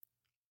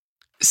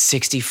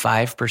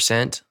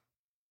 65%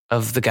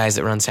 of the guys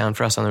that run sound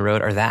for us on the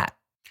road are that.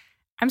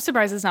 I'm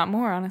surprised it's not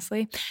more,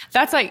 honestly.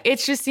 That's like, it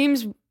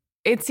seems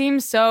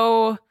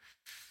so,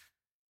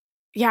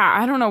 yeah,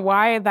 I don't know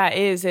why that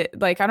is. I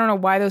don't know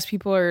why those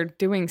people are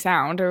doing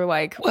sound or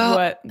like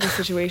what the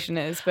situation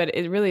is, but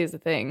it really is a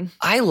thing.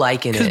 I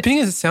liken it. Because being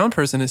a sound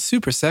person is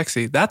super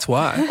sexy. That's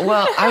why.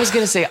 Well, I was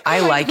going to say,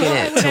 I liken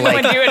it to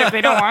like, do it if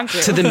they don't want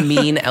to. To the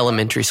mean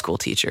elementary school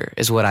teacher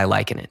is what I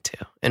liken it to.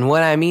 And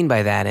what I mean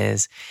by that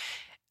is,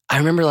 I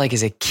remember like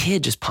as a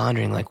kid just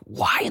pondering like,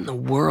 why in the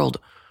world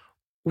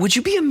would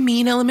you be a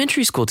mean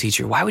elementary school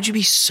teacher? Why would you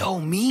be so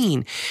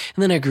mean?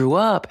 And then I grew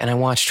up and I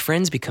watched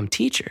friends become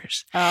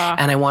teachers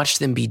and I watched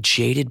them be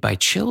jaded by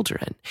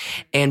children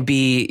and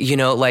be, you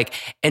know, like,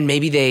 and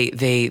maybe they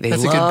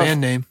That's a good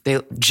band name. They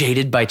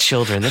Jaded by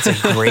Children. That's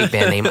a great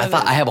band name. I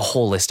thought I have a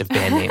whole list of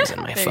band names in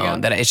my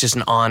phone that it's just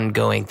an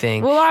ongoing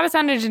thing. Well, a lot of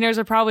sound engineers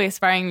are probably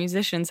aspiring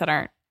musicians that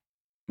aren't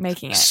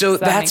making it. So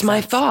that's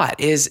my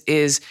thought is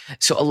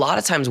so a lot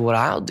of times what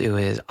I'll do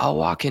is I'll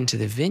walk into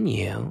the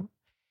venue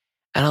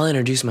and I'll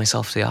introduce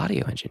myself to the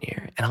audio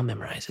engineer and I'll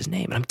memorize his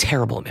name. And I'm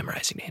terrible at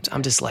memorizing names.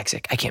 I'm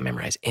dyslexic. I can't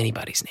memorize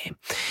anybody's name.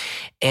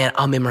 And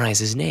I'll memorize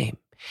his name.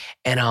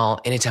 And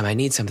anytime I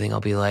need something, I'll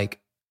be like,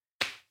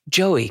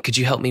 Joey, could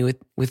you help me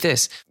with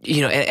this?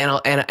 You know,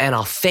 and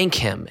I'll thank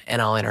him,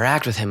 and I'll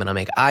interact with him, and I'll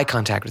make eye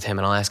contact with him,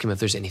 and I'll ask him if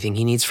there's anything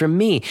he needs from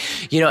me.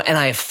 You know, and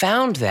I have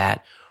found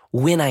that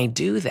when I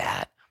do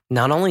that,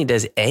 not only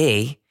does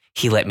A,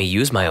 he let me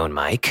use my own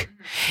mic,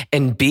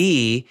 and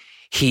B,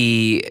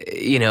 he,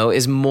 you know,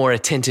 is more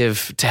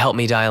attentive to help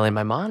me dial in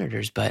my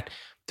monitors, but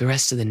the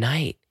rest of the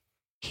night,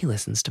 he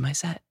listens to my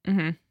set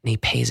and he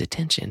pays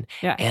attention.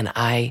 Yeah. And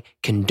I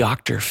can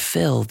Dr.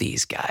 Phil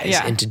these guys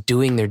into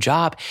doing their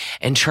job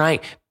and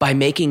trying, by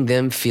making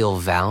them feel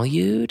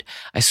valued,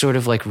 I sort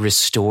of like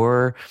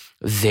restore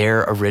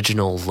their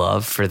original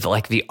love for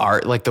the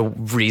art, like the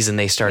reason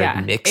they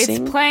started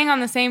mixing. It's playing on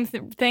the same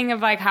thing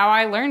of like how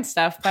I learned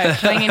stuff by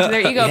playing into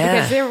their ego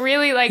because they're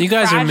really like, you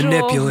guys fragile, are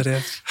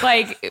manipulative.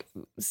 Like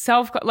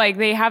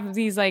they have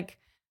these like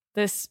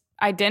this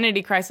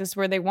identity crisis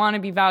where they want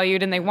to be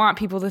valued and they want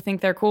people to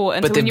think they're cool.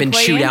 And but so they've when you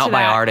been chewed out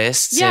by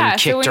artists and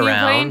kicked so when around.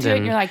 You play into it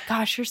and you're like,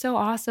 gosh, you're so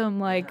awesome.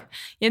 Like,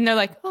 and they're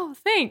like, oh,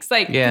 thanks.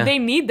 Like they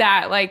need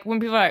that. Like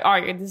when people are like,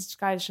 oh, this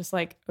guy's just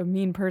like a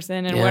mean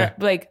person and what,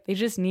 like they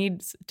just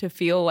need to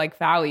feel like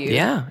valued.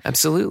 Yeah,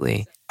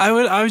 absolutely.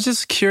 I was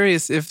just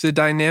curious if the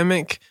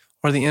dynamic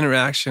or the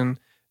interaction,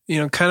 you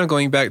know, kind of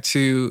going back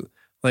to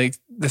like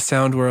the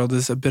sound world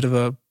is a bit of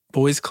a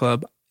boys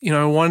club. You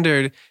know, I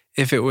wondered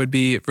if it would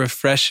be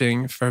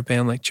refreshing for a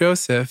band like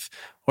Joseph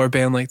or a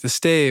band like the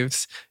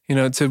Staves, you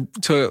know,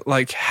 to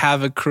like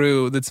have a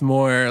crew that's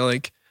more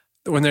like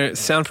when their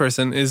sound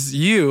person is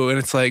you, and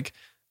it's like,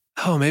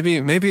 oh,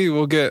 maybe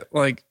we'll get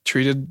like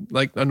treated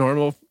like a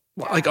normal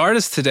like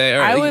artist today.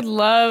 Or, I would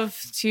love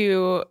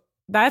to.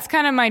 That's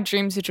kind of my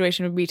dream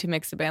situation would be to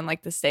mix a band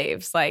like the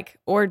Staves, like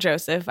or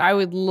Joseph. I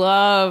would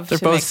love to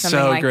mix something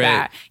like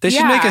that. They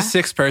should make a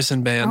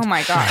 6-person band. Oh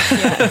my gosh,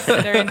 yes,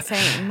 they're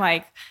insane.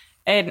 Like.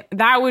 And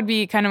that would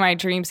be kind of my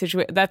dream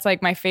situation. That's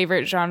like my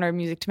favorite genre of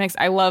music to mix.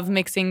 I love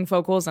mixing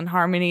vocals and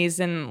harmonies,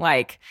 and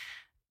like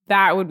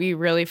that would be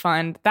really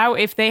fun. That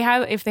if they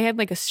had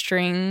like a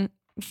string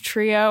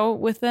trio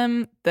with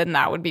them, then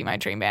that would be my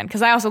dream band.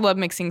 Because I also love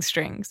mixing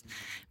strings,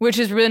 which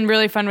has been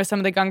really fun with some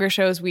of the Gungor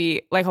shows.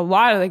 We like a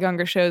lot of the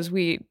Gungor shows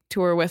we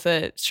tour with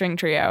a string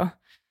trio,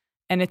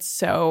 and it's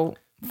so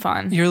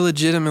fun. You're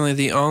legitimately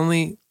the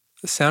only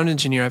sound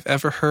engineer I've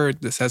ever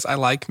heard that says I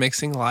like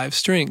mixing live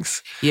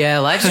strings. Yeah,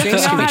 live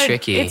strings can be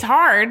tricky. It's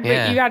hard,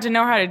 but you got to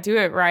know how to do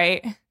it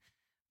right.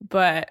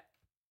 But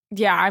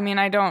yeah, I mean,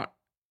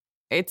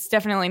 it's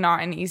definitely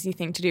not an easy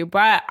thing to do,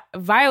 but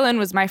violin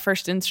was my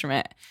first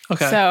instrument.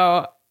 Okay.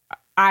 So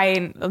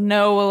I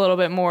know a little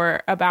bit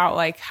more about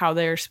like how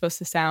they're supposed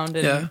to sound.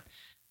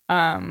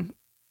 And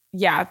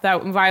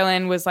that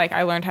violin was like,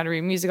 I learned how to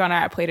read music on it.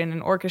 I played in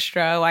an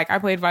orchestra. Like I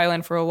played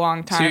violin for a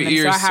long time. So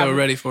your ears so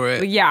ready for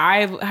it. Yeah,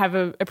 I have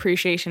an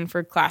appreciation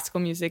for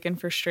classical music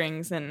and for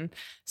strings. And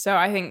so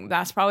I think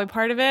that's probably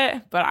part of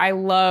it. But I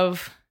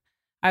love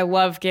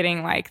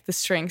getting like the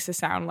strings to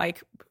sound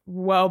like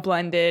well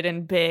blended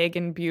and big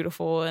and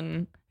beautiful,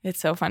 and it's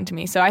so fun to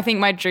me. So I think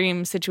my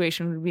dream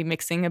situation would be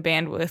mixing a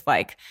band with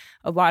like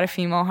a lot of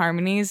female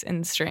harmonies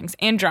and strings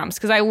and drums,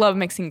 because I love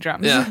mixing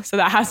drums. Yeah. So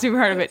that has to be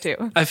part of it too.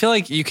 I feel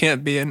like you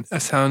can't be a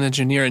sound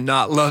engineer and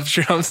not love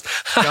drums.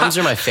 Drums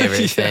are my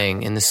favorite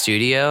thing in the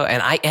studio,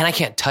 and I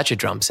can't touch a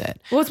drum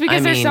set. Well, it's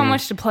because there's so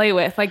much to play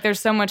with. Like there's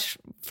so much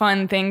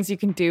fun things you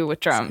can do with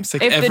drums.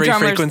 It's like every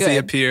frequency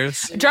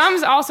appears.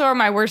 Drums also are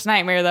my worst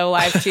nightmare though,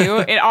 live too.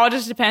 It all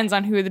just depends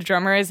on who the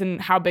drummer is and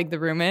how big the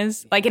room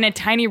is. Like in a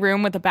tiny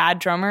room with a bad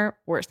drummer,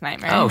 worst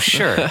nightmare. Oh,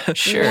 sure.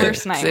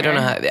 Worst nightmare. They don't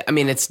know how, I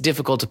mean, it's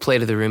difficult to play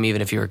to the room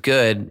even if you're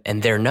good,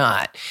 and they're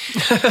not.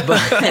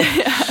 But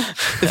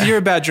if you're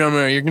a bad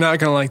drummer, you're not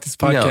going to like this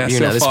podcast. No, you're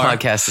not. This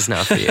podcast is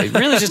not for you.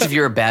 Really, just if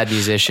you're a bad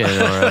musician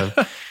or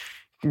a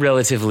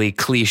relatively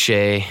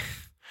cliche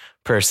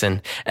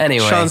person.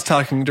 Anyway. Sean's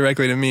talking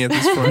directly to me at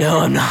this point. No,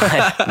 I'm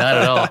not. Not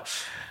at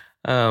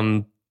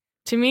all.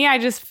 To me, I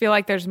just feel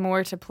like there's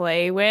more to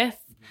play with.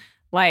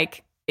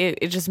 Like,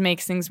 it just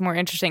makes things more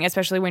interesting,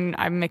 especially when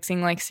I'm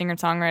mixing like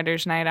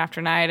singer-songwriters night after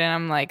night, and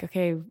I'm like,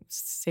 okay,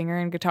 singer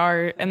and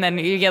guitar, and then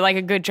you get like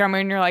a good drummer,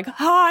 and you're like,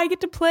 I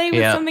get to play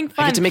with something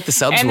fun. I get to make the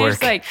subs and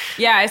work. Like,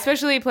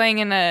 especially playing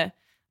in a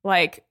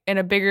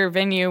bigger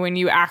venue when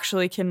you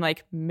actually can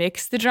like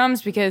mix the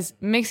drums, because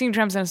mixing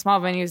drums in a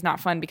small venue is not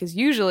fun, because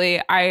usually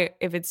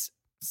if it's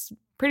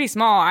pretty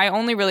small, I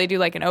only really do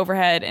like an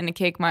overhead and a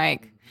kick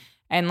mic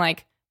and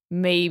like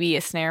maybe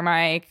a snare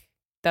mic.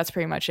 That's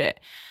pretty much it.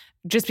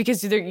 Just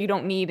because you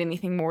don't need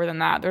anything more than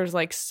that. There's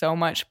like so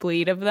much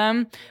bleed of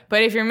them.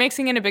 But if you're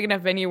mixing in a big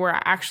enough venue where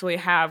I actually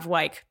have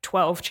like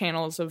 12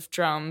 channels of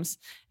drums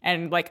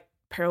and like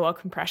parallel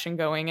compression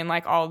going and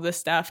like all of this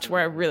stuff, to where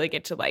I really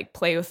get to like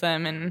play with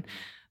them and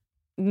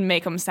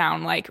make them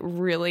sound like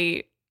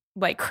really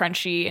like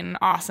crunchy and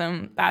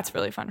awesome, that's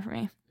really fun for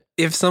me.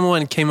 If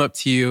someone came up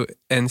to you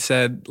and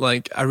said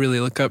like, I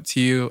really look up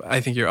to you, I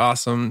think you're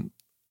awesome,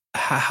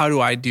 how do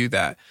I do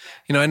that?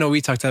 You know, I know we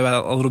talked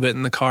about it a little bit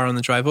in the car on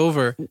the drive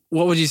over.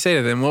 What would you say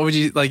to them? What would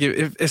you like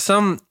if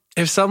some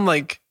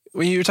like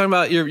when you were talking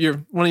about your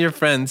one of your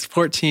friends,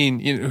 14,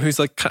 who's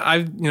like,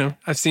 I've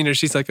seen her,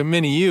 she's like a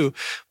mini you.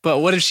 But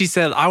what if she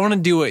said, I want to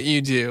do what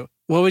you do?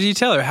 What would you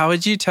tell her? How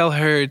would you tell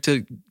her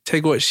to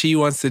take what she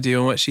wants to do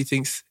and what she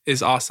thinks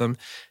is awesome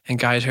and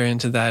guide her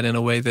into that in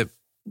a way that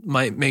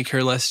might make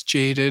her less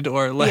jaded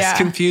or less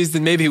confused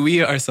than maybe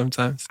we are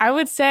sometimes? I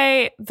would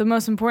say the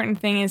most important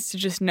thing is to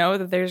just know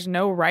that there's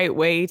no right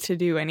way to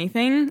do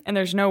anything. And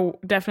there's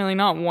definitely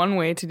not one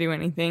way to do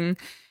anything.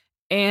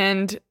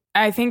 And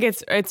I think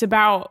it's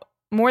about,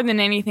 more than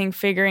anything,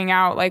 figuring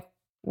out like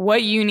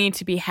what you need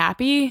to be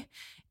happy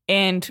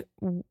and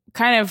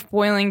kind of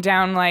boiling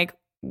down like,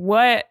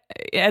 what,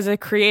 as a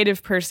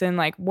creative person,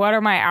 like what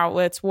are my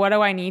outlets? What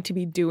do I need to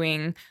be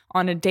doing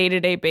on a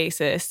day-to-day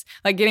basis?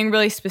 Like getting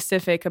really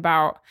specific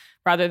about,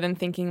 rather than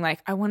thinking like,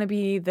 I want to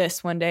be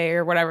this one day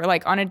or whatever,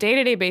 like on a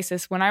day-to-day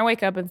basis, when I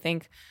wake up and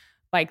think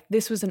like,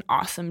 this was an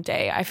awesome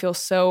day, I feel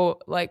so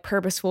like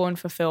purposeful and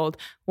fulfilled.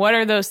 What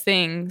are those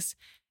things?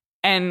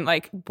 And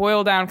like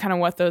boil down kind of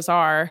what those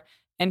are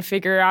and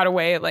figure out a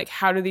way like,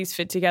 how do these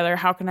fit together?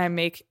 How can I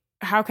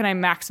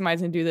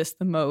maximize and do this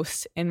the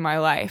most in my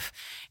life?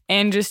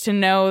 And just to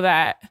know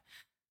that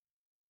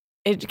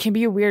it can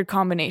be a weird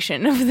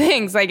combination of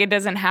things. Like it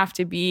doesn't have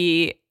to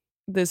be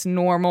this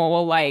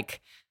normal,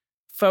 like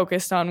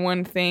focused on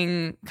one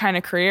thing kind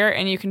of career,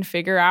 and you can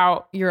figure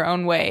out your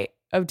own way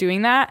of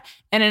doing that.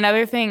 And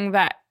another thing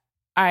that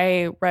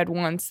I read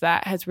once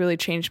that has really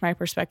changed my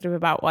perspective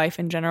about life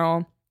in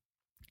general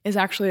is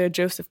actually a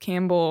Joseph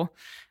Campbell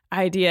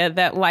idea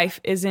that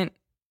life isn't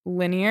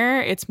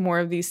linear. It's more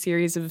of these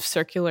series of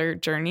circular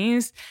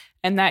journeys,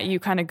 and that you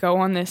kind of go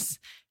on this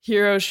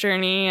hero's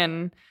journey,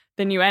 and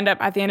then you end up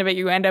at the end of it,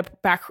 you end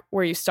up back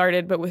where you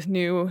started, but with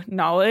new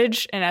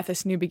knowledge and at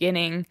this new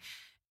beginning.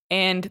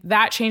 And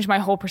that changed my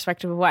whole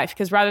perspective of life,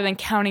 because rather than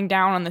counting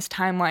down on this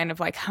timeline of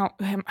like,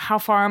 how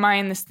far am I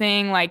in this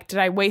thing? Like, did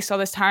I waste all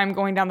this time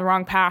going down the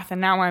wrong path? And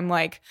now I'm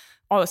like,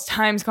 all this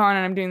time's gone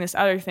and I'm doing this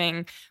other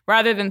thing.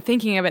 Rather than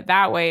thinking of it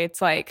that way,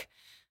 it's like,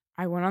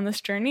 I went on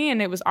this journey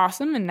and it was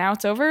awesome and now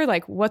it's over.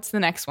 Like, what's the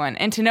next one?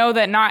 And to know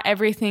that not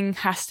everything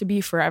has to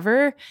be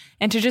forever,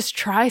 and to just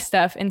try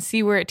stuff and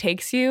see where it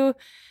takes you.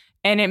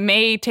 And it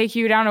may take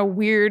you down a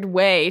weird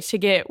way to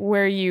get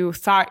where you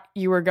thought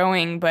you were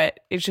going, but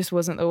it just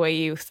wasn't the way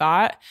you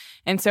thought.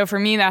 And so for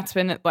me, that's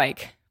been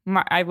like,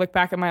 I look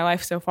back at my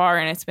life so far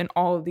and it's been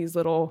all of these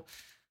little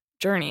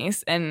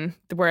journeys, and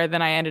where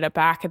then I ended up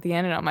back at the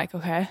end and I'm like,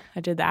 okay, I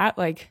did that.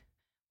 Like,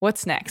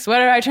 what's next? What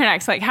do I try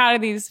next? Like, how do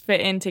these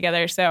fit in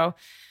together? So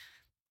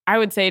I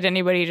would say to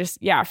anybody, just,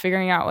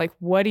 figuring out like,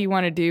 what do you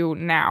want to do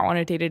now on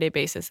a day-to-day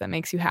basis that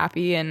makes you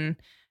happy, and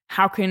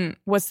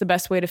what's the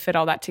best way to fit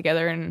all that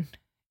together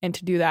and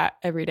to do that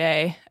every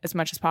day as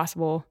much as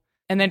possible.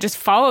 And then just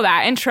follow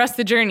that and trust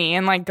the journey,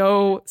 and like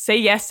go say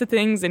yes to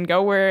things and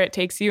go where it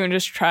takes you, and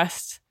just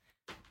trust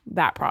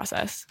that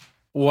process.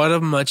 What a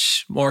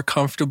much more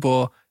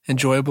comfortable,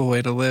 enjoyable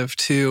way to live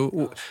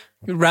too,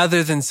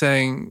 rather than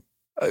saying,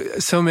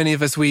 so many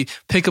of us, we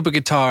pick up a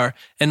guitar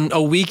and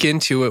a week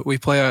into it, we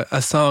play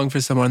a song for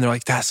someone and they're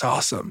like, that's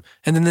awesome.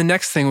 And then the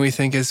next thing we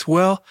think is,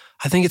 well,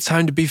 I think it's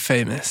time to be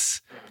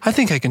famous. I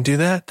think I can do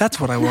that. That's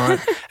what I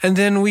want. And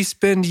then we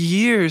spend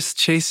years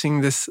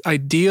chasing this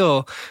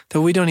ideal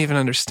that we don't even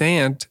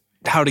understand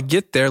how to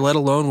get there, let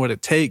alone what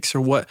it takes or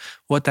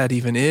what that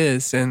even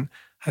is. And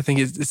I think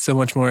it's so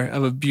much more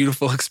of a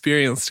beautiful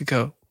experience to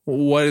go,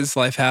 what does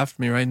life have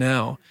for me right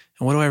now?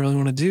 And what do I really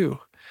want to do?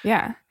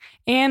 Yeah.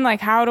 And like,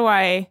 how do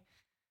I,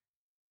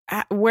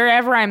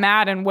 wherever I'm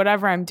at and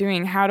whatever I'm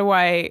doing, how do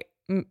I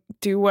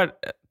do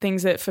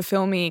things that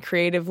fulfill me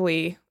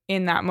creatively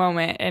in that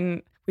moment?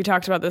 And we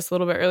talked about this a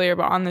little bit earlier,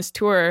 but on this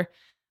tour,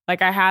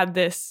 like I had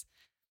this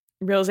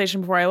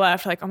realization before I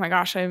left, like, oh my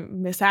gosh, I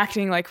miss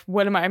acting. Like,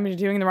 what am I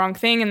doing the wrong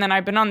thing? And then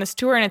I've been on this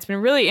tour and it's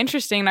been really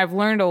interesting and I've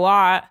learned a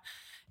lot.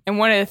 And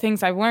one of the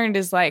things I've learned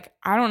is like,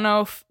 I don't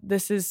know if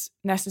this is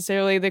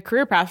necessarily the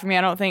career path for me.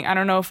 I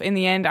don't know if in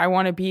the end I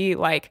want to be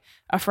like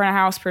a front of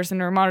house person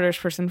or a monitors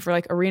person for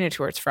like arena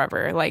tours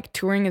forever. Like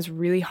touring is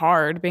really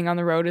hard. Being on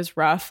the road is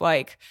rough.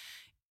 Like,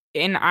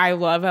 and I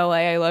love LA.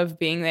 I love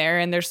being there.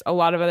 And there's a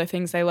lot of other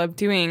things I love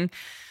doing.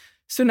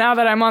 So now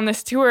that I'm on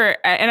this tour,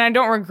 and I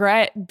don't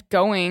regret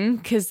going,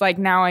 because like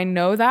now I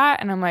know that.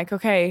 And I'm like,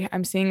 okay,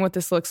 I'm seeing what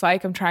this looks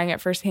like. I'm trying it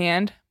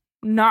firsthand.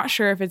 Not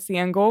sure if it's the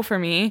end goal for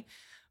me,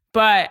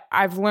 but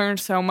I've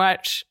learned so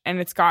much and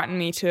it's gotten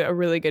me to a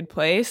really good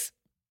place.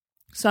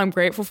 So I'm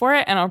grateful for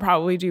it. And I'll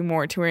probably do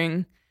more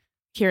touring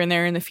here and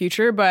there in the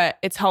future, but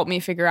it's helped me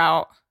figure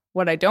out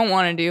what I don't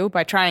want to do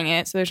by trying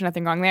it. So there's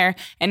nothing wrong there.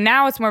 And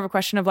now it's more of a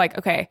question of like,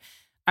 okay,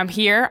 I'm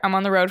here, I'm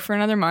on the road for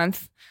another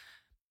month,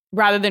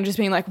 rather than just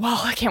being like, well,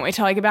 I can't wait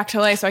till I get back to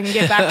LA so I can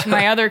get back to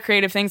my other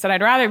creative things that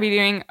I'd rather be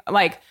doing.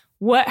 Like,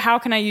 how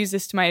can I use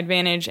this to my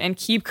advantage and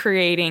keep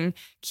creating,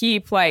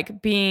 keep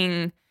like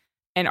being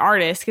an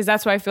artist? Because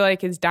that's what I feel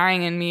like is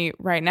dying in me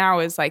right now,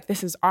 is like,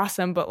 this is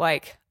awesome, but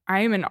like,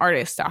 I am an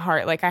artist at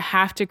heart. Like, I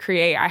have to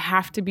create, I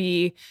have to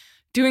be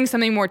doing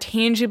something more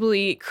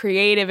tangibly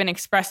creative and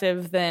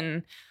expressive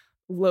than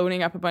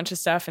loading up a bunch of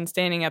stuff and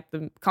standing at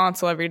the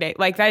console every day.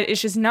 Like that,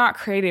 it's just not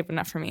creative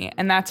enough for me.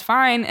 And that's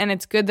fine. And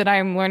it's good that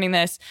I'm learning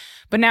this.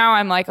 But now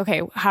I'm like,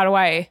 okay, how do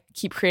I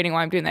keep creating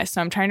while I'm doing this?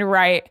 So I'm trying to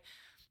write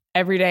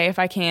every day if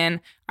I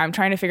can. I'm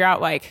trying to figure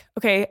out like,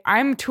 okay,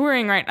 I'm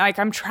touring like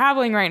I'm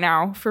traveling right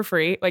now for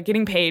free, like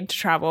getting paid to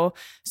travel.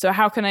 So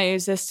how can I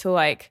use this to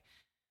like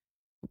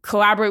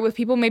collaborate with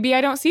people maybe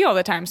I don't see all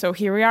the time? So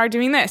here we are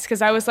doing this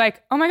because I was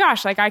like, oh my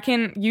gosh, like I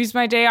can use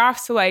my day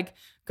off to like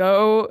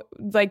go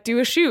like do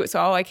a shoot. So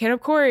I'll like hit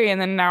up Corey,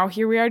 and then now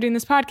here we are doing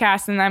this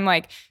podcast, and I'm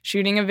like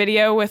shooting a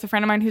video with a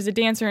friend of mine who's a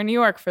dancer in New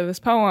York for this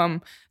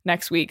poem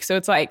next week. So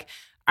it's like,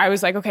 I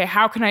was like, okay,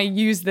 how can I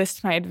use this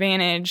to my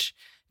advantage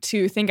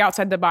to think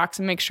outside the box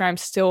and make sure I'm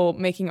still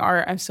making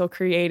art, I'm still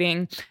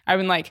creating. I've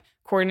been like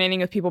coordinating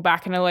with people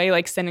back in LA,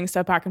 like sending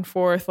stuff back and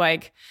forth,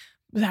 like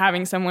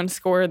having someone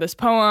score this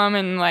poem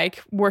and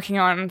like working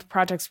on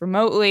projects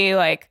remotely.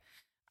 Like,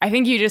 I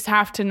think you just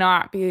have to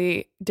not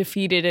be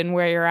defeated in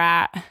where you're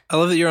at. I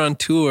love that you're on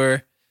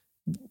tour.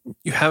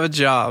 You have a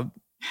job,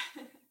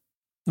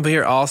 but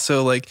you're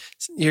also like,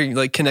 you're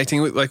like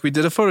connecting with, like we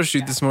did a photo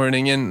shoot this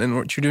morning and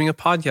you're doing a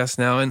podcast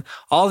now and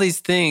all these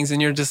things. And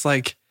you're just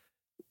like,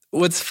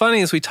 what's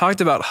funny is we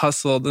talked about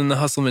hustle and the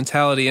hustle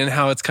mentality and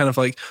how it's kind of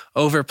like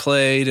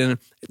overplayed and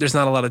there's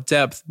not a lot of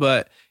depth,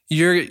 but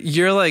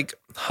you're like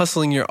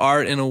hustling your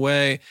art in a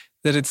way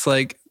that it's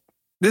like,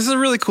 this is a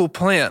really cool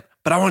plant,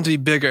 but I want it to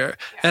be bigger.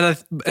 Yeah.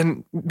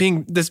 And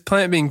this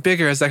plant being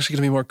bigger is actually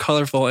going to be more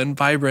colorful and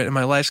vibrant, and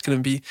my life's going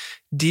to be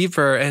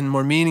deeper and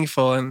more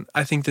meaningful. And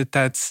I think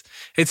it's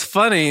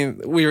funny.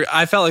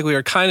 I felt like we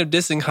were kind of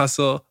dissing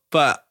hustle,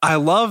 but I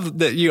love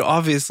that you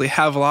obviously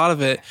have a lot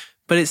of it.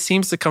 But it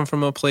seems to come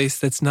from a place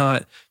that's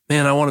not,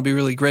 man, I want to be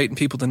really great and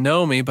people to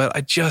know me, but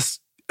I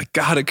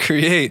gotta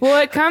create.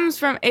 Well, it comes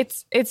from,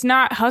 it's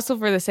not hustle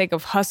for the sake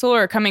of hustle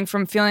or coming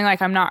from feeling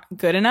like I'm not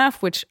good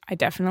enough, which I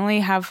definitely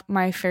have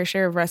my fair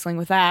share of wrestling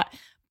with that.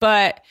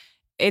 But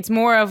it's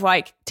more of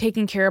like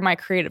taking care of my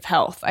creative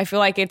health. I feel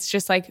like it's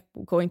just like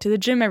going to the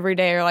gym every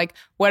day or like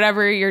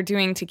whatever you're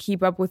doing to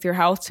keep up with your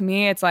health. To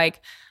me, it's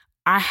like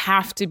I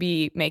have to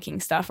be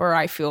making stuff or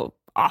I feel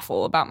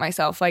awful about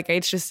myself. Like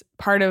it's just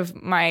part of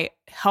my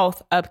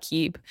health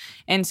upkeep.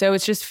 And so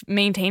it's just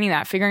maintaining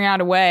that, figuring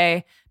out a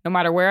way, no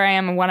matter where I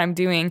am and what I'm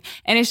doing.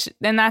 And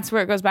that's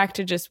where it goes back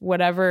to just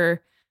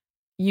whatever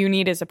you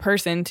need as a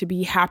person to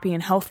be happy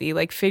and healthy,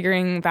 like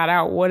figuring that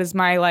out. What does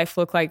my life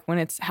look like when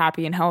it's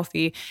happy and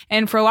healthy?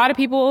 And for a lot of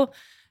people,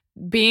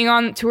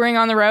 touring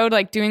on the road,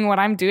 like doing what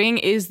I'm doing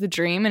is the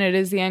dream and it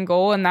is the end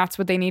goal. And that's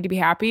what they need to be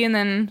happy. And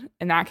then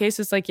in that case,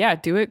 it's like, yeah,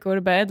 do it, go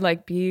to bed,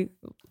 like be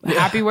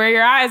happy where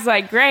you're at. It's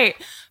like, great.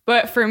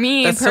 But for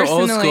me that's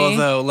personally, so old school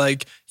though.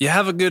 Like you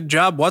have a good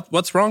job.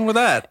 What's wrong with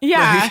that?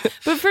 Yeah.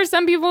 But for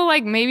some people,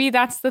 like maybe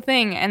that's the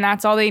thing and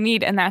that's all they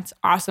need. And that's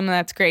awesome. And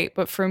that's great.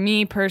 But for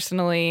me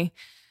personally,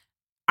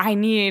 I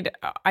need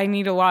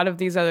a lot of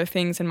these other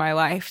things in my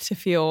life to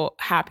feel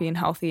happy and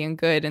healthy and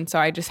good. And so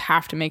I just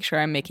have to make sure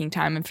I'm making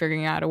time and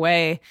figuring out a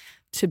way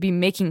to be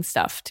making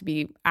stuff, to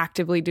be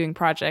actively doing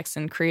projects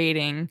and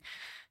creating.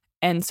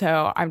 And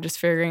so I'm just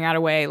figuring out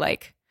a way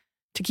like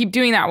to keep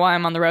doing that while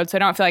I'm on the road. So I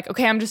don't feel like,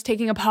 okay, I'm just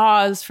taking a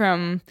pause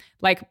from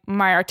like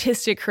my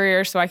artistic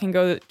career so I can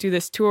go do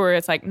this tour.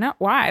 It's like, no,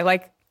 why?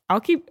 Like I'll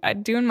keep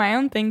doing my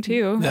own thing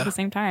too at the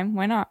same time.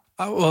 Why not?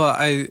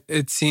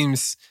 It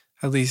seems,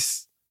 at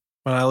least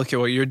when I look at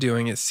what you're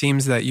doing, it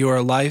seems that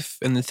your life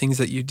and the things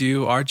that you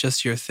do are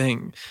just your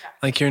thing.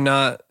 Like you're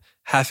not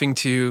having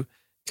to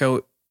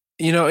go,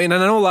 and I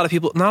know a lot of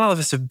people, not all of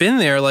us have been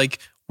there. Like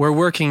we're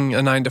working a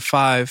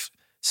 9-to-5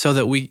 so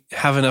that we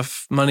have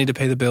enough money to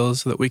pay the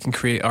bills so that we can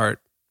create art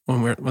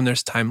when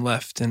there's time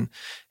left. And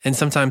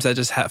sometimes that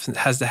just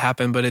has to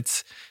happen.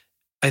 But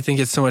I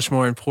think it's so much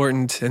more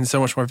important and so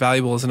much more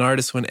valuable as an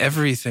artist when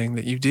everything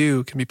that you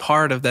do can be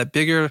part of that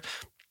bigger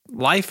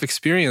life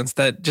experience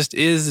that just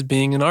is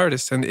being an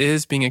artist and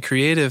is being a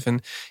creative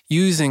and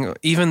using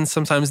even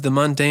sometimes the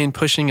mundane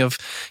pushing of,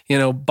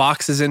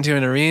 boxes into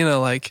an arena,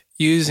 like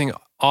using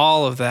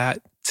all of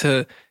that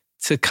to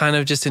kind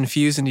of just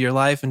infuse into your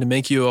life and to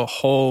make you a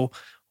whole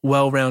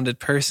well-rounded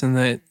person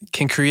that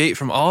can create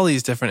from all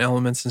these different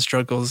elements and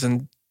struggles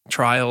and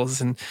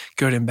trials and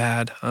good and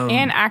bad.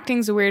 And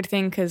acting's a weird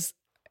thing because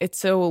it's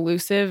so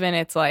elusive and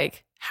it's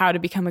like, how to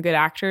become a good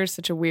actor is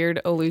such a weird,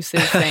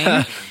 elusive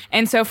thing.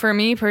 And so for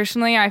me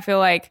personally, I feel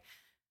like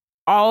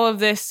all of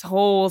this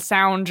whole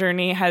sound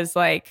journey has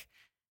like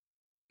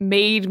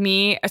made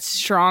me a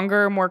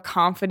stronger, more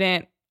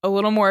confident, a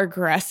little more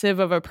aggressive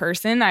of a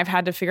person. I've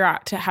had to figure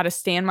out how to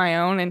stand my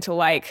own and to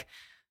like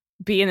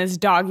be in this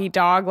dog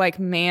like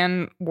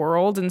man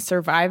world and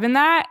survive in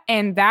that.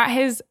 And that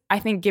has, I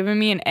think, given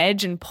me an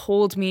edge and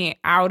pulled me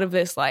out of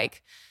this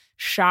like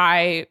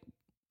shy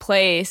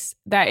place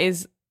that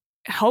is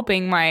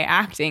helping my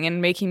acting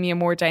and making me a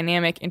more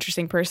dynamic,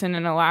 interesting person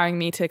and allowing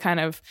me to kind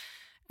of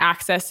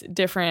access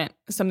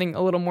something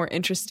a little more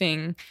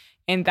interesting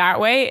in that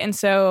way. And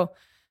so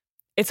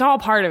it's all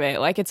part of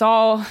it. Like it's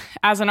all,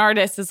 as an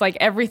artist, it's like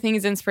everything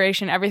is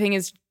inspiration. Everything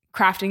is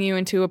crafting you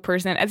into a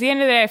person. At the end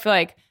of the day, I feel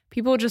like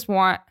people just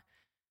want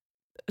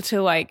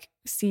to like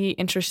see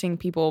interesting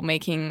people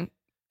making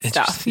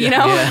stuff, you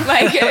know?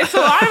 Like it's a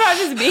lot about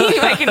just being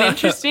like an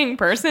interesting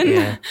person.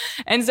 Yeah.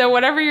 And so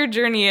whatever your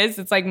journey is,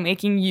 it's like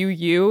making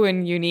you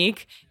and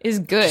unique is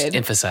good. Just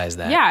emphasize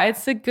that. Yeah,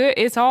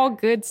 it's all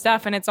good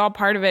stuff and it's all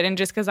part of it. And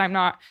just because I'm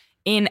not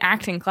in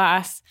acting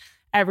class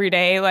every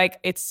day, like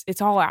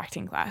it's all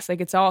acting class. Like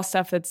it's all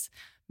stuff that's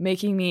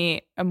making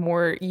me a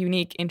more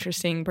unique,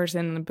 interesting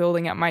person,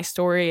 building up my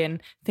story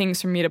and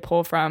things for me to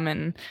pull from.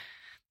 And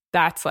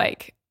that's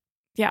like,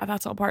 yeah,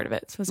 that's all part of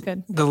it. So it's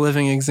good. The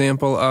living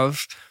example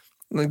of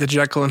like the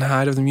Jekyll and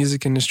Hyde of the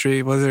music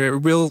industry, whether it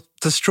will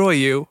destroy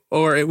you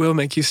or it will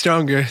make you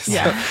stronger.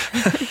 Yeah.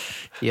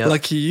 So,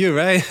 lucky you,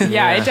 right?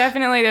 Yeah, it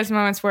definitely, there's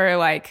moments where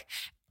like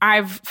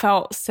I've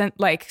felt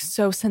like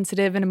so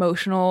sensitive and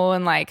emotional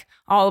and like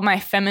all of my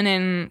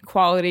feminine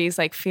qualities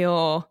like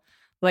feel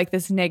like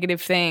this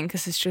negative thing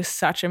because it's just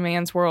such a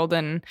man's world.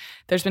 And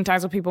there's been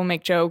times when people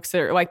make jokes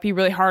or like be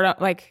really hard on,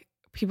 like,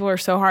 people are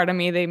so hard on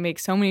me. They make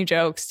so many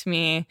jokes to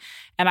me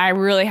and I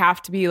really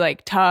have to be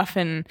like tough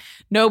and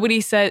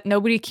nobody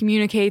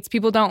communicates.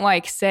 People don't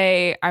like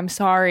say, I'm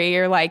sorry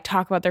or like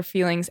talk about their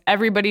feelings.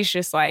 Everybody's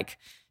just like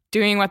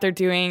doing what they're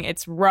doing.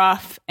 It's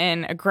rough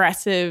and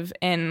aggressive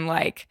and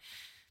like,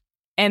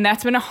 and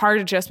that's been a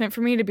hard adjustment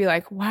for me to be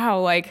like, wow,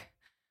 like,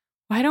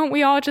 why don't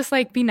we all just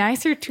like be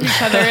nicer to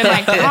each other and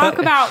like talk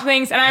about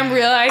things? And I'm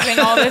realizing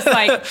all this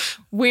like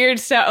weird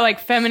stuff, like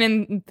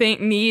feminine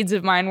needs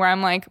of mine where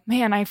I'm like,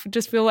 man, I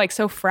just feel like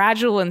so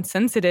fragile and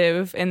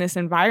sensitive in this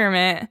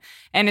environment.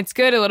 And it's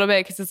good a little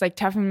bit because it's like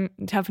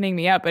toughening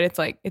me up. But it's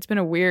like, it's been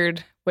a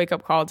weird wake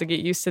up call to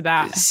get used to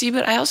that. See,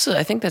 but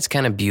I think that's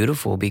kind of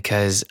beautiful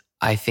because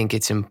I think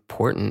it's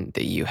important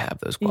that you have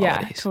those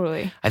qualities. Yeah,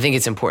 totally. I think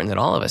it's important that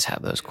all of us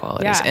have those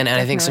qualities. Yeah, and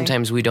I think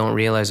sometimes we don't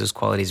realize those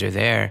qualities are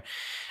there.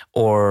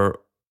 Or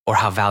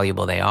how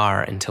valuable they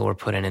are until we're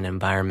put in an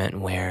environment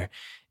where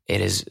it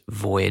is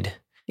void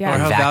or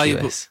how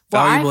vacuous.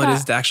 valuable it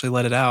is to actually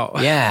let it out.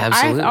 Yeah,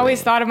 absolutely. I've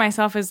always thought of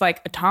myself as like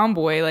a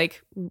tomboy,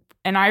 like,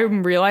 and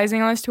I'm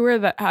realizing on this tour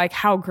that like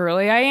how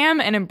girly I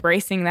am and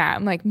embracing that.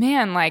 I'm like,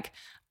 man, like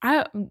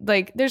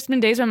there's been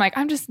days where I'm like,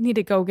 I just need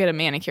to go get a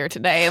manicure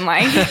today. And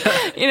like,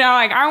 you know,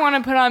 like I want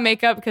to put on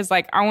makeup because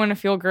like I want to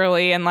feel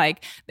girly. And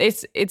like,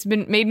 it's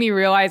been made me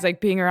realize like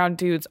being around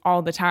dudes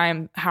all the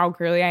time, how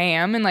girly I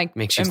am and like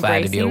makes you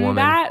glad to be a woman.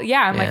 That.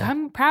 Yeah. I'm like,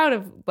 I'm proud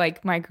of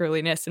like my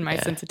girliness and my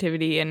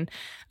sensitivity and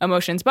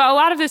emotions. But a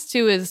lot of this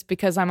too is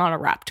because I'm on a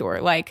rap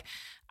tour. Like,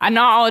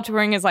 not all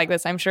touring is like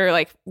this. I'm sure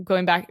like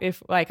going back,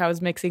 if like I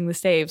was mixing the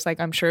staves, like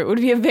I'm sure it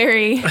would be a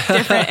very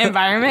different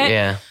environment.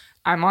 Yeah.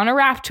 I'm on a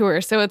rap tour.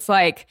 So it's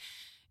like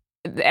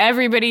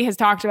everybody has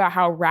talked about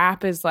how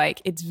rap is like,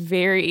 it's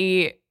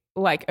very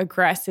like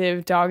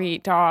aggressive, dog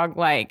eat dog,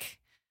 like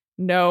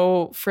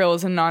no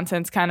frills and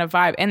nonsense kind of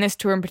vibe. And this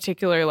tour in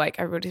particular, like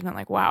everybody's been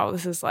like, wow,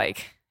 this is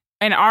like,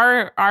 and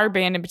our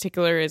band in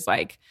particular is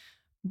like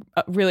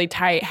really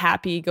tight,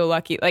 happy, go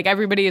lucky. Like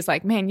everybody is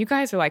like, man, you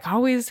guys are like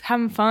always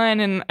having fun.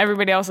 And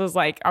everybody else is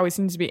like always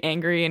seems to be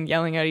angry and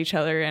yelling at each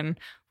other. And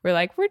we're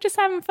like, we're just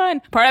having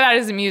fun. Part of that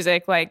is the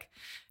music. Like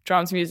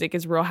Drum's music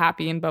is real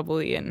happy and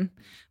bubbly and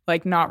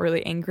like not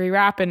really angry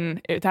rap. And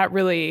that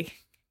really,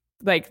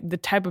 like the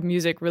type of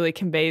music really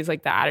conveys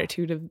like the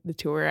attitude of the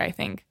tour, I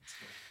think.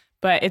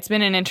 But that's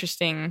been an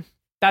interesting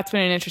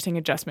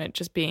adjustment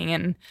just being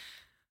in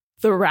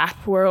the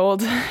rap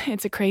world.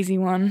 It's a crazy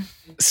one.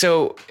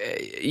 So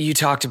you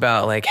talked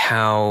about like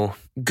how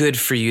good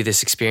for you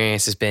this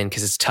experience has been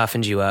because it's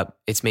toughened you up.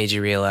 It's made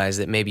you realize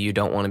that maybe you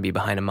don't want to be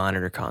behind a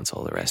monitor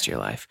console the rest of your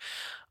life.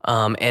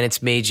 And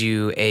it's made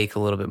you ache a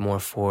little bit more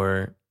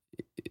for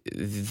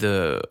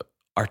the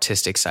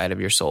artistic side of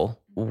your soul.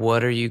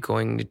 What are you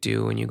going to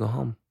do when you go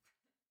home?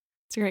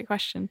 It's a great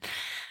question.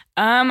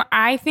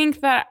 I think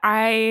that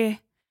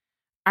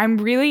I'm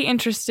really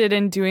interested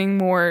in doing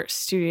more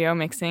studio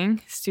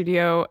mixing,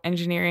 studio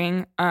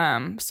engineering.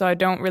 So I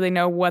don't really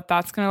know what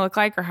that's going to look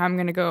like or how I'm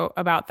going to go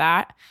about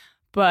that.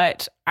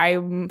 But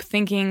I'm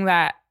thinking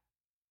that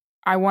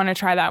I want to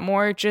try that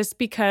more just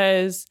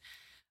because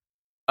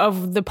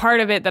of the part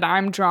of it that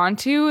I'm drawn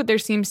to. There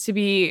seems to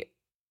be,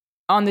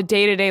 on the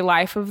day-to-day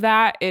life of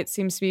that, it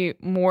seems to be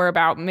more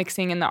about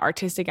mixing in the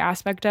artistic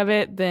aspect of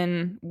it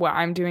than what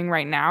I'm doing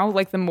right now.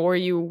 Like the more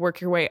you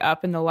work your way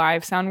up in the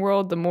live sound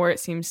world, the more it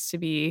seems to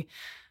be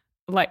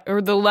like,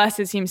 or the less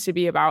it seems to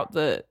be about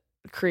the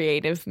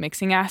creative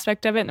mixing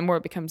aspect of it, and the more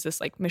it becomes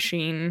this like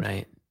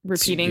machine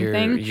repeating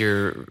thing.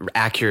 You're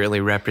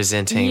accurately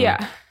representing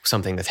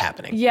something that's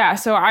happening. Yeah.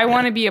 So I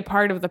want to be a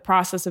part of the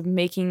process of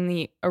making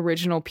the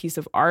original piece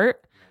of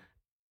art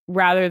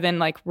rather than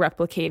like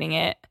replicating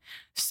it.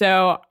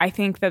 So I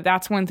think that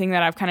that's one thing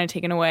that I've kind of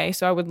taken away.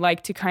 So I would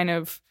like to kind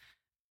of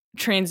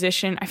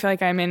transition. I feel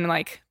like I'm in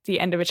like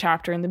the end of a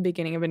chapter and the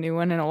beginning of a new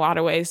one in a lot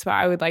of ways, but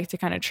I would like to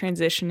kind of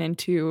transition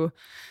into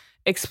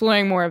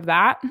exploring more of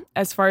that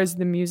as far as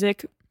the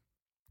music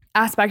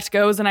aspect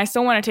goes. And I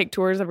still want to take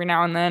tours every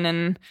now and then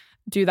and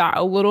do that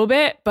a little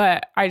bit,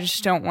 but I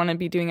just don't want to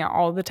be doing it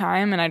all the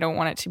time, and I don't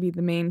want it to be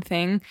the main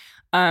thing.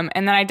 And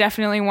then I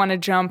definitely want to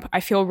jump.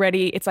 I feel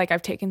ready. It's like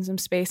I've taken some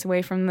space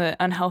away from the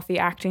unhealthy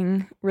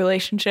acting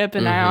relationship,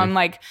 and now I'm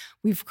like,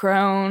 we've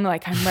grown.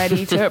 Like I'm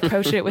ready to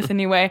approach it with a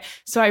new way.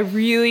 So I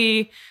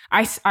really,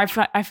 I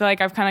feel like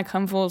I've kind of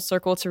come full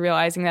circle to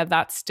realizing that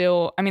that's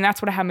still, I mean,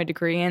 that's what I have my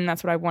degree in.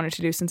 That's what I wanted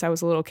to do since I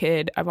was a little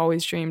kid. I've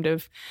always dreamed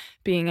of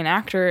being an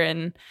actor,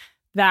 and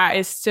that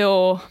is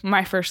still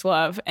my first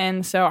love.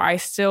 And so I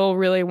still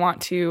really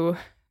want to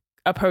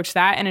approach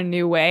that in a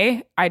new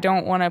way. I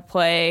don't want to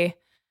play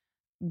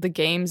the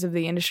games of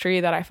the industry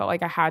that I felt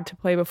like I had to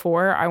play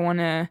before. I want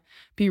to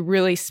be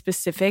really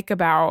specific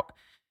about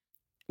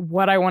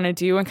what I want to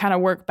do and kind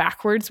of work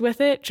backwards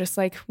with it, just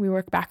like we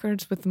work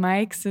backwards with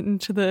mics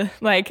into the,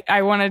 like,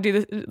 I want to do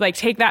this, like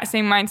take that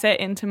same mindset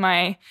into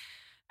my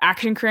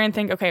acting career and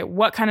think, okay,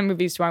 what kind of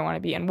movies do I want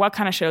to be in? What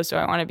kind of shows do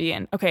I want to be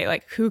in? Okay,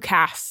 like who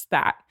casts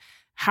that?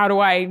 How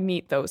do I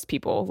meet those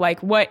people?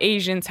 Like what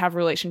agents have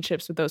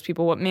relationships with those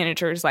people? What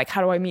managers? Like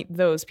how do I meet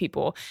those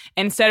people?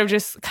 Instead of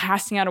just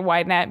casting out a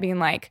wide net, being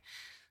like,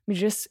 we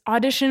just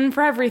audition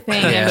for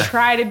everything and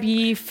try to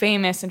be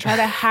famous and try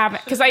to have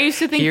it. Because I used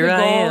to think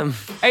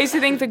I used to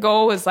think the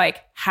goal was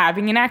like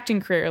having an acting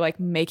career, like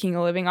making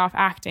a living off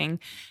acting.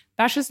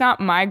 That's just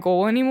not my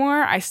goal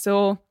anymore. I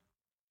still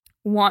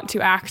want to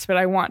act, but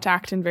I want to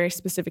act in very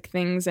specific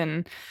things.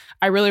 And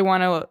I really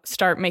want to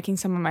start making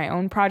some of my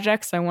own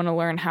projects. I want to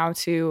learn how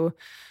to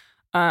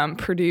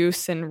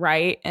produce and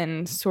write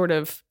and sort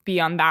of be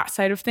on that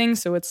side of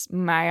things. So it's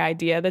my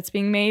idea that's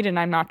being made, and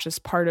I'm not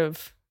just part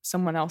of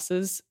someone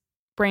else's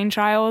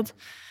brainchild.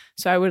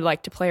 So I would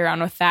like to play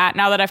around with that.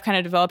 Now that I've kind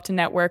of developed a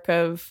network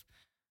of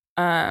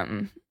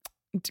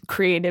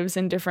creatives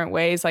in different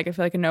ways, like I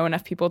feel like I know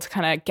enough people to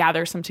kind of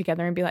gather some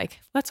together and be like,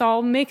 let's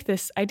all make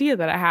this idea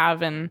that I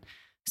have. And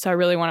so I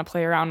really want to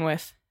play around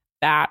with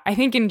that. I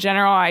think in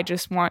general, I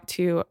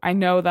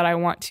know that I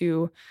want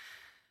to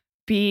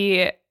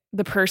be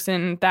the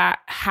person that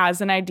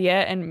has an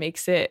idea and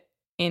makes it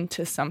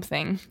into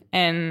something.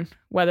 And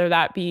whether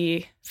that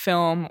be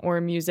film or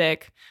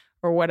music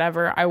or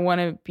whatever, I want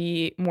to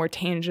be more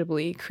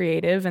tangibly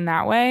creative in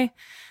that way.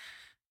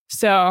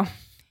 So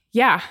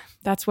yeah,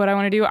 that's what I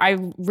want to do. I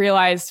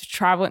realized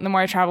the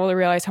more I travel, I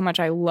realize how much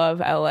I love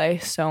LA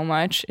so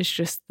much. It's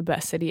just the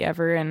best city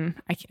ever. And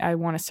I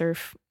want to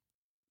surf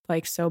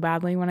like so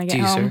badly when I get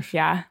home. Surf?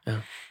 Yeah.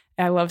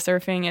 I love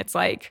surfing. It's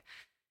like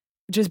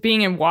just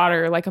being in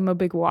water. Like I'm a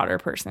big water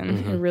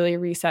person. It really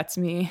resets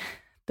me.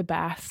 The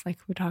baths, like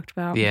we talked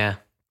about. Yeah.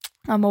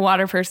 I'm a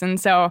water person.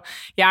 So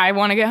yeah, I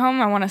want to get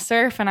home. I want to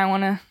surf, and I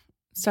want to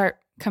start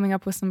coming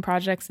up with some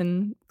projects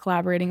and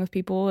collaborating with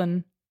people.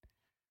 And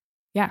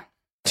yeah.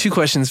 2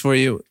 questions for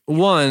you.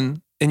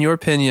 One, in your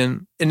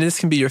opinion, and this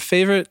can be your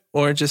favorite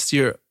or just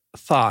your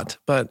thought,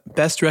 but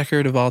best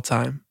record of all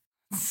time.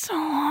 So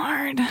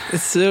hard.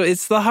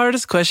 It's the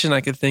hardest question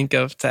I could think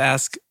of to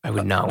ask. I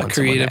would not want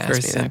creative someone to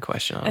ask person me that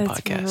question on a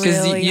podcast. Because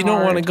really you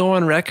don't want to hard. go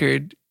on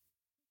record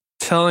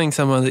telling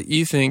someone that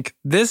you think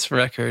this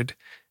record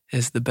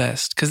is the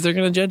best, because they're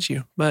going to judge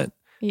you. But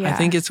Yeah. I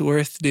think it's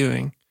worth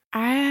doing.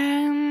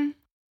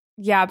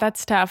 Yeah,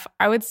 that's tough.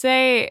 I would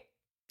say,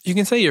 You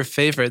can say your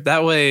favorite.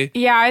 That way,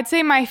 yeah, I'd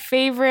say my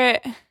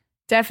favorite,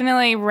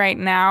 definitely right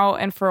now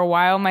and for a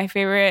while, my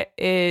favorite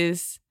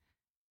is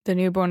the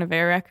new Bon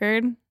Iver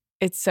record.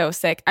 It's so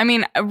sick. I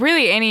mean,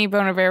 really any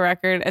Bon Iver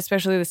record,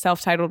 especially the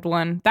self-titled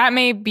one. That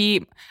may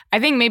be,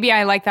 I think maybe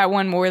I like that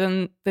one more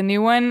than the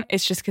new one.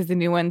 It's just because the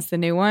new one's the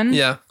new one.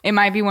 yeah. It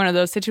might be one of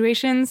those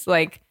situations.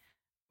 Like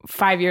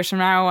 5 years from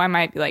now, I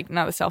might be like,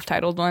 no, the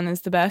self-titled one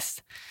is the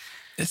best.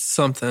 It's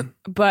something.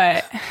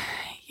 But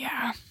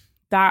yeah,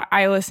 that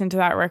I listened to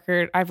that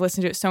record. I've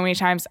listened to it so many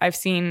times.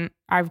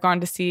 I've gone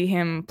to see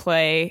him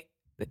play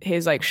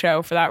his like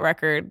show for that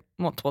record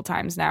multiple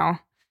times now.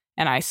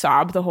 And I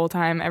sob the whole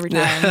time every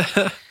time.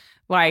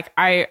 Like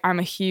I'm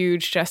a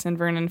huge Justin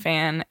Vernon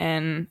fan,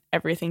 and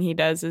everything he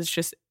does is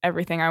just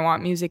everything I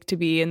want music to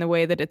be, and the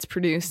way that it's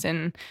produced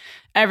and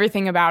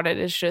everything about it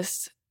is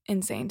just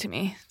insane to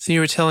me. So you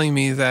were telling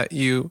me that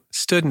you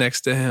stood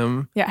next to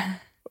him. Yeah.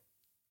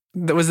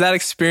 Was that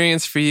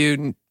experience for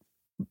you,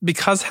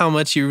 because how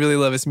much you really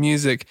love his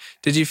music,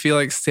 did you feel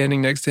like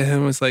standing next to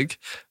him was like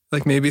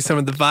maybe some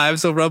of the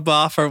vibes will rub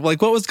off, or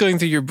like what was going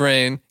through your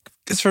brain?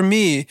 Because for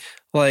me,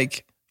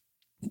 like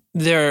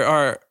there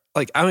are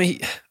like, I mean,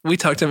 we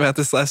talked about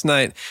this last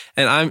night,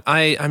 and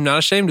I'm not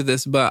ashamed of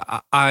this,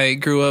 but I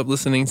grew up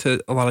listening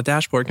to a lot of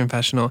Dashboard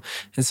Confessional,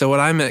 and so when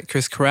I met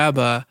Chris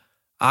Carrabba,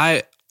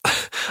 I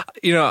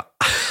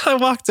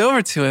walked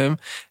over to him,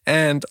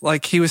 and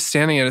like he was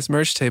standing at his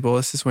merch table.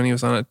 This is when he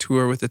was on a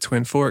tour with the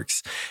Twin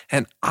Forks,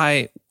 and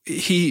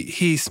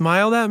he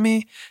smiled at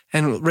me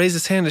and raised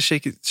his hand to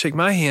shake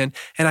my hand,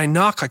 and I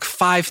knocked like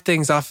 5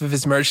 things off of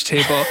his merch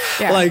table.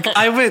 Yeah. Like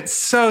I went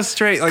so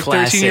straight, like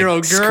Classic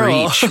 13-year-old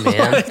girl, screech,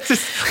 man. like,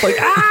 just like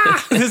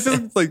this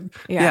is like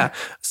Yeah.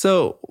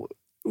 So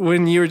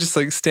when you were just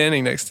like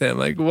standing next to him,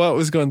 like what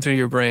was going through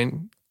your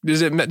brain?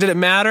 Did it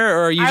matter,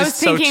 or are you I just was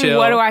thinking, so chill?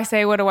 what do I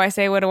say? What do I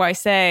say? What do I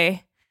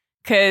say?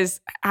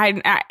 Because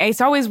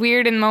it's always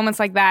weird in moments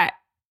like that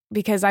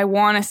because I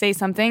want to say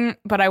something,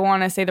 but I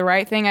want to say the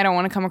right thing. I don't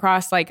want to come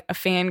across like a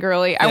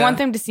fangirly. I want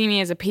them to see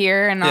me as a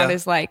peer and not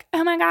as like,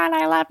 oh my God,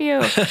 I love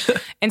you.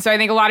 And so I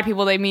think a lot of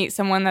people, they meet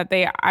someone that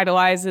they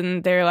idolize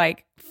and they're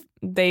like,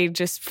 they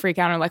just freak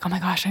out and are like, oh my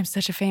gosh, I'm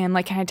such a fan.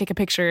 Like, can I take a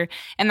picture?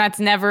 And that's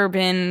never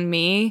been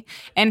me.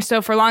 And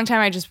so for a long time,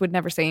 I just would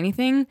never say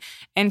anything.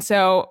 And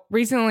so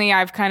recently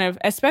I've kind of,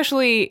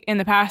 especially in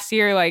the past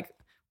year, like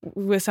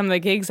with some of the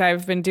gigs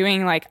I've been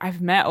doing, like I've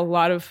met a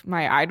lot of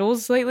my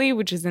idols lately,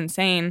 which is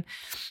insane.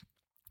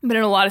 But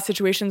in a lot of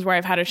situations where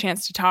I've had a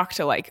chance to talk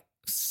to like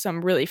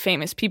some really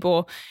famous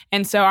people.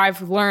 And so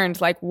I've learned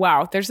like,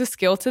 wow, there's a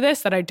skill to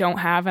this that I don't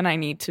have and I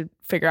need to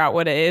figure out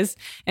what it is.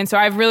 And so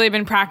I've really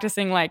been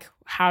practicing like,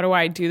 how do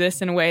I do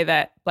this in a way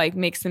that like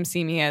makes them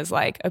see me as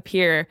like a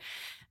peer?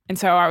 And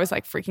so I was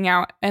like freaking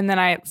out. And then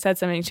I said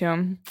something to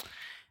him.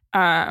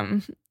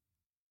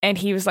 And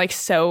he was like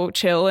so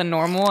chill and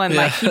normal. And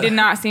like, he did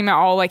not seem at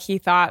all like he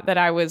thought that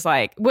I was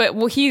like,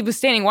 well, he was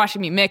standing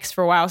watching me mix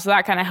for a while. So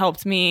that kind of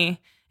helped me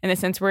in the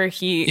sense where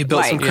he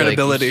built some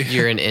credibility.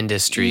 You're an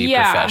industry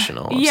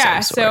professional.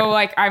 Yeah. So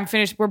like I'm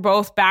finished. We're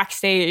both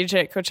backstage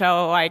at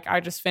Coachella. Like I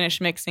just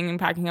finished mixing and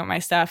packing up my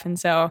stuff. And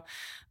so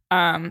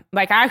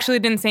like I actually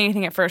didn't say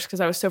anything at first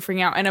because I was so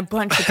freaking out. And a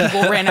bunch of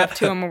people ran up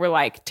to him and were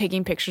like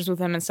taking pictures with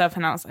him and stuff.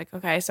 And I was like,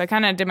 okay. So I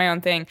kind of did my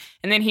own thing.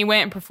 And then he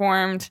went and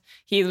performed.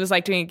 He was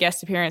like doing a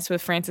guest appearance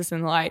with Francis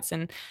and the Lights.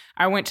 And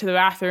I went to the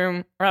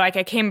bathroom, or like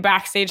I came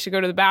backstage to go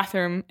to the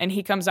bathroom, and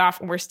he comes off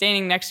and we're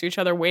standing next to each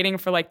other waiting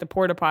for like the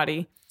porta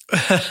potty.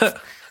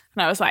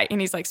 And I was like, and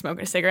he's like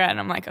smoking a cigarette. And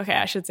I'm like, okay,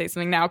 I should say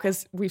something now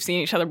because we've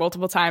seen each other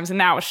multiple times and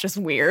now it's just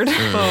weird.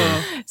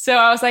 So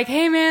I was like,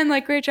 hey man,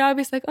 like great job.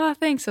 He's like, oh,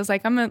 thanks. I was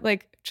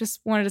like, just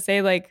wanted to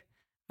say like,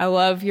 I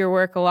love your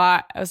work a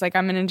lot. I was like,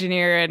 I'm an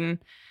engineer. And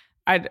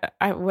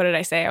I what did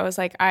I say? I was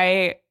like,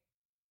 I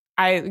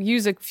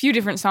use a few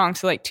different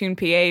songs to like tune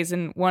PAs.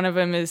 And one of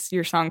them is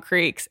your song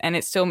Creeks. And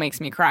it still makes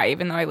me cry,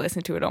 even though I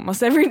listen to it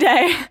almost every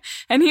day.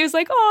 And he was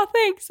like, oh,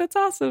 thanks. That's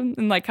awesome.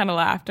 And like kind of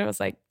laughed. I was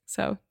like,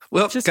 so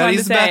well, just gotta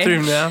use the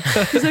bathroom now.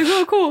 He's like,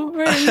 oh, cool.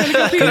 Right, I'm gonna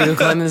go pee. Gotta go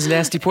climb this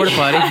nasty porta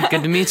potty.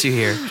 Good to meet you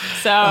here.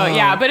 So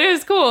yeah, but it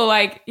was cool.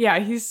 Like, yeah,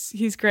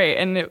 he's great,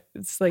 and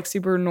it's like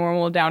super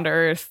normal, down to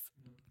earth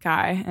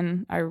guy,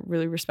 and I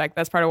really respect.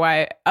 That's part of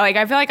why I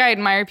feel like I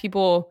admire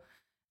people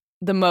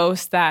the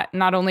most. That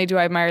not only do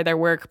I admire their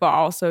work, but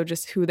also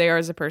just who they are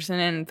as a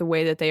person and the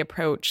way that they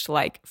approach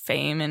like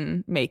fame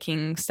and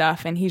making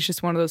stuff. And he's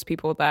just one of those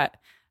people that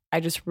I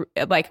just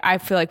like, I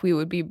feel like we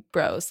would be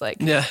bros. Like,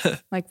 yeah,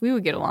 like we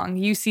would get along.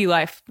 You see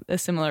life a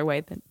similar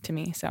way to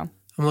me. So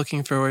I'm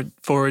looking forward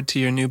to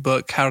your new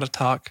book, How to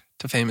Talk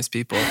to Famous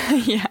People.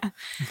 Yeah.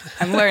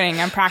 I'm learning.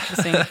 I'm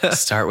practicing.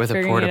 Start with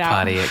a porta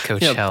potty at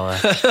Coachella.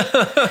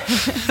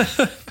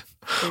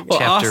 Well,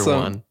 Chapter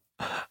awesome.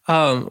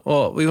 1.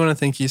 Well, we want to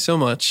thank you so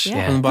much.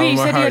 Yeah. From the bottom Wait, you of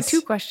our said hearts. you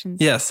had 2 questions.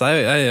 Yes,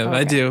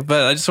 I do.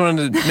 But I just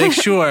wanted to make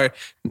sure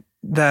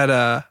that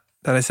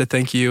I said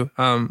thank you.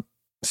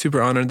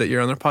 Super honored that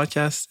you're on our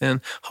podcast, and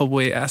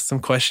hopefully ask some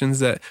questions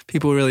that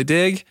people really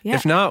dig. Yeah.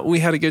 If not, we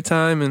had a good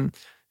time and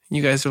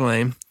you guys are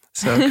lame.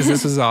 So, because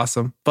this was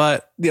awesome.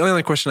 But the only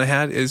other question I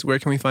had is, where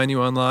can we find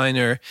you online,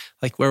 or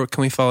like where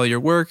can we follow your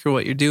work or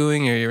what you're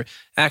doing or your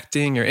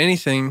acting or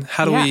anything?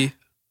 How do we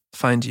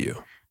find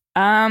you?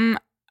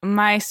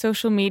 My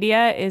social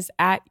media is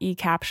at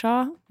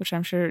eCapshaw, which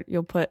I'm sure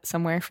you'll put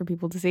somewhere for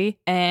people to see.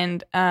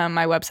 And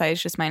my website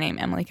is just my name,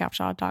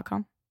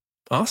 EmilyCapshaw.com.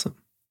 Awesome.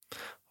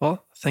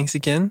 Well, thanks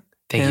again.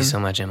 Thank you so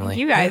much, Emily.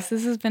 Thank you guys.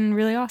 This has been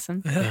really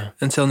awesome. Yeah.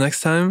 Until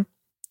next time,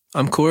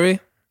 I'm Corey.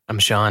 I'm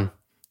Sean.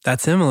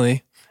 That's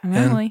Emily. I'm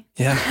Emily.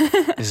 Yeah.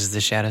 This is the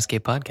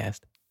Shadowscape podcast.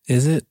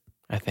 Is it?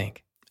 I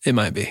think. It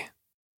might be.